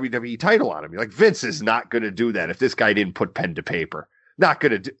slap the WWE title on him. Like, Vince is not going to do that if this guy didn't put pen to paper. Not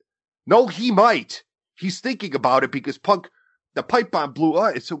going to do. No, he might. He's thinking about it because Punk, the pipe bomb blew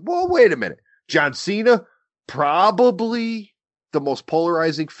up. It's well, wait a minute. John Cena, probably the most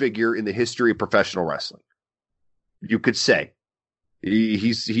polarizing figure in the history of professional wrestling. You could say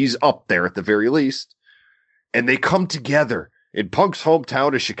he's up there at the very least. And they come together in Punk's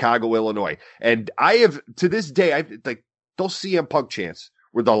hometown of Chicago, Illinois. And I have, to this day, those CM Punk chants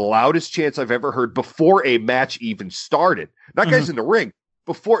were the loudest chants I've ever heard before a match even started. Not guys in the ring.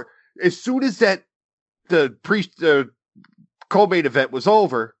 Before, as soon as the co-main event was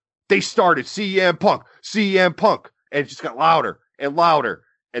over, they started CM Punk, and it just got louder and louder.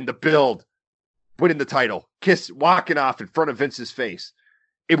 And the build, winning the title, walking off in front of Vince's face.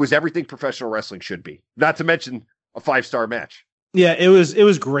 It was everything professional wrestling should be. Not to mention a 5-star match. Yeah, it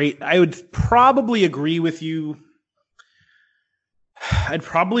was great. I would probably agree with you. I'd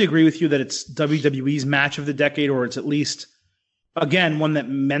probably agree with you that it's WWE's match of the decade, or it's at least, again, one that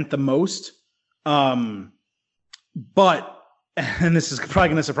meant the most. But, and this is probably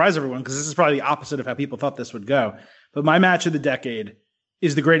going to surprise everyone because this is probably the opposite of how people thought this would go. But my match of the decade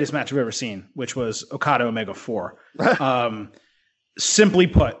is the greatest match I've ever seen, which was Okada Omega 4. Simply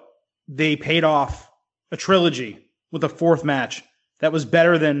put, they paid off a trilogy with a fourth match that was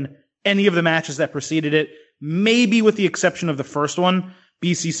better than any of the matches that preceded it, maybe with the exception of the first one.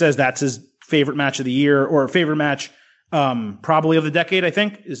 BC says that's his favorite match of the year, or favorite match probably of the decade, I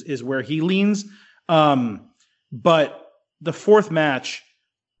think, is where he leans. But the fourth match,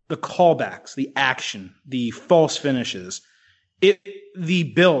 the callbacks, the action, the false finishes, the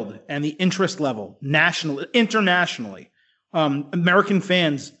build and the interest level internationally, American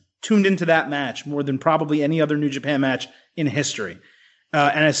fans tuned into that match more than probably any other New Japan match in history.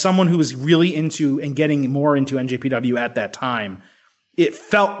 And as someone who was really into and getting more into NJPW at that time, it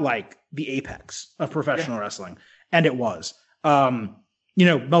felt like the apex of professional wrestling. And it was.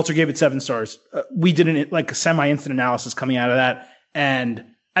 Meltzer gave it 7 stars. We did a semi-instant analysis coming out of that. And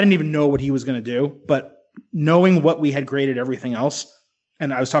I didn't even know what he was going to do. But knowing what we had graded everything else,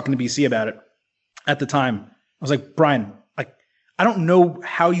 and I was talking to BC about it at the time, I was like, Brian, I don't know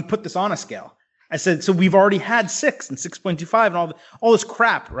how you put this on a scale. I said, so we've already had 6 and 6.25 and all this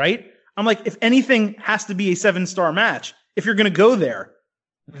crap, right? I'm like, if anything has to be a 7-star match, if you're going to go there,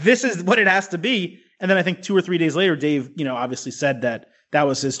 this is what it has to be. And then I think 2 or 3 days later, Dave, obviously said that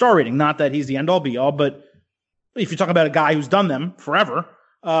was his star rating. Not that he's the end all be all, but if you talk about a guy who's done them forever,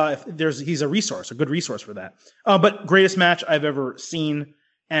 he's a resource, a good resource for that. But greatest match I've ever seen.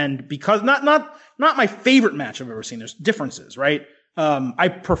 And because not my favorite match I've ever seen, there's differences, right? I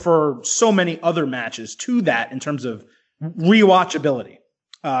prefer so many other matches to that in terms of rewatchability.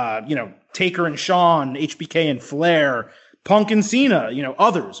 Taker and Shawn, HBK and Flair, Punk and Cena,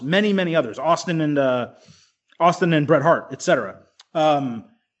 others, many others, Austin and Bret Hart, etc.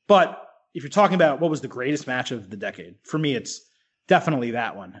 But if you're talking about what was the greatest match of the decade, for me, it's definitely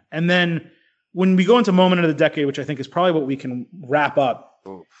that one. And then when we go into moment of the decade, which I think is probably what we can wrap up,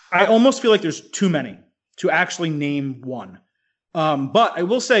 I almost feel like there's too many to actually name one. But I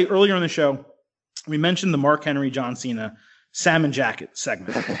will say earlier in the show, we mentioned the Mark Henry, John Cena salmon jacket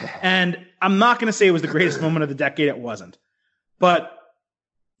segment. And I'm not going to say it was the greatest moment of the decade. It wasn't. But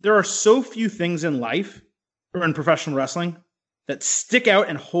there are so few things in life or in professional wrestling that stick out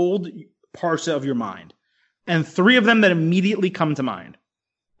and hold parts of your mind. And three of them that immediately come to mind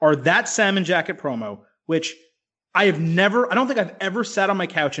are that salmon jacket promo, which I don't think I've ever sat on my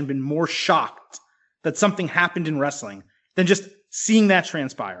couch and been more shocked that something happened in wrestling than just seeing that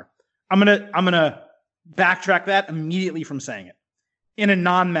transpire. I'm gonna backtrack that immediately from saying it. In a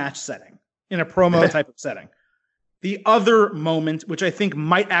non-match setting, in a promo type of setting. The other moment, which I think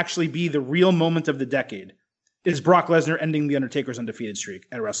might actually be the real moment of the decade, is Brock Lesnar ending The Undertaker's undefeated streak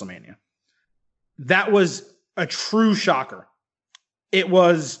at WrestleMania. That was a true shocker. It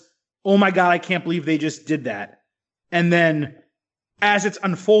was, oh my God, I can't believe they just did that. And then as it's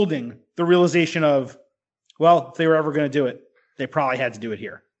unfolding, the realization of, well, if they were ever going to do it, they probably had to do it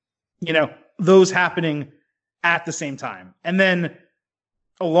here. Those happening at the same time. And then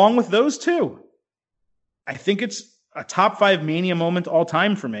along with those two, I think it's a top 5 Mania moment all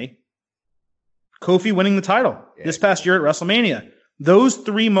time for me. Kofi winning the title this past year at WrestleMania. Those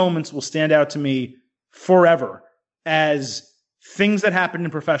 3 moments will stand out to me forever as things that happened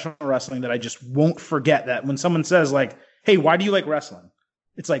in professional wrestling that I just won't forget. That when someone says like, hey, why do you like wrestling?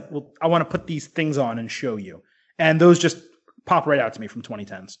 It's like, well, I want to put these things on and show you. And those just pop right out to me from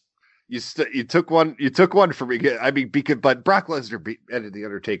 2010s. You took one for me. I mean, but Brock Lesnar ended the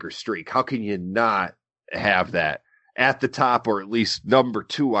Undertaker streak. How can you not have that at the top or at least number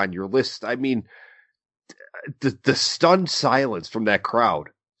 2 on your list? I mean, the stunned silence from that crowd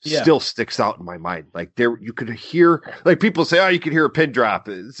still sticks out in my mind. Like you could hear, like people say, oh, you could hear a pin drop.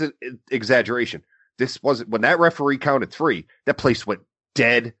 It's an exaggeration. This wasn't when that referee counted 3. That place went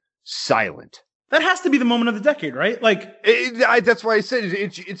dead silent. That has to be the moment of the decade, right? Like that's why I said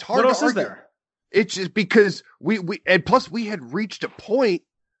it's hard. What else to argue. Is there? It's just because we and plus we had reached a point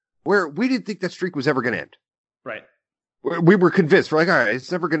where we didn't think that streak was ever going to end. Right. We were convinced. We're like, all right,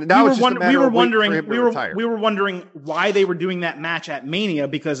 it's never going to. Now it's just a matter of waiting for him to retire. We were wondering why they were doing that match at Mania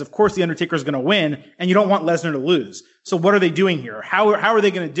because, of course, the Undertaker is going to win, and you don't want Lesnar to lose. So what are they doing here? How are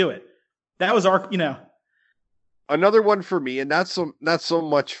they going to do it? That was our, Another one for me, and not so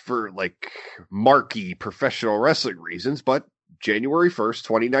much for like marquee professional wrestling reasons, but January 1st,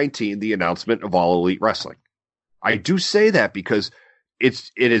 2019, the announcement of All Elite Wrestling. I do say that because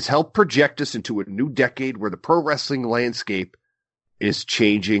it has helped project us into a new decade where the pro wrestling landscape is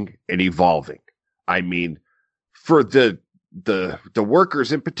changing and evolving. I mean, for the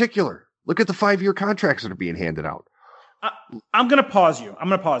workers in particular, look at the 5-year contracts that are being handed out. I'm going to pause you. I'm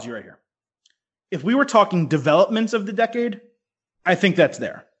going to pause you right here. If we were talking developments of the decade, I think that's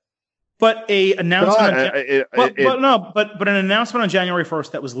there. But an announcement on January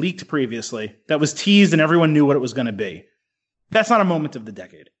 1st that was leaked previously, that was teased and everyone knew what it was going to be. That's not a moment of the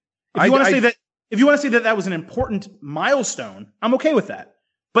decade. If you want to say that was an important milestone, I'm okay with that.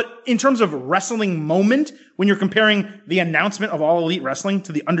 But in terms of wrestling moment, when you're comparing the announcement of All Elite Wrestling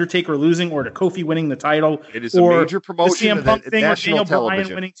to the Undertaker losing or to Kofi winning the title, it is a major promotion the CM Punk thing or Daniel television.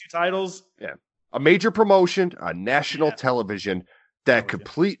 Bryan winning 2 titles. Yeah. A major promotion on national television that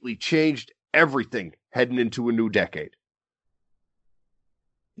completely changed everything heading into a new decade.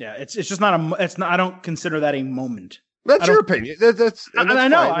 Yeah, it's just not I don't consider that a moment. That's your opinion.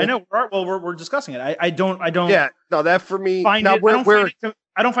 I know. We're discussing it. I don't. Yeah, no, that for me. I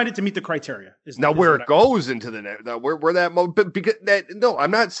don't find it to meet the criteria. Where it goes into where that moment. But because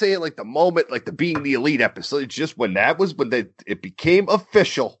I'm not saying like the moment, like the being the elite episode. It's just when it became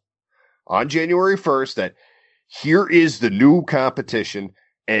official on January 1st that here is the new competition,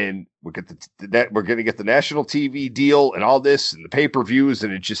 and we're going to get the national TV deal and all this and the pay-per-views,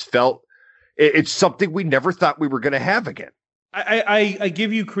 and it just felt. It's something we never thought we were going to have again. I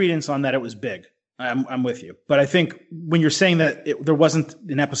give you credence on that. It was big. I'm with you. But I think when you're saying that there wasn't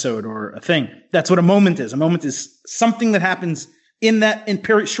an episode or a thing, that's what a moment is. A moment is something that happens in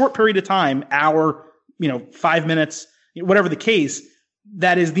short period of time, hour, 5 minutes, whatever the case,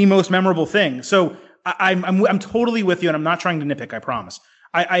 that is the most memorable thing. So I'm totally with you, and I'm not trying to nitpick, I promise.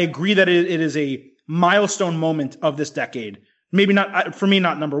 I agree that it is a milestone moment of this decade. Maybe not, for me,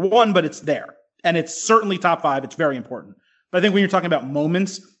 not number 1, but it's there. And it's certainly top 5. It's very important. But I think when you're talking about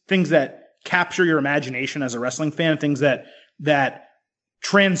moments, things that capture your imagination as a wrestling fan, things that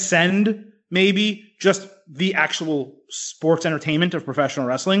transcend maybe just the actual sports entertainment of professional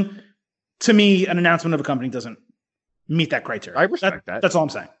wrestling, to me, an announcement of a company doesn't meet that criteria. I respect that. That's all I'm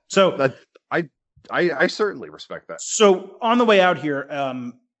saying. So I certainly respect that. So on the way out here,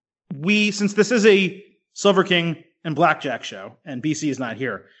 since this is a Silver King and Blackjack show, and BC is not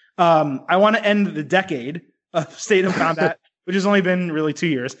here, I want to end the decade of State of Combat, which has only been really 2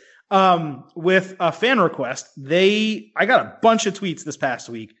 years, with a fan request. I got a bunch of tweets this past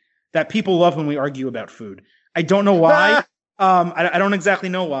week that people love when we argue about food. I don't know why. I don't exactly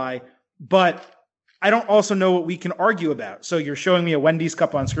know why, but I don't also know what we can argue about. So you're showing me a Wendy's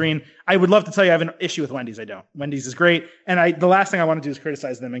cup on screen. I would love to tell you I have an issue with Wendy's. I don't. Wendy's is great. And the last thing I want to do is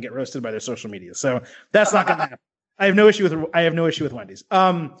criticize them and get roasted by their social media. So that's not going to happen. I have no issue with Wendy's.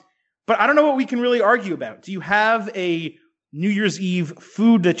 But I don't know what we can really argue about. Do you have a New Year's Eve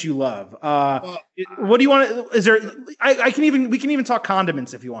food that you love? What do you want? Is there? We can even talk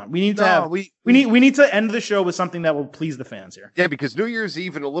condiments if you want. We need to we need to end the show with something that will please the fans here. Yeah, because New Year's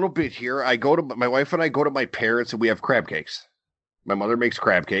Eve in a little bit here, my wife and I go to my parents and we have crab cakes. My mother makes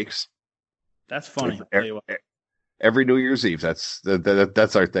crab cakes. That's funny. Every New Year's Eve, that's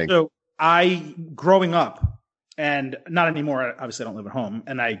our thing. So growing up, and not anymore. Obviously, I don't live at home,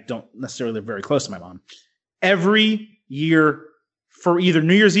 and I don't necessarily live very close to my mom. Every year for either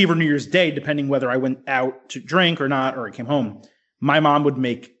New Year's Eve or New Year's Day, depending whether I went out to drink or not, or I came home, my mom would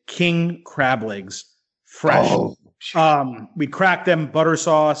make king crab legs fresh. We'd crack them, butter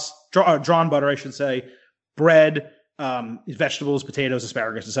sauce, drawn butter, I should say, bread, vegetables, potatoes,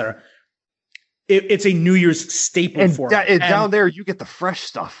 asparagus, etc. It's a New Year's staple for me. Down there, you get the fresh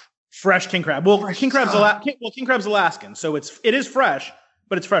stuff. Fresh king crab. Well, king crab's Alaskan, so it is fresh,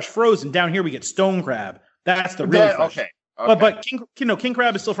 but it's fresh frozen. Down here, we get stone crab. That's the really fresh. Okay. But king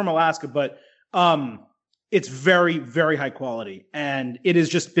crab is still from Alaska, but it's very, very high quality, and it has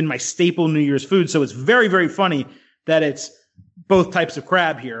just been my staple New Year's food. So it's very, very funny that it's both types of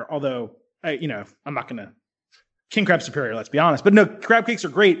crab here. Although I'm not gonna king crab superior. Let's be honest. But no, crab cakes are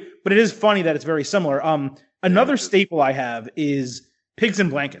great. But it is funny that it's very similar. Another staple I have is pigs in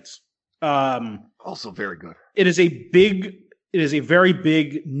blankets. Also very good. It is a very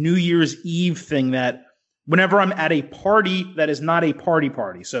big New Year's Eve thing that whenever I'm at a party that is not a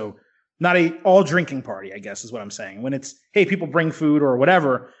party, so not a all drinking party, I guess is what I'm saying. When it's, hey, people bring food or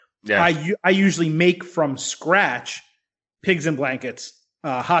whatever, I usually make from scratch pigs in blankets,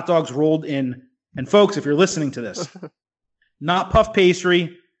 hot dogs rolled in. And folks, if you're listening to this, not puff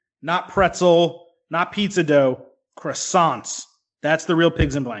pastry, not pretzel, not pizza dough, croissants. That's the real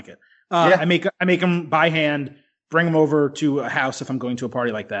pigs in blanket. I make them by hand, bring them over to a house if I'm going to a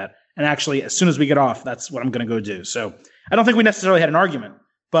party like that. And actually, as soon as we get off, that's what I'm going to go do. So I don't think we necessarily had an argument,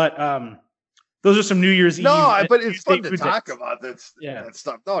 but those are some New Year's Eve. No, but it's fun to talk about that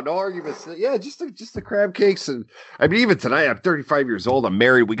stuff. No arguments. Yeah, just the crab cakes. And I mean, even tonight, I'm 35 years old. I'm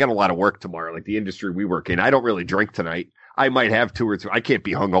married. We got a lot of work tomorrow, like the industry we work in. I don't really drink tonight. I might have 2 or 3. I can't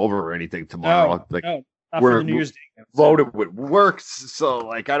be hungover or anything tomorrow. We're New Year's Day. Loaded with work.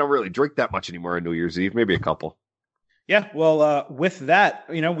 So I don't really drink that much anymore on New Year's Eve. Maybe a couple. Yeah, well, with that,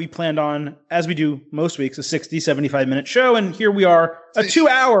 we planned on, as we do most weeks, a 60, 75-minute show, and here we are, a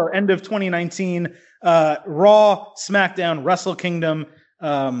 2-hour end of 2019 Raw, SmackDown, Wrestle Kingdom,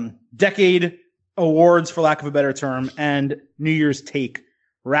 decade awards, for lack of a better term, and New Year's Take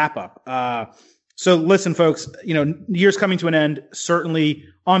wrap-up. So listen, folks, New Year's coming to an end. Certainly,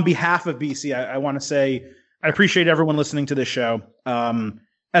 on behalf of BC, I want to say I appreciate everyone listening to this show.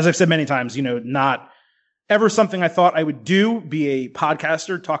 As I've said many times, not ever something I thought I would do, be a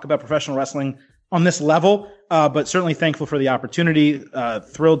podcaster, talk about professional wrestling on this level, but certainly thankful for the opportunity.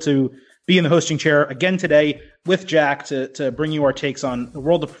 Thrilled to be in the hosting chair again today with Jack to bring you our takes on the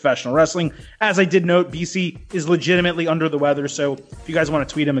world of professional wrestling. As I did note, BC is legitimately under the weather, so if you guys want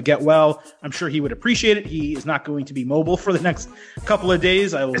to tweet him a get well, I'm sure he would appreciate it. He is not going to be mobile for the next couple of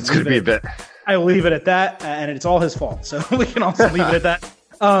days. It's going to be a bit. I will leave it at that, and it's all his fault, so we can also leave it at that.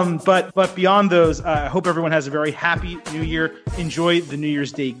 But beyond those, I hope everyone has a very happy New Year. Enjoy the New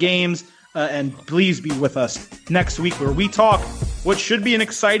Year's Day games, and please be with us next week where we talk what should be an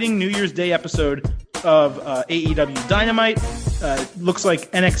exciting New Year's Day episode of AEW Dynamite. Looks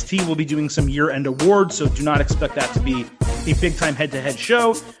like NXT will be doing some year-end awards, so do not expect that to be a big-time head-to-head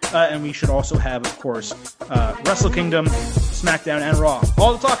show. And we should also have, of course, Wrestle Kingdom, SmackDown, and Raw.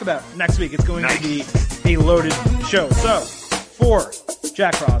 All to talk about next week. It's going to be a loaded show. So, for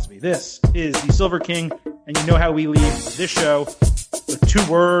Jack Crosby, this is the Silver King, and you know how we leave this show with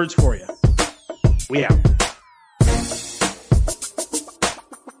 2 words for you. We out.